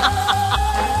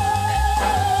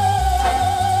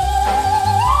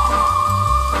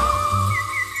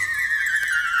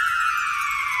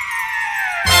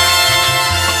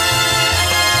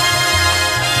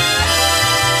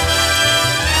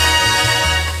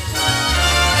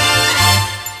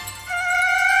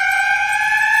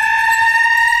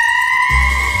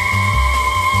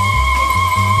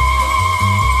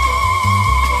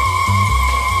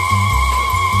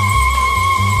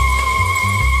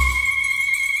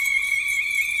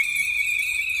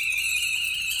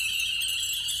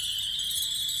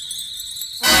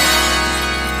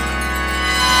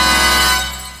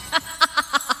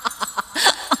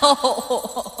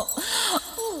 Oh,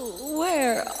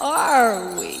 where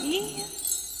are we?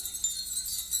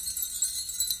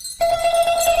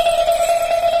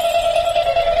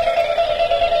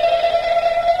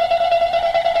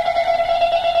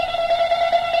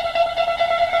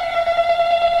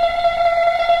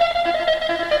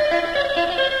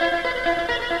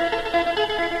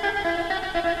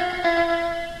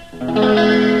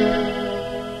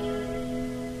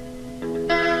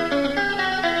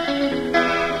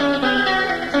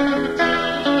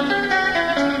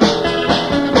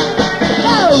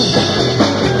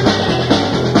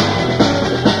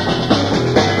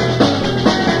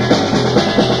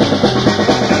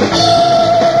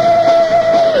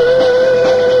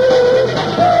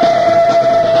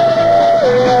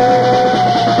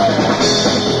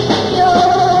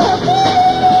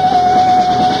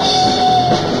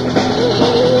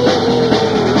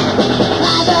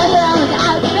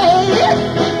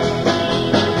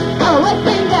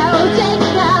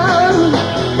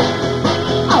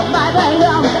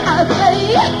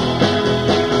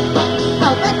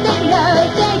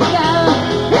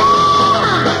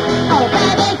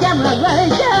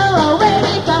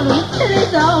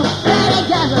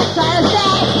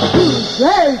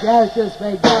 That's just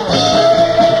fake down.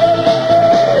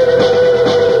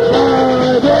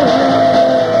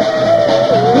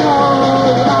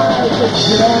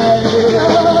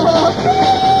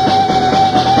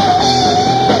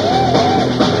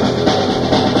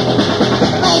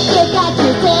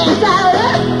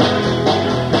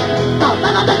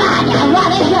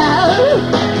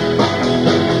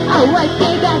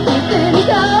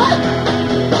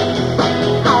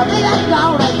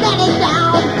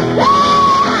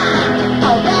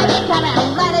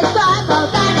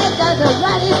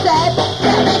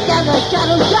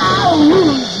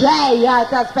 Yeah,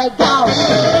 that's fake down.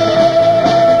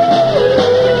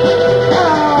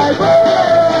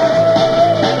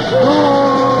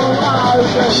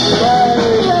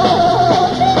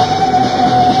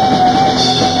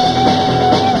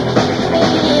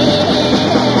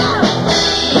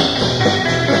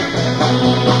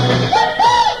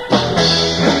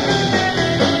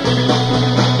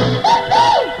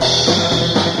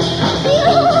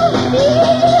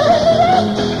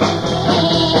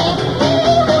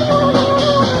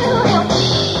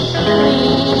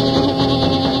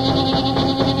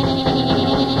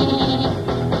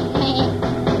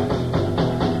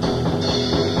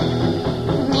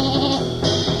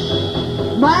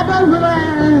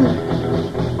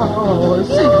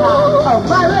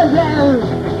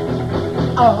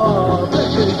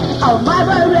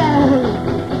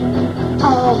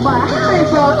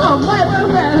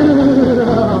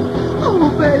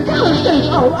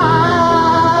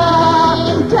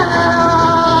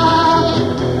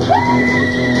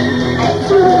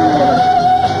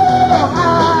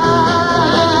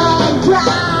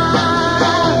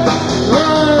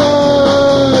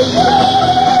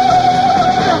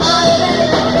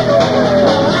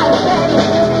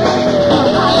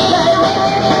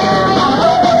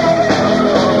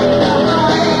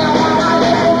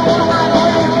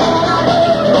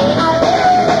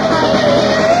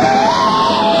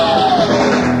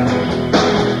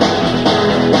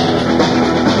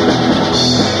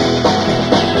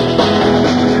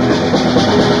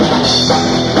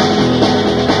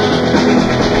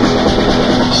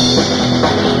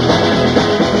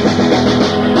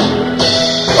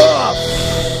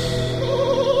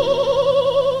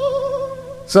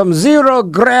 Some Zero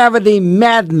Gravity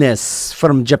Madness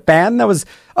from Japan. That was,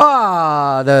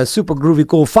 the super groovy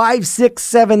cool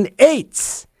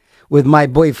 5678 with my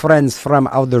boyfriends from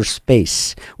outer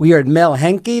space. We heard Mel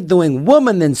Henke doing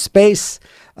Woman in Space.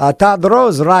 Todd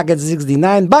Rose, Rocket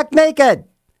 69, Buck Naked,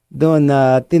 doing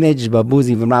Teenage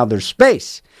Babuzi from outer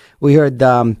space. We heard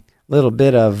a little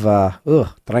bit of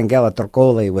Trangella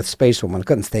Torcoli with Space Woman.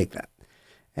 Couldn't take that.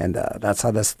 And that's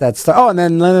how that's and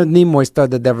then Leonard Nimoy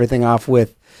started everything off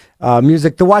with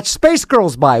music to watch space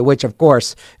girls by, which of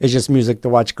course is just music to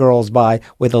watch girls by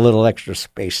with a little extra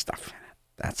space stuff in it.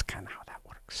 That's kind of how that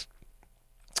works.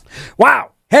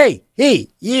 Wow. Hey,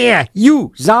 yeah,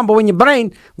 you, Zombo in your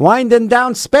brain, winding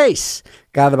down space.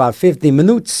 Got about 50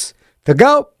 minutes to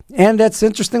go. And that's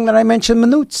interesting that I mentioned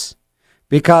minutes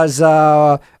because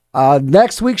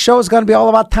next week's show is going to be all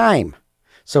about time.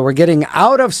 So we're getting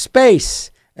out of space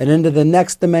and into the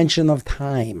next dimension of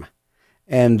time.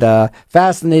 And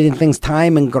fascinating things,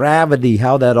 time and gravity,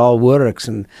 how that all works.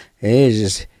 And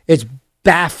it's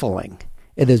baffling.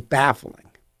 It is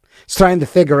baffling. It's trying to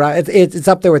figure out, it's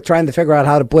up there with trying to figure out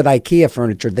how to put IKEA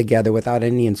furniture together without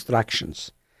any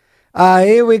instructions.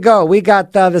 Here we go. We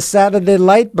got the Saturday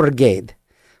Light Brigade.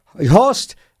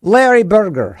 Host Larry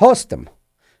Berger. Host him.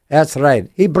 That's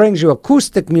right. He brings you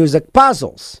acoustic music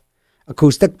puzzles.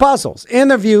 Acoustic puzzles.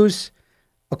 Interviews.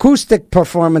 Acoustic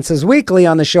performances weekly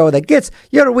on the show that gets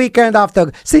your weekend off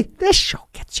to... See, this show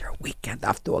gets your weekend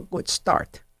off to a good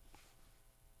start.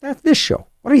 That's this show.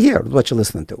 What do you hear? What you're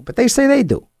listening to. But they say they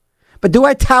do. But do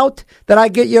I tout that I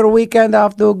get your weekend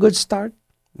off to a good start?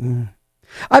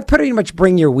 I pretty much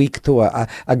bring your week to a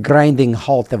grinding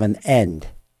halt of an end.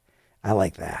 I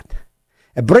like that.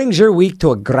 It brings your week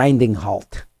to a grinding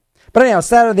halt. But anyhow,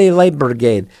 Saturday Light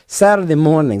Brigade, Saturday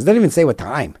mornings. They don't even say what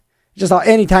time. Just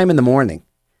any time in the morning.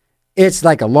 It's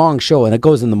like a long show, and it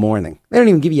goes in the morning. They don't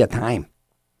even give you a time.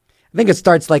 I think it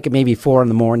starts like at maybe 4 in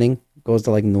the morning. It goes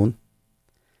to like noon.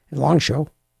 It's a long show.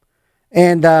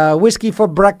 And Whiskey for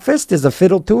Breakfast is a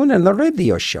fiddle tune and the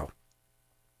radio show.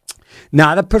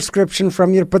 Not a prescription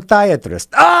from your podiatrist.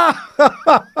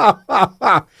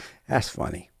 Ah! That's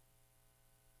funny.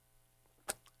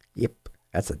 Yep,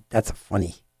 that's a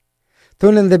funny.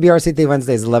 Tune in to WRCT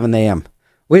Wednesdays, 11 a.m.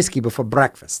 Whiskey before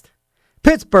breakfast.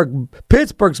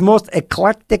 Pittsburgh's most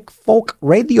eclectic folk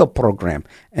radio program.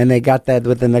 And they got that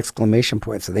with an exclamation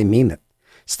point, so they mean it.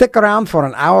 Stick around for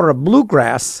an hour of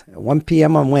bluegrass at 1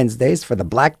 p.m. on Wednesdays for the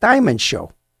Black Diamond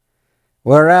Show.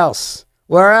 Where else?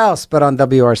 Where else but on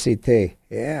WRCT?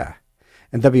 Yeah,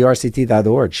 and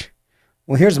WRCT.org.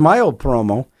 Well, here's my old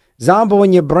promo. Zombo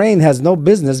In Your Brain has no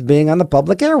business being on the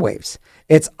public airwaves.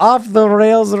 It's Off the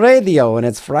Rails Radio, and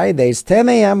it's Fridays, 10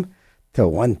 a.m. to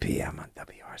 1 p.m. on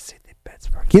WRCT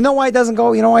Pittsburgh. You know why it doesn't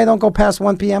go? You know why I don't go past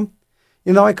 1 p.m.?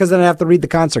 You know why? Because then I have to read the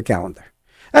concert calendar.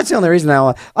 That's the only reason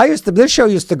this show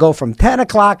used to go from 10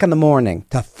 o'clock in the morning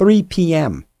to 3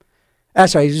 p.m.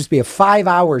 That's right. It used to be a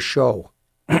 5-hour show.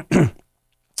 And,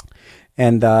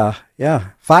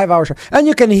 5-hour show. And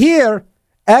you can hear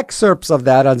excerpts of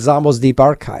that on Zombo's Deep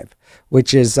Archive,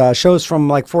 which is shows from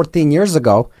like 14 years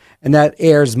ago. And that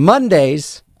airs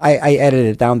Mondays. I edited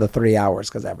it down to 3 hours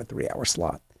because I have a 3-hour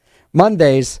slot.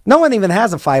 Mondays. No one even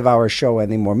has a 5-hour show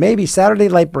anymore. Maybe Saturday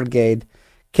Light Brigade,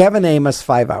 Kevin Amos,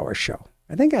 5-hour show.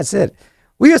 I think that's it.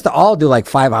 We used to all do like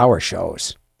 5-hour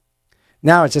shows.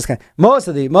 Now it's just kind of, most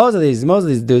of these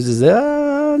dudes is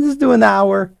just do an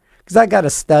hour because I got to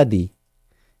study.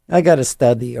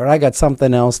 Or I got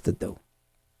something else to do.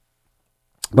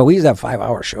 But we used to have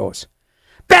 5-hour shows.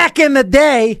 Back in the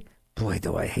day, boy,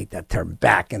 do I hate that term,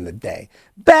 back in the day.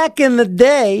 Back in the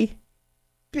day.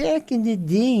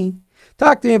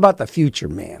 Talk to me about the future,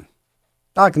 man.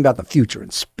 Talking about the future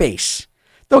in space.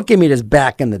 Don't give me this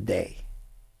back in the day.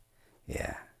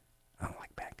 Yeah, I don't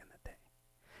like back in the day.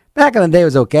 Back in the day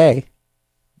was okay.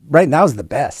 Right now is the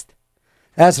best.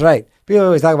 That's right. People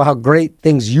always talk about how great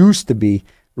things used to be.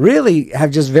 Really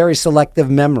have just very selective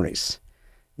memories.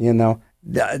 You know,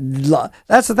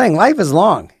 that's the thing. Life is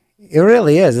long. It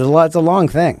really is. It's a long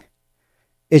thing.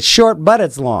 It's short, but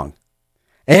it's long.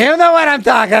 And you know what I'm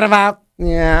talking about.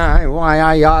 Yeah, why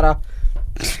I oughta.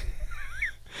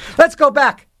 Let's go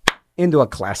back into a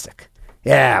classic.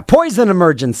 Yeah, Poison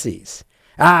Emergencies.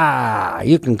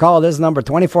 You can call this number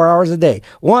 24 hours a day.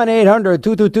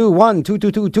 1-800-222-1,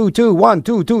 222-22,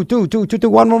 1-222-222,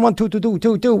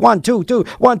 111-222-22, 122,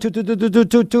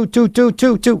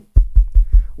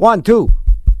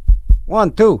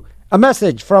 122-222-222, 12. A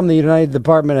message from the United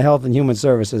Department of Health and Human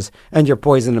Services and your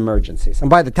poison emergencies.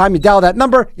 And by the time you dial that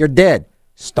number, you're dead.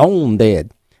 Stone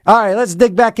dead. All right, let's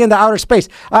dig back into outer space.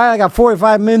 I got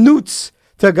 45 minutes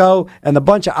to go and a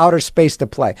bunch of outer space to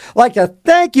play. I'd like to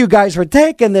thank you guys for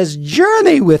taking this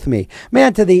journey with me,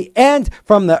 man, to the end,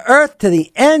 from the Earth to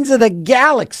the ends of the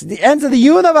galaxy, the ends of the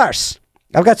universe.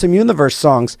 I've got some universe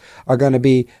songs are going to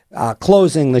be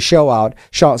closing the show out,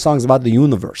 songs about the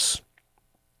universe.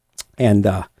 And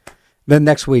then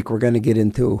next week we're going to get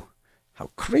into how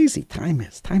crazy time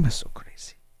is. Time is so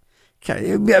crazy.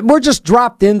 Okay, we're just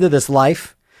dropped into this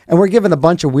life. And we're given a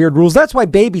bunch of weird rules. That's why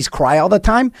babies cry all the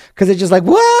time, because they're just like,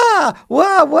 wah,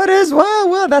 what is,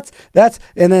 wah. That's,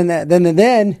 and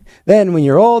then when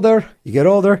you're older, you get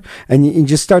older, and you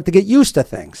just start to get used to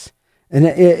things.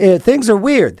 And things are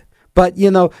weird, but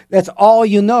that's all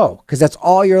you know, because that's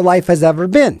all your life has ever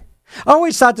been. I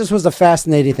always thought this was a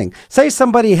fascinating thing. Say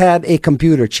somebody had a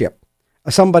computer chip,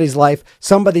 somebody's life,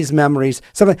 somebody's memories,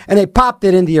 and they popped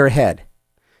it into your head.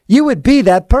 You would be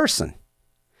that person.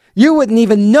 You wouldn't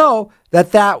even know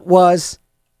that was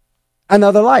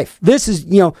another life. This is,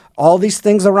 all these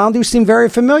things around you seem very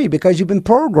familiar because you've been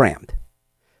programmed.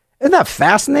 Isn't that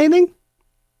fascinating?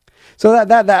 So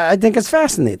that I think it's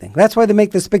fascinating. That's why they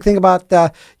make this big thing about,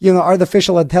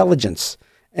 artificial intelligence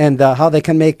and how they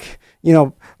can make,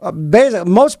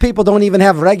 basically, most people don't even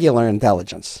have regular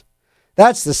intelligence.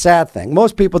 That's the sad thing.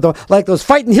 Most people don't, like those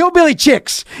fighting hillbilly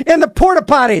chicks in the porta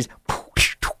potties.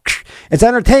 It's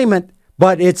entertainment.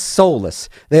 But it's soulless.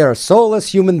 They are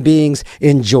soulless human beings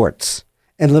in jorts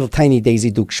and little tiny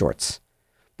Daisy Duke shorts.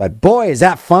 But boy, is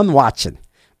that fun watching.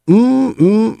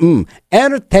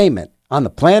 Entertainment on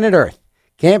the planet Earth.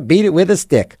 Can't beat it with a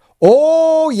stick.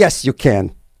 Oh, yes, you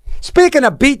can. Speaking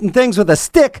of beating things with a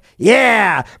stick,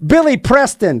 yeah, Billy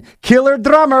Preston, killer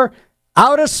drummer,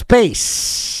 Outer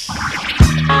Space.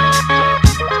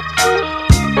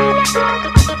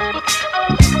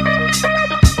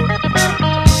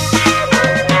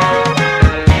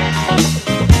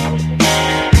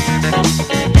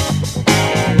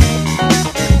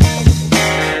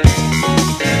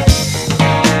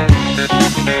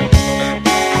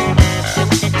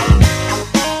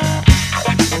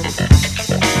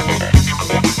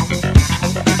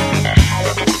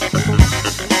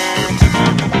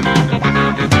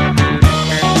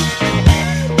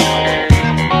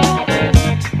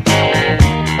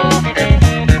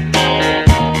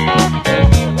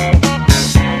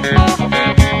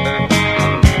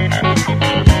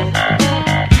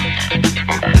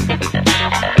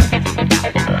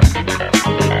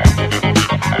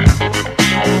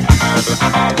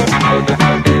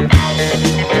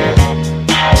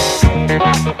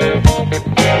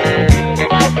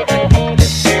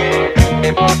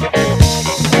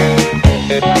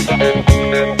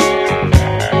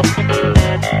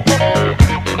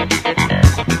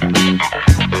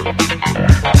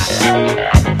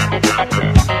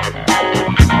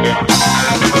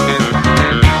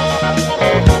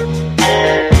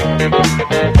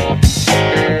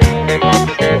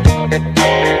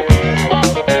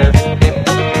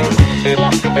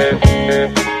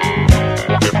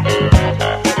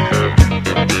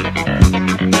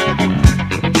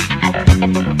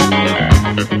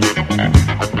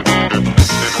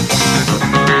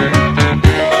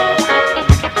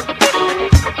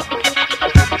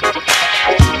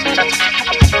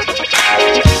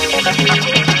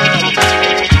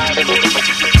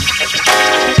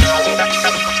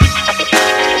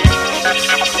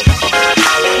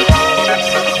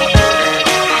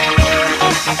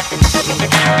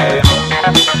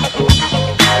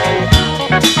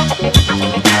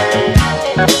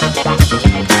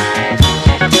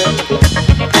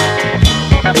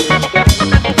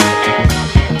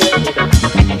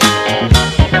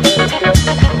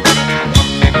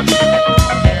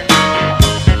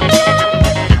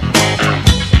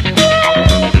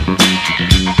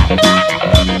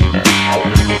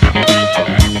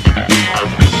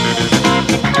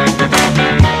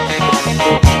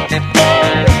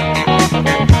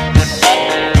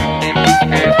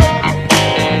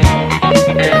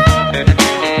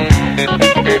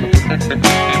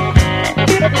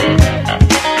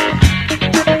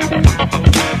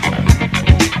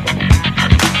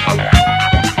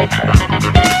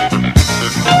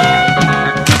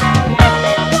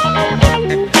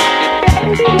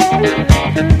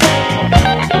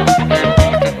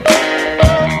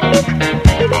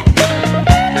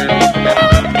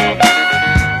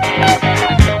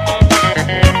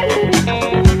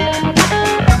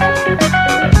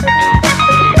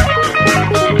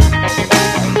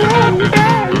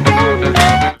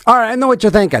 All right, I know what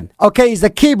you're thinking. Okay, he's a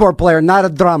keyboard player, not a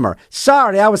drummer.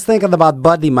 Sorry, I was thinking about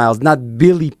Buddy Miles, not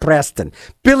Billy Preston.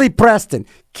 Billy Preston,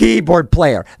 keyboard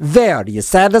player. There, you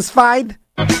satisfied?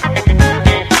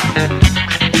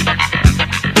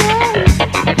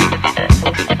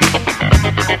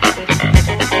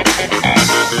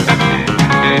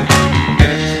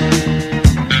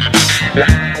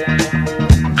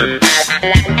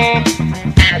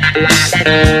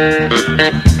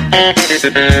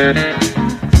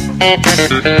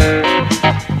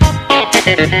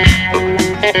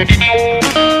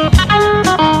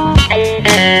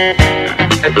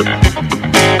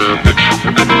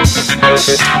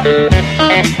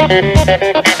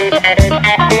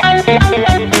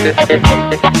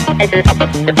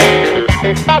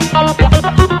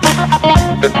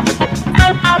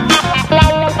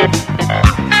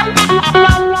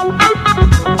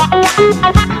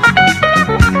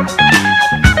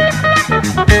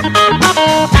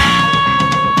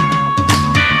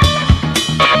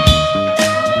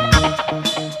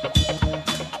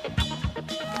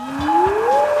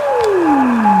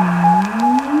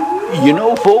 You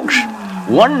know, folks,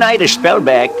 one night a spell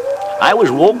back, I was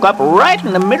woke up right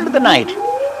in the middle of the night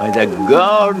by the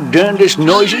god-darndest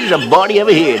noises a body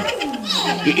ever heard.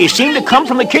 It seemed to come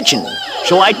from the kitchen,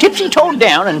 so I tipsy-toed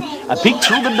down and I peeked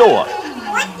through the door.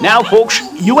 Now, folks,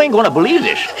 you ain't gonna believe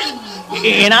this.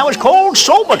 And I was cold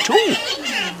sober, too.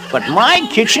 But my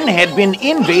kitchen had been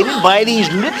invaded by these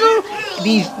little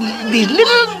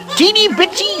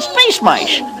teeny-bitsy space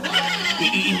mice.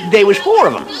 There was 4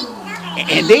 of them.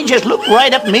 And they just looked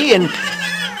right up at me and,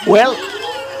 well,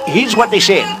 here's what they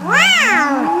said.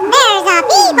 Wow, there's a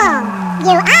people.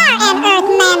 You are an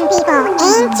Earthman people,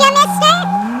 ain't you, mister?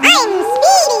 I'm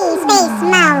Speedy Space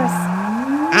Mouse.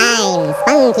 I'm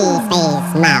Funky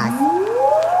Space Mouse.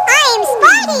 I'm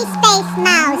Sporty Space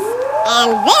Mouse.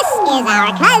 And this is our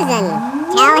cousin.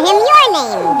 Tell him your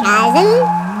name, cousin.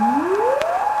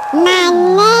 My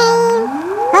name,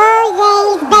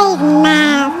 Jose Space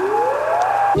Mouse.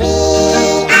 We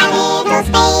are little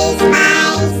space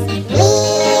mice.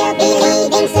 We'll be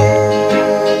leaving soon.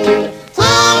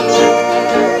 Can you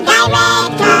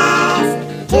direct us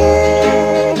to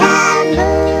the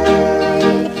moon?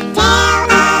 Tell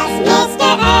us,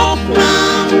 Mr.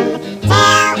 Earthman.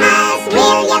 Tell us,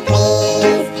 will you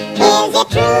please? Is it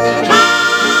true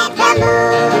that the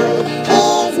moon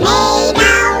is made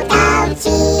out of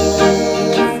cheese?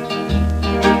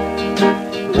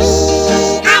 We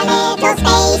are little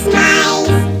space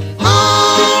mice.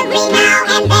 Every night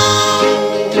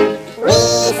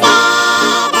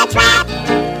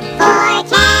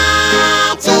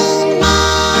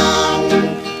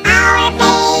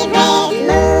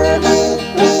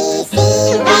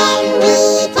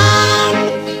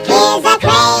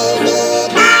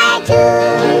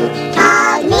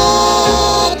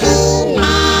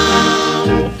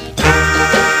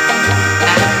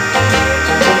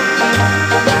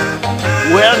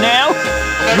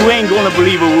to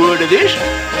believe a word of this,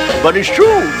 but it's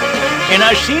true, and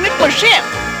I've seen it myself.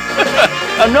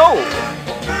 No,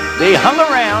 they hung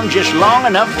around just long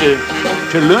enough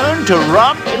to learn to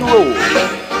rock and roll.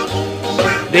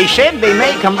 They said they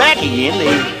may come back again.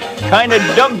 They kind of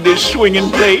dug this swinging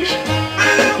place.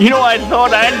 You know, I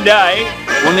thought I'd die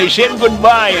when they said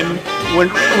goodbye and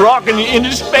went rocking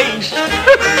into space.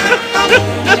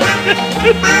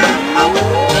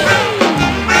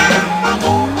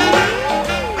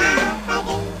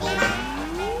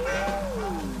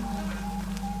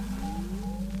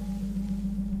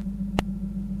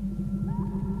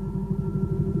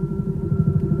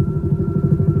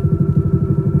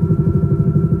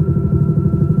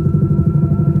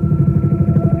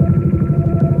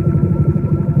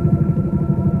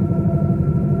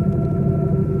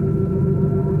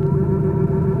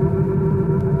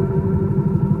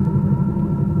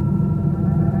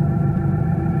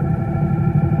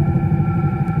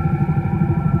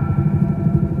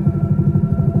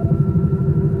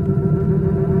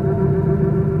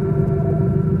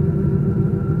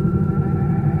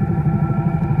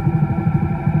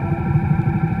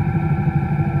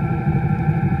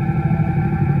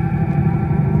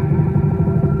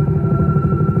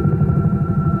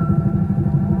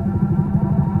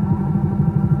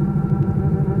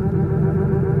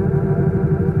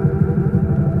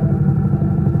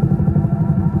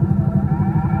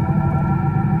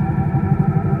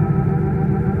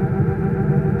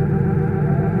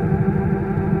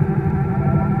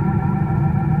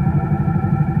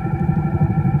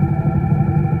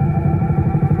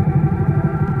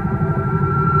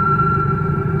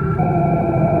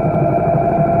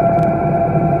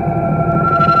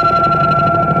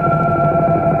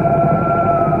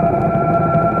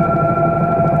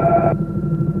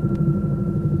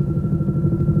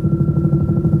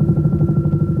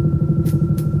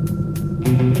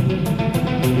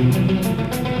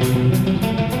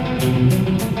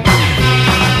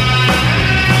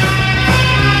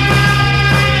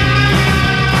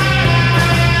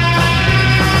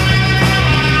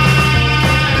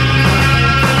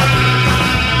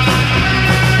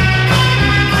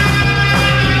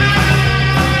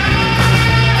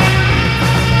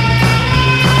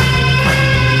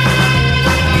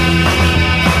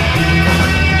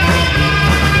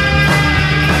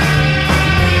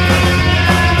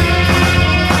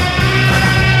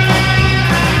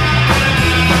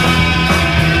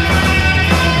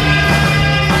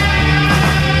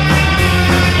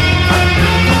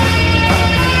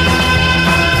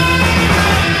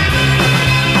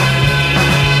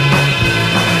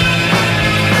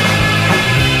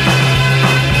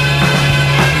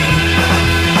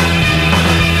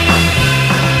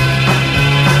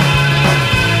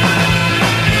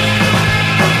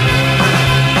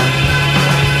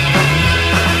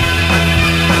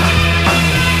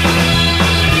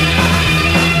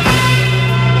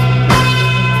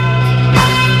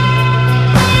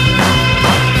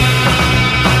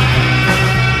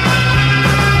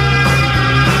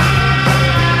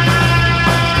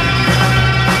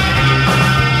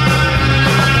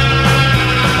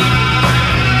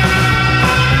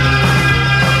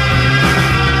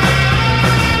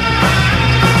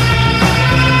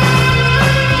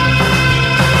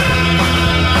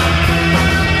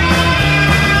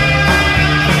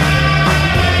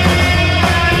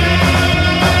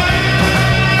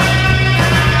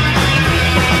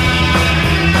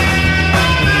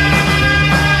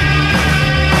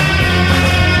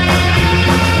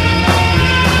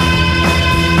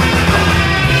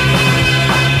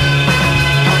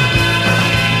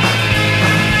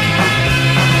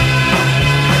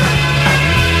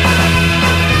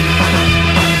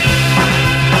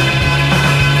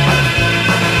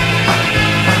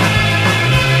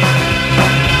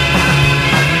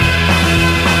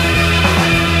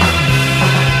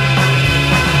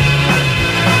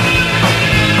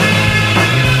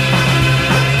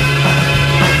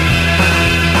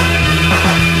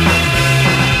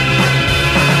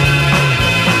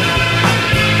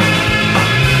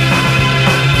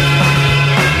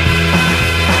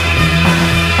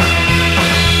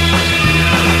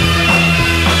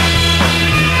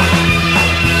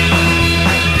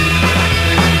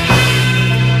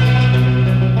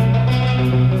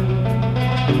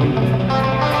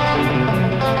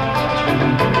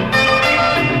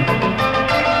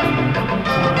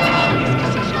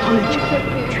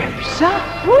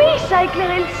 ça a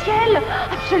éclairé le ciel.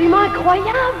 Absolument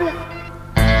incroyable.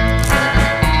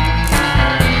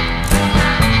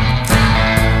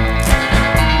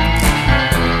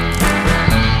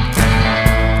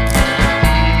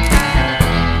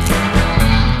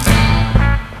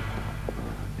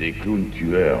 Des clowns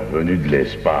tueurs venus de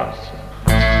l'espace.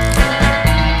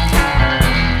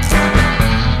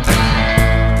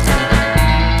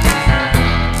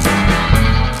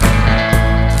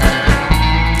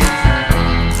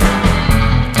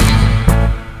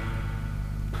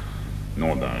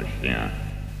 Nom d'un chien.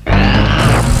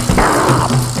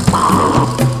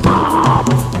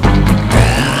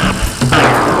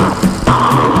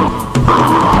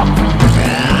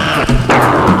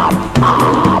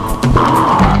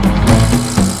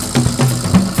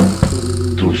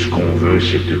 Tout ce qu'on veut,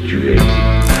 c'est te tuer.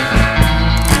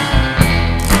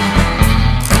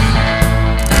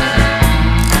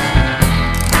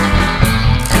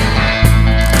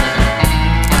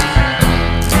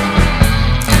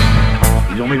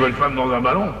 Ils ont mis votre femme dans un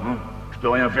ballon, hein. Je peux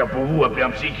rien faire pour vous, appelez un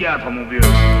psychiatre, mon vieux.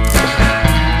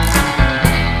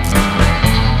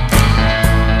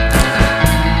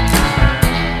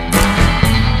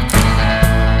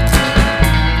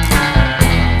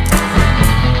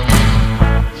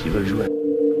 S'ils veulent jouer.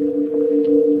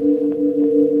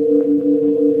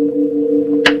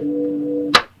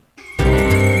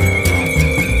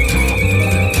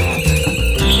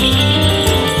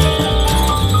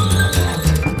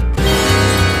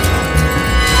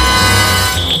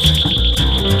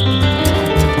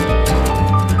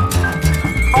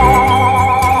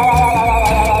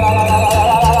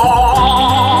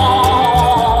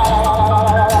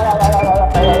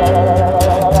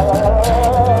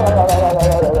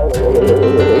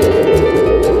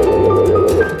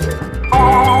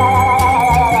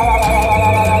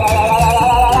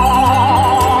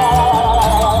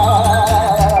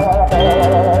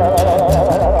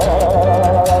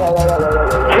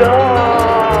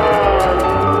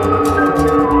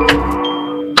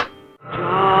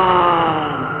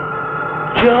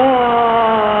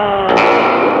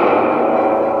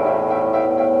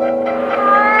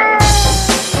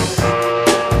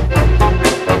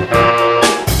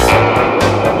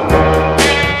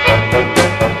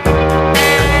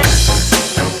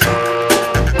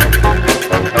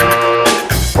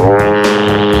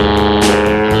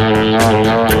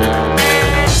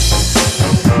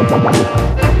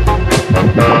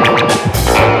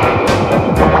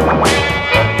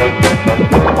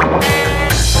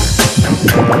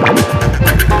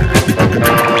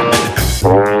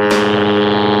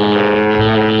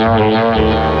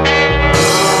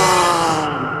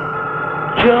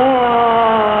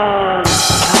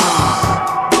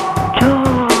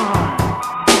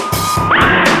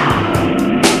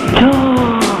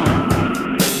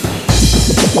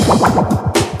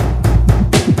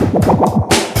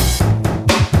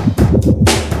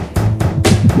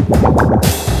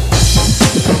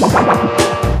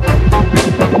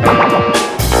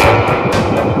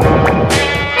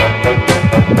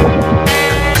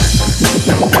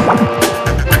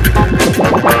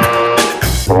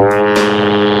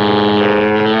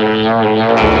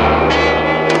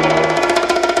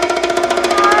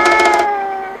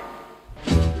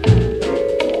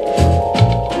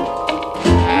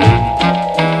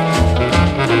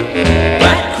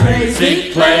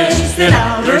 Crazy place in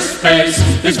outer space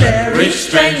is very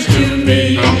strange to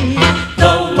me.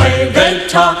 The way they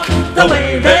talk, the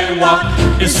way they walk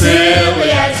is silly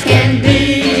as can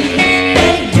be.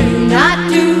 They do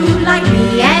not do like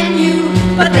me and you,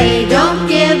 but they don't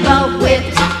give a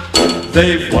whit.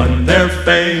 They've won their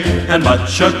fame and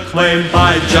much acclaim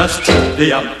by just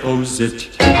the opposite.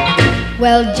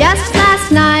 Well, just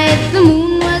last night the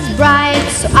moon was bright,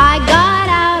 so I got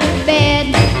out of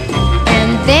bed.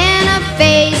 And then a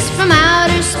face from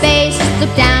outer space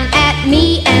looked down at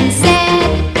me and said,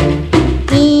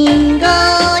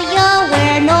 Bingo, you're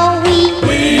where no we.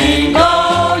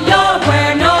 Bingo, you're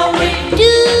where no we. Do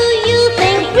you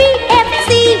think we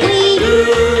we? Do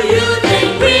you think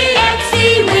we?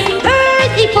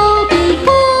 Earthy pokey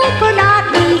poop or not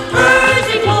we?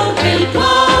 Earthy pokey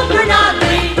poop or not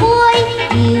we? Boy,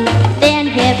 you then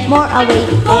have more away.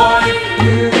 Boy,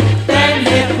 you then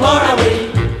hit more away.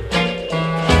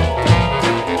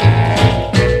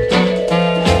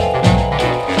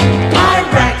 I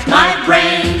racked my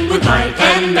brain with might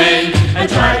and main and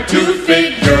tried to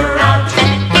figure out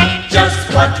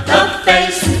just what the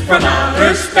face from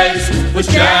outer space was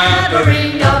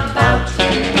jabbering about.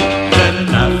 Then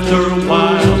after a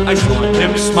while I saw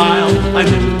him smile. I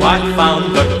knew I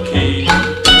found the key.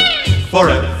 For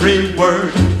every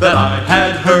word that I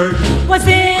had heard was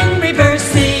in reverse,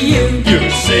 see you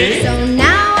see? So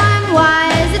now I'm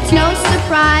wise, it's no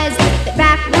surprise that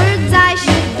backwards I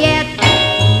should get.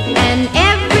 And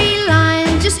every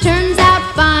line just turns out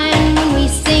fine when we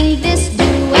sing this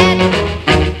duet.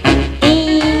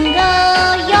 Bingo,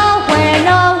 you're where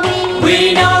no we.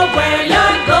 We know where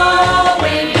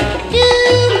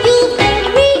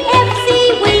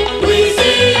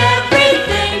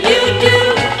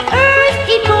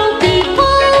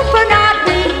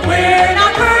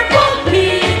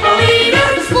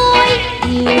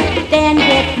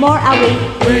more are we.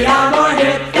 We are more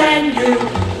hip than you.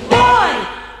 Boy!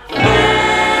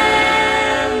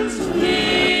 Hands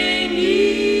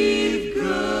beneath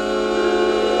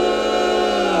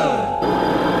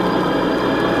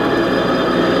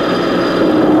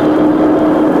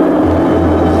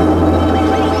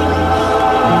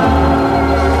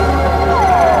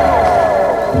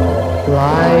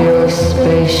Fly your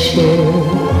spaceship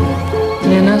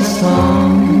in a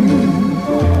song.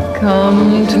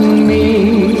 Come to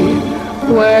me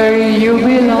where you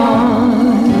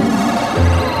belong.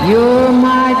 You're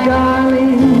my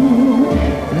darling,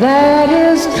 that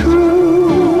is true.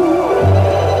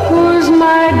 Who's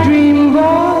my dream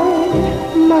boy?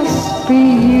 Must be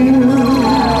you.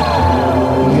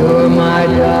 You're my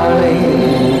darling,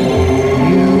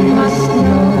 you must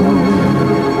know.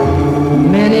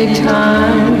 Many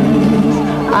times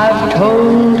I've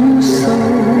told you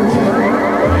so.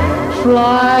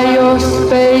 Fly your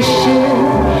spaceship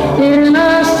in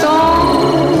a song.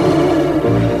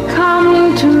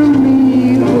 Come to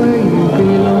me where you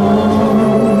belong.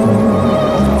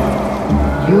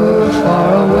 You're far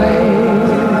away,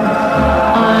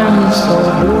 I'm so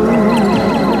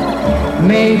blue.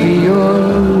 Maybe you're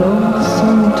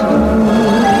lonesome too.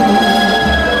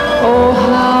 Oh,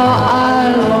 how I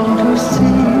long to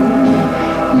see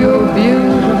your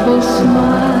beautiful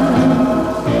smile.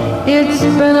 It's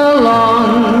been a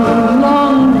long,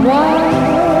 long while.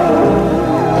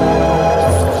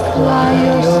 Fly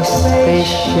your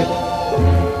spaceship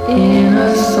in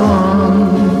a song.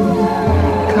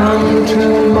 Come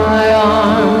to my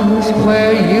arms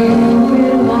where you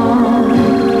belong.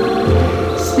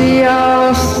 See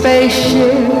our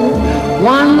spaceship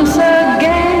once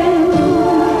again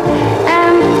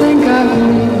and think of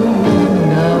me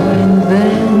now and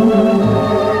then.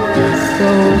 So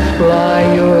fly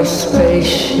your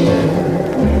spaceship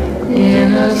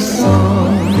in a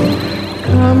song.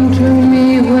 Come to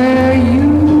me where you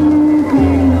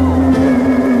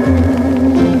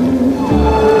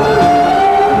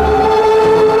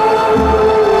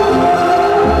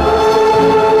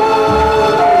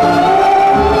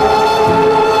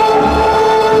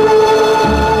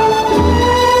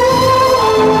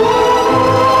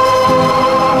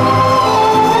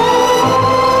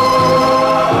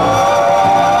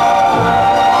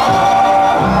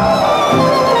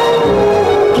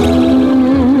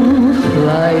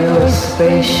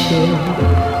spaceship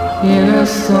in a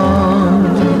song.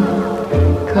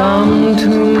 Come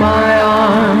to my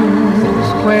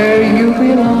arms where you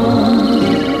belong.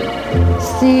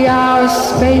 See our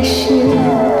spaceship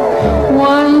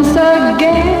once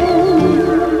again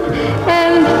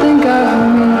and think of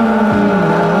me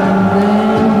now and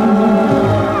then.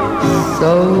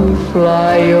 So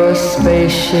fly your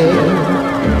spaceship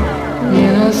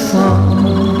in a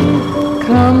song.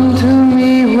 Come to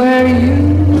me where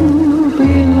you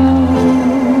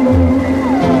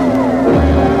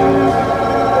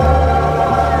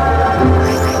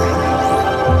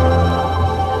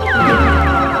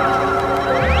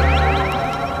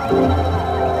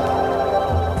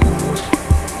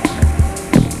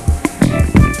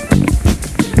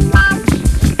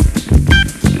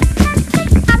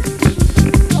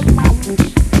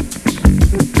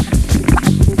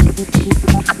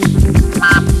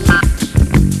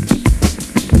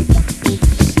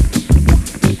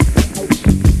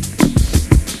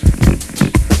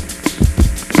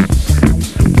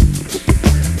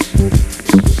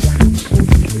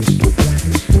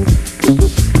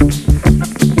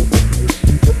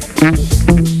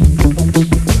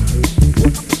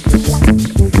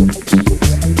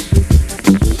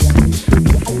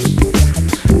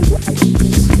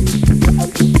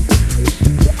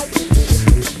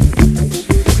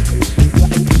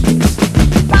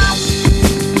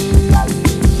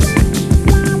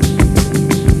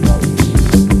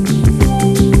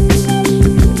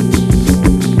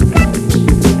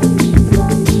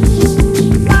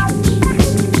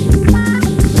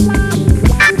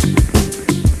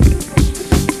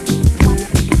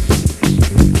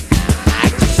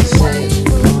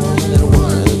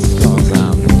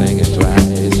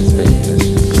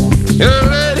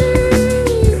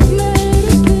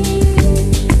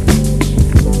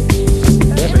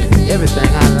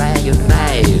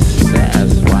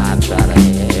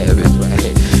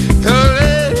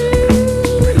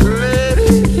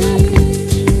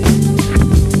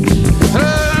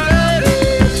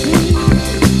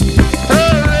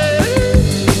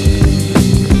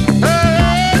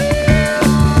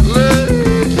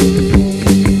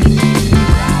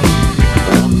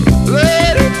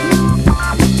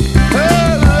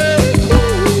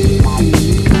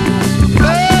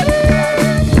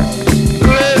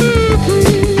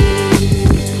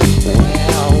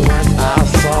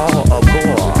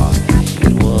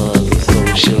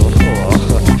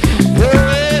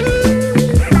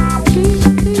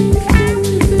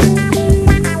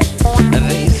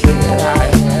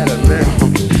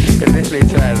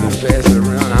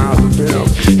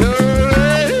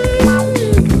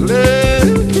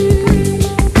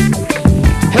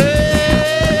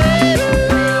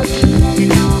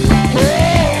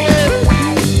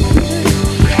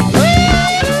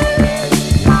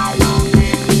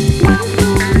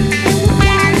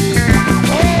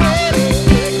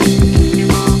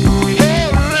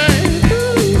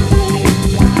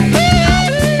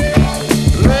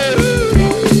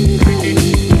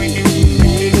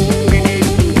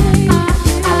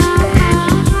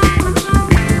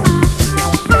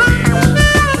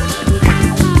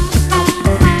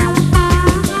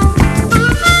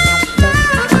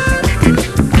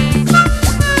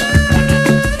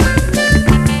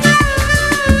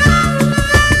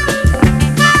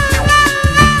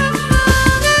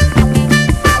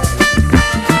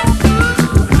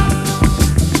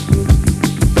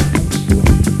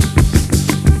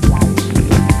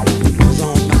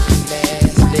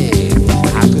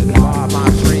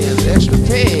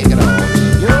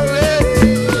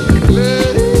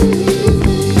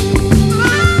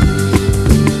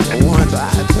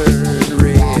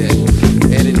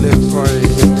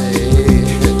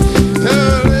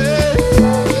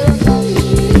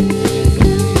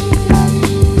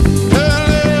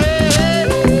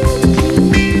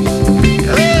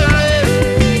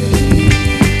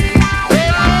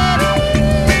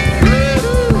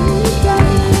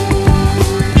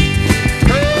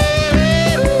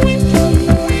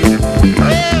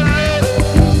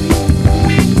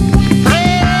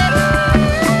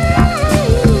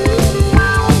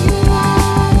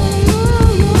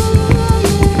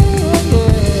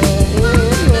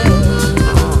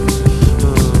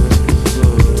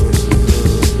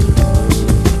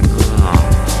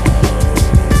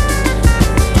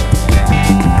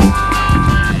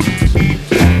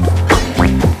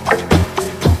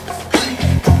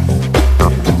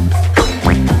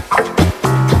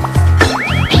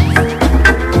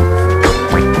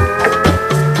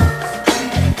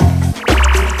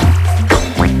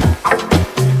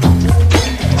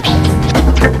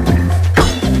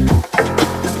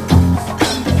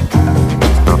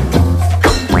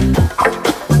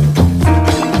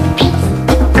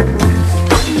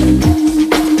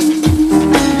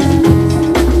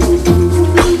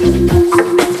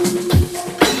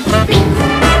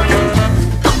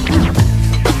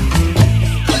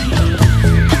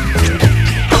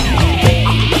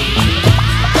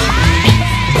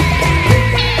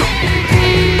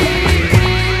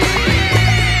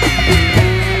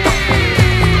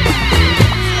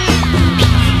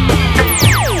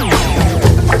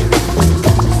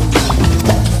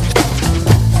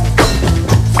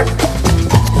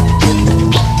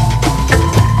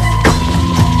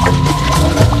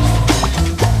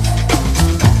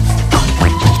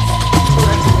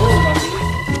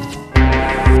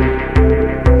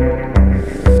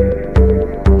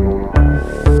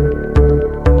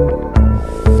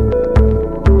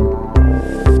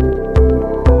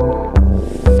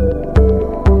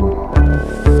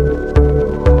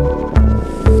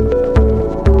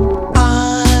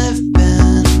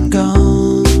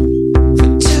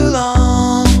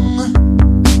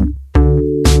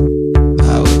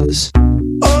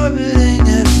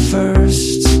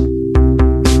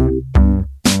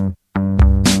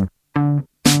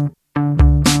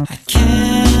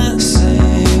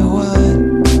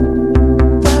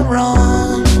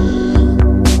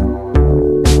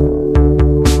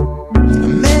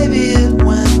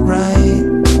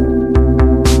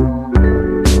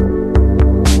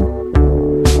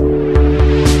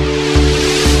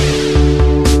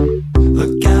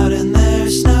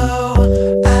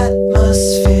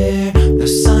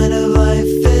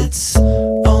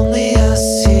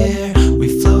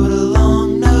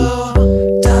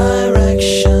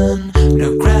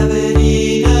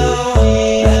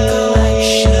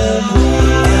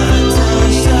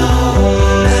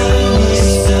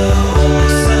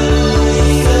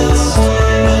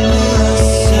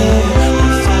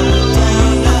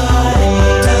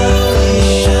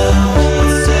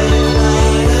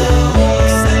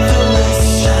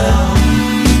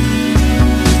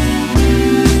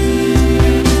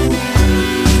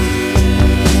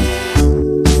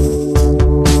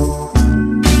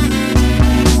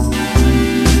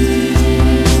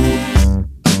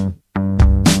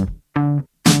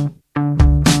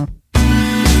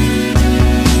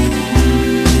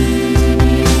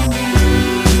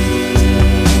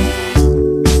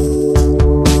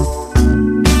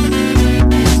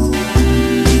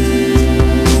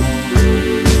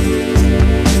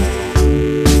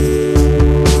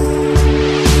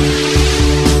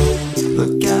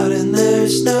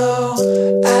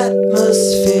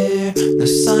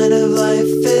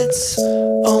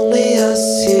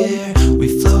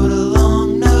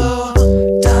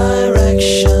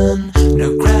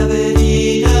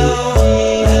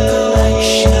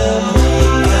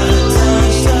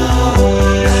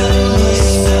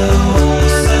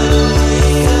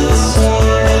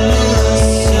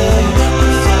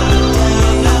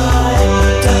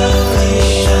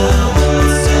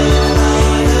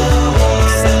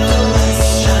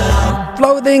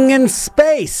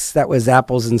Space. That was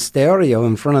Apples in Stereo.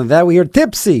 In front of that, we heard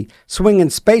Tipsy, Swingin'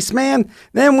 Spaceman.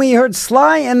 Then we heard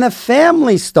Sly and the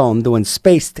Family Stone doing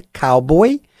Spaced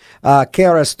Cowboy.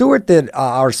 Kara Stewart did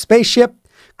Our Spaceship.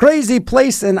 Crazy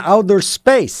Place in Outer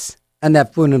Space. And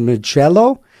that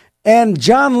Funicello. And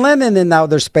John Lennon in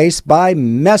Outer Space by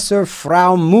Messer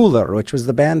Frau Muller, which was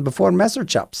the band before Messer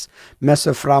Chops.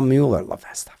 Messer Frau Muller. Love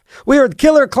that stuff. We heard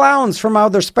Killer Clowns from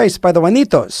Outer Space by the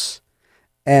Juanitos.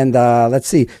 And let's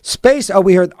see. Space.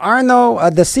 We heard Arno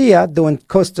Dacia doing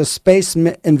Costa Space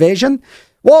Invasion.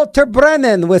 Walter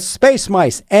Brennan with Space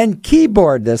Mice. And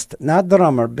keyboardist, not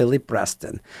drummer, Billy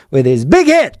Preston with his big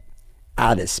hit,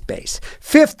 Outer Space.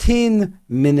 15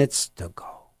 minutes to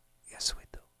go. Yes, we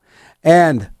do.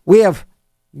 And we have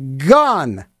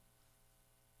gone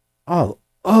all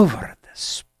over the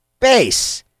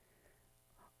space.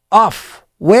 Off.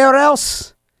 Where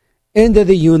else? Into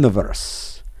the universe.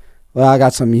 Well, I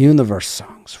got some universe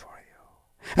songs for you.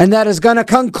 And that is going to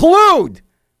conclude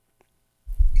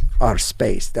our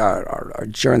space, our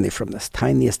journey from this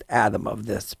tiniest atom of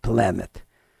this planet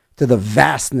to the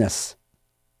vastness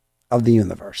of the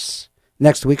universe.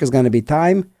 Next week is going to be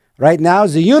time. Right now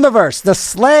is the universe, the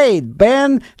Slade,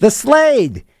 band, the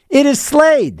Slade. It is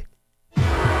Slade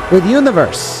with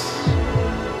Universe.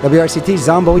 WRCT,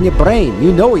 Zombo in Your Brain.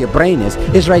 You know where your brain is.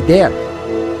 It's right there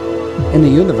in the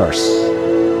universe.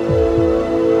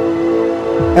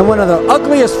 And one of the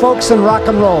ugliest folks in rock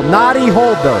and roll, Noddy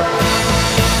Holder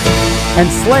and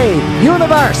Slade,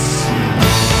 Universe.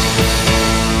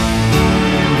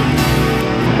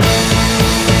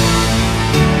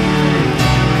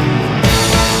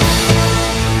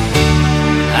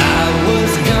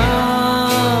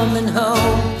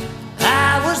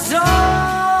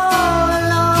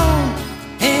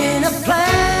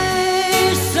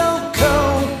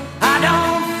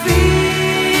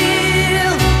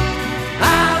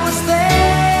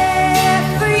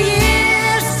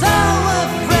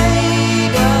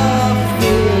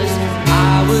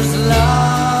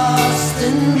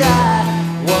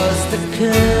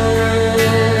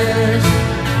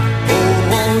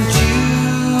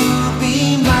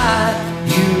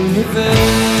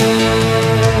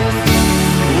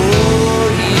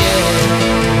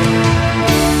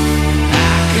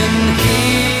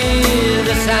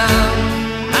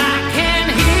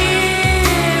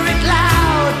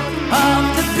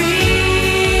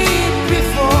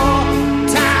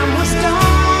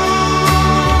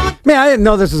 I didn't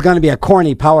know this was going to be a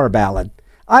corny power ballad.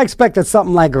 I expected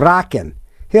something like Rockin'.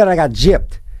 Here I got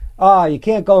gypped. Oh, you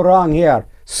can't go wrong here.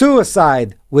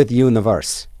 Suicide with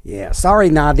Universe. Yeah, sorry,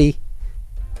 Noddy.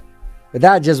 But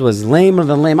that just was lamer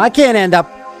than lame. I can't end up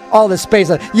all this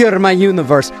space. You're my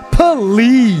universe.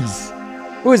 Please.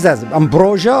 Who is that?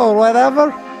 Ambrosia or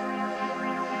whatever?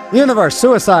 Universe,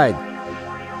 Suicide.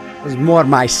 Is more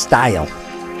my style.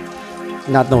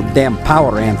 Not no damn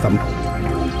power anthem.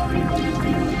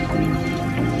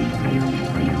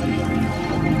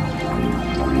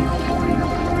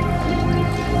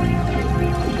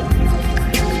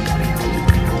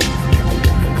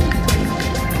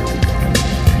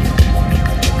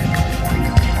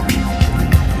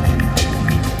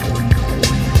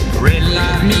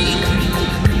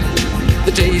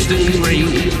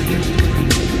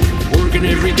 Working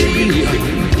every day,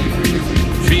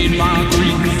 feed my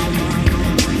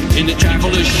grief in the chapel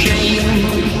of shame.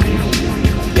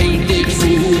 Eight big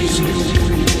fools,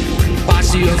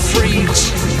 posse of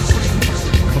freaks,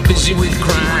 busy with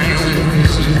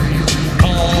crimes.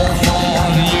 Call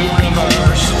for the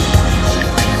universe.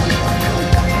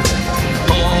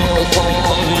 Call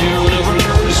for the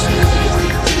universe.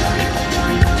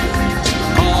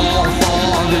 Call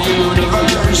for the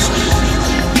universe.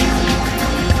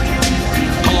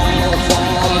 Call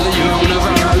for the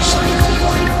universe.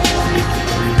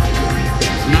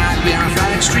 Nightmare on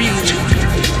Friday Street.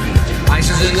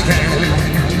 Ices in the can.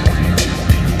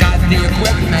 Got the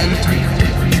equipment.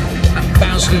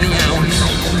 Bouncing the ounce.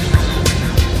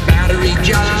 Battery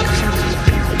jobs.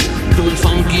 Doing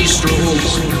funky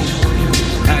strokes.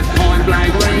 At point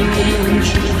blank range.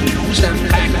 Step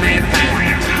back, man, back.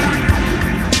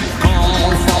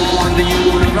 Call for the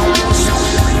universe.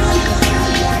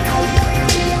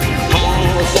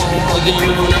 Call for the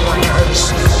universe.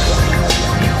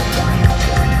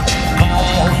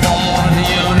 Call for the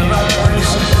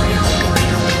universe.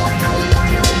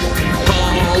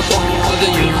 Call for the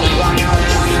universe.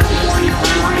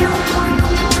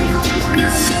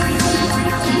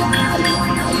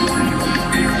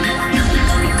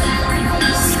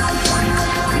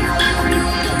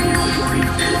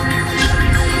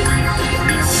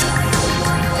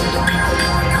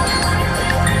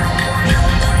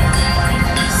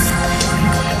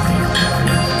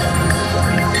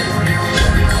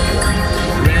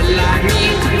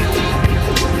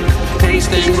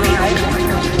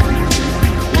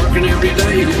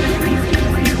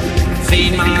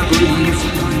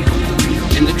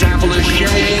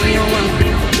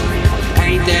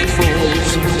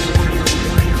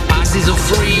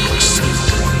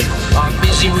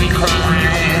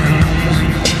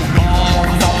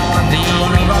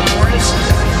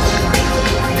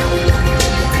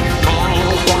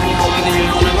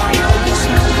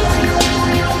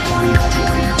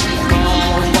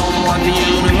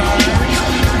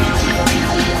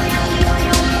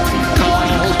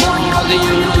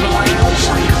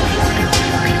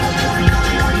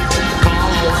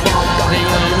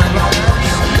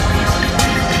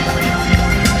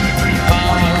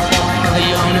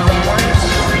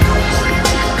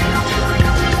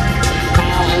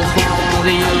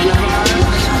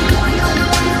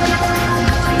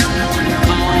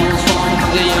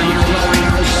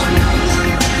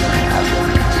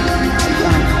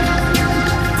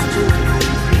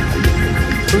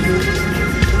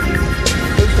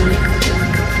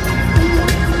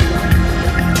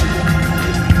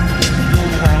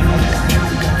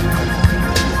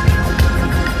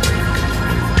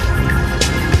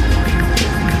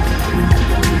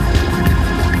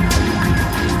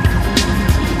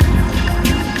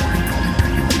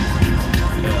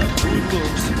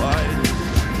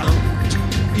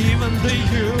 the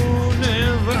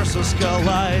universes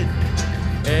collide.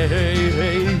 Hey, hey,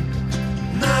 hey,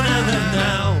 now, now, now,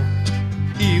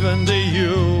 now, even the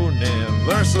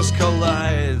universes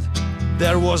collide.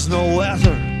 There was no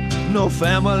weather, no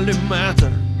family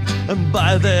matter, and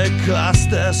by the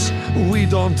classes we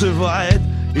don't divide.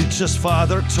 It's just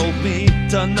father told me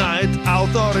tonight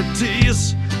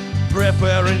authorities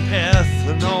preparing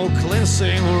ethno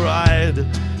cleansing ride.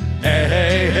 Hey,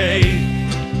 hey, hey,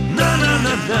 no, no,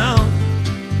 no, no,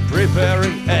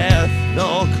 preparing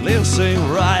ethno cleansing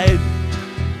ride.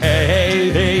 Hey, hey,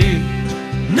 hey,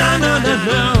 no, no, no,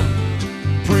 no,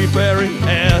 preparing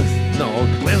ethno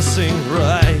cleansing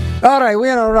ride. All right, we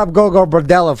interrupt Gogo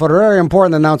Bordello for a very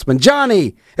important announcement.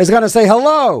 Johnny is going to say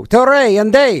hello to Ray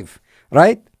and Dave,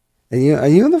 right? A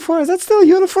uniform? Is that still a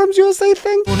Uniforms USA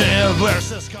thing?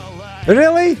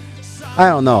 Really? I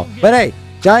don't know. But hey,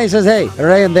 Johnny says hey,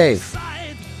 Ray and Dave.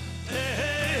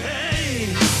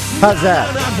 How's that?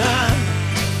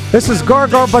 This is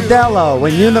Gorgo Bordello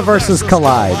when universes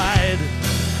collide.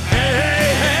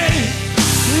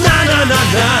 Na na na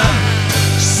na,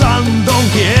 son, don't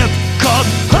get caught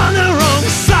on the wrong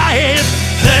side.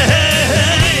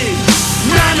 Hey,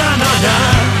 na na na na,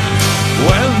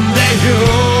 when the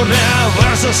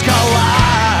universes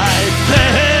collide.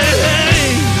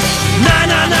 Hey, na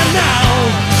na na na,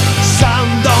 son,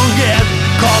 don't get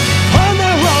caught on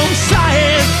the wrong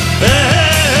side.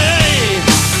 Hey,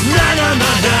 na na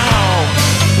na na,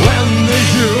 when the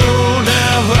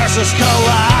universes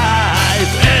collide.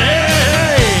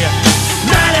 Hey,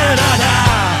 na na na na,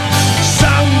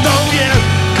 son, don't get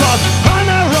caught on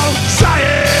the wrong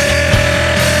side.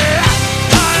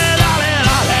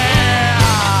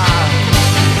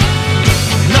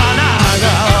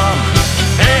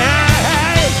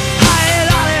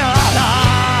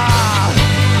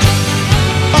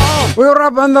 We're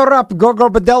up on the rap, Gogo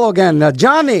Bordello again.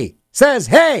 Johnny says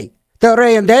hey to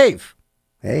Ray and Dave.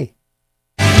 Hey.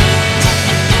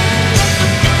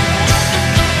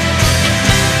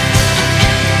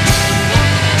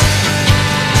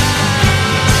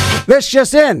 This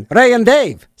just in, Ray and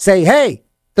Dave say hey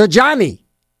to Johnny.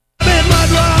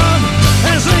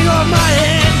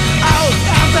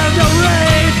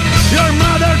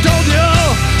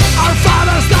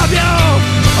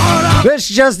 This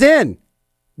just in,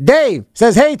 Dave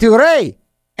says hey to Ray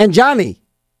and Johnny.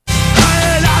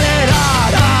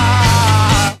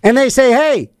 And they say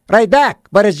hey right back,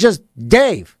 but it's just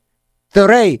Dave to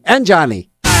Ray and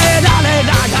Johnny.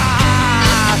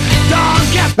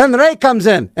 Then Ray comes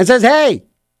in and says hey.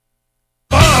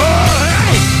 Then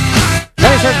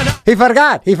he says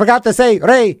he forgot to say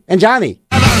Ray and Johnny.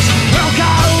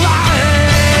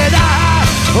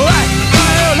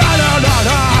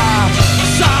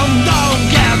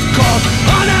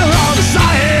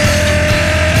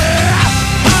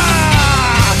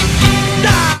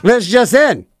 This just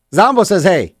in. Zombo says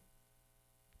hey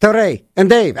to Ray and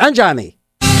Dave and Johnny.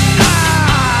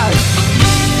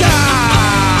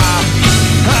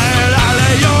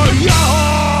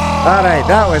 All right,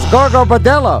 that was Gorgo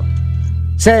Bordello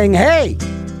saying hey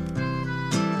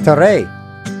to Ray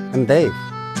and Dave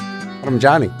from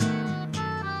Johnny.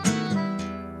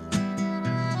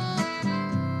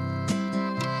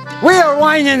 We are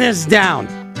winding this down.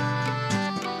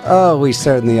 Oh, we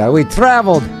certainly are. We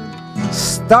traveled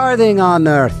starting on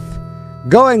Earth,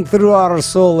 going through our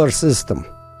solar system,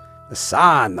 the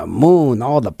sun, the moon,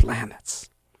 all the planets.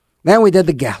 Then we did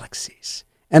the galaxies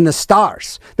and the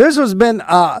stars. This has been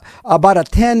about a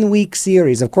 10-week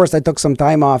series. Of course, I took some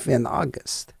time off in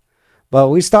August. But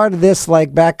we started this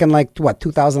back in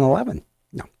 2011?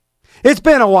 No. It's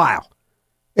been a while.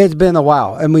 It's been a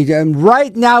while. And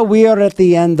right now we are at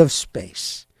the end of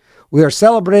space. We are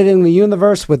celebrating the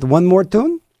universe with one more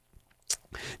tune.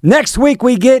 Next week,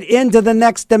 we get into the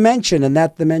next dimension, and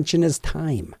that dimension is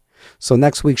time. So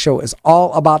next week's show is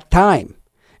all about time.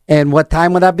 And what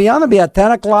time would that be on? It'll be at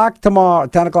 10 o'clock tomorrow,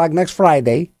 10 o'clock next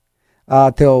Friday,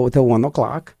 till 1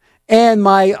 o'clock. And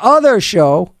my other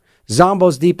show,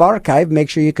 Zombo's Deep Archive, make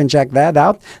sure you can check that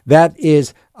out. That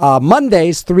is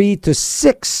Mondays, 3 to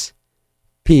 6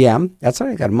 p.m. That's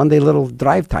right, I got a Monday little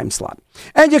drive time slot.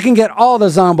 And you can get all the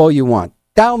Zombo you want.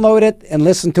 Download it and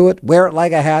listen to it. Wear it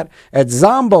like a hat at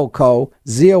Zomboco,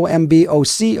 ZOMBOCO.com.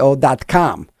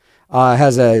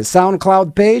 Has a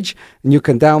SoundCloud page, and you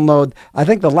can download, I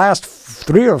think, the last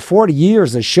 3 or 4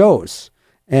 years of shows,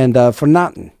 and for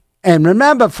nothing. And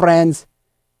remember, friends,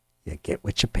 you get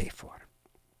what you pay for.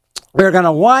 We're going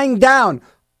to wind down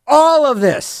all of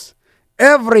this,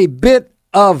 every bit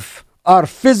of our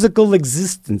physical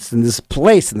existence in this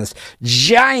place, in this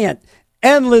giant,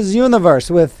 endless universe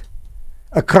with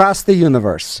Across the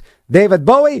Universe. David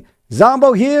Bowie,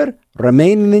 Zombo here,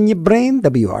 remaining in your brain,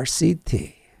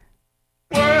 WRCT.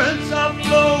 Words are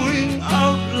flowing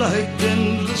out like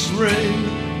endless rain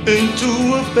into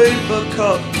a paper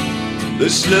cup. They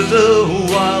slither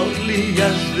wildly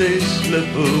as they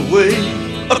slip away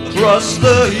across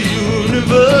the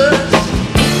universe.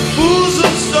 Pools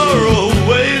of sorrow,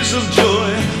 waves of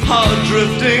joy are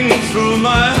drifting through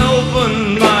my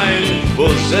open mind,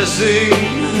 possessing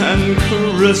and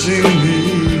caressing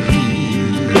me.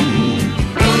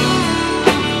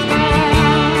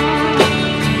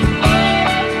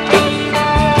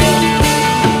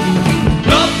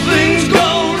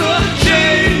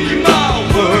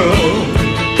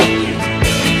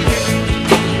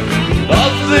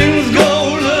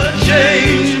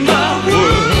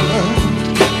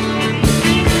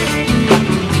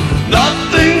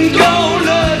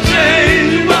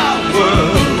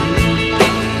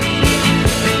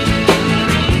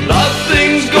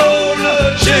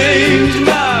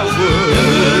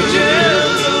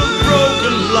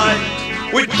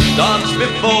 Dance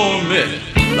before me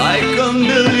like a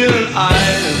million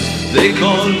eyes. They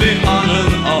call me on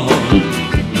and on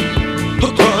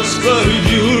across the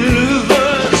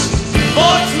universe.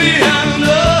 Force me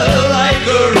under like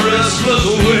a restless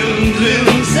wind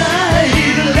inside.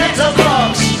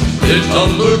 Letterbox. They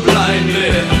tumble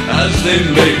blindly as they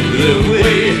make their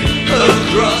way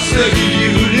across the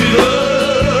universe.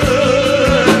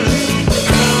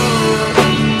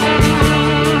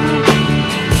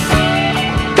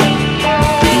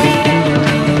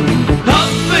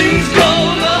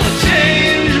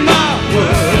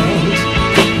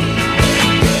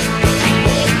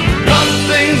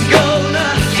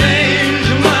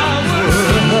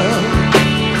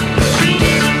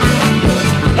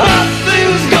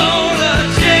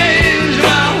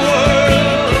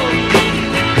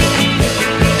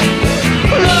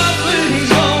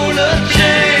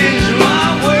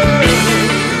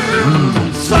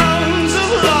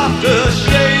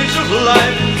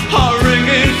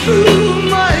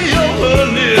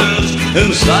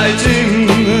 Inciting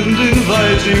and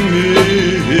inviting me.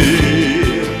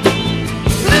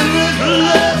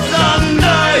 Limitless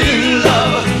undying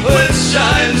love which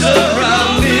shines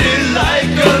around me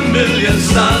like a million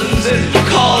suns. It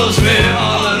calls me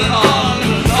on and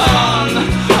on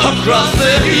across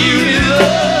the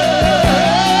universe.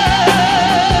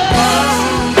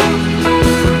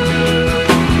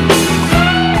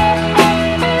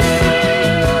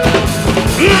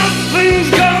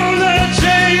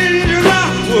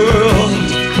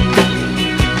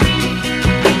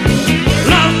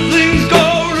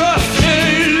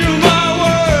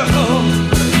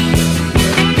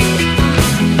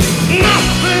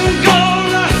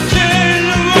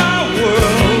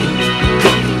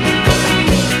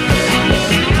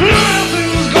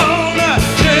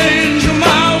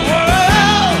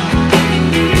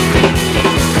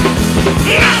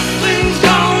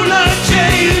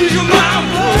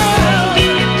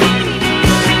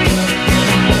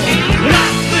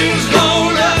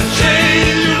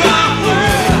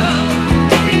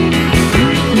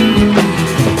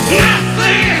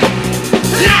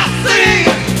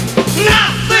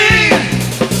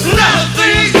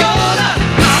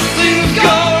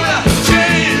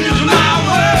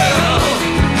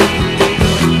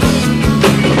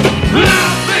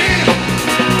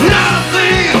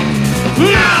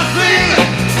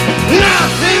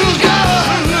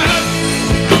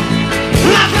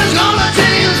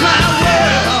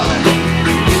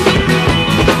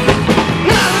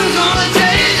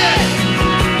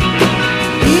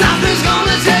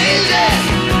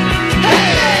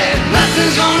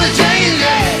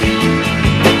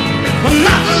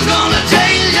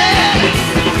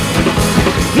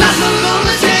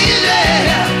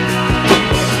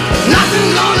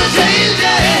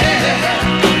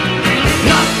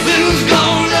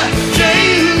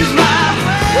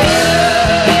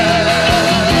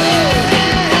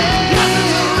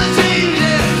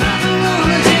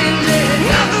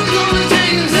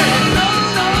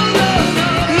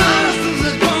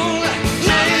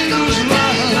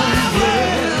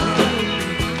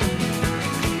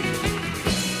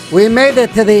 We made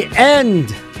it to the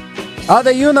end of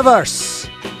the universe.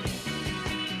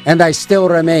 And I still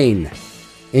remain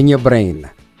in your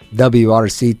brain.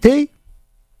 WRCT,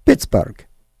 Pittsburgh.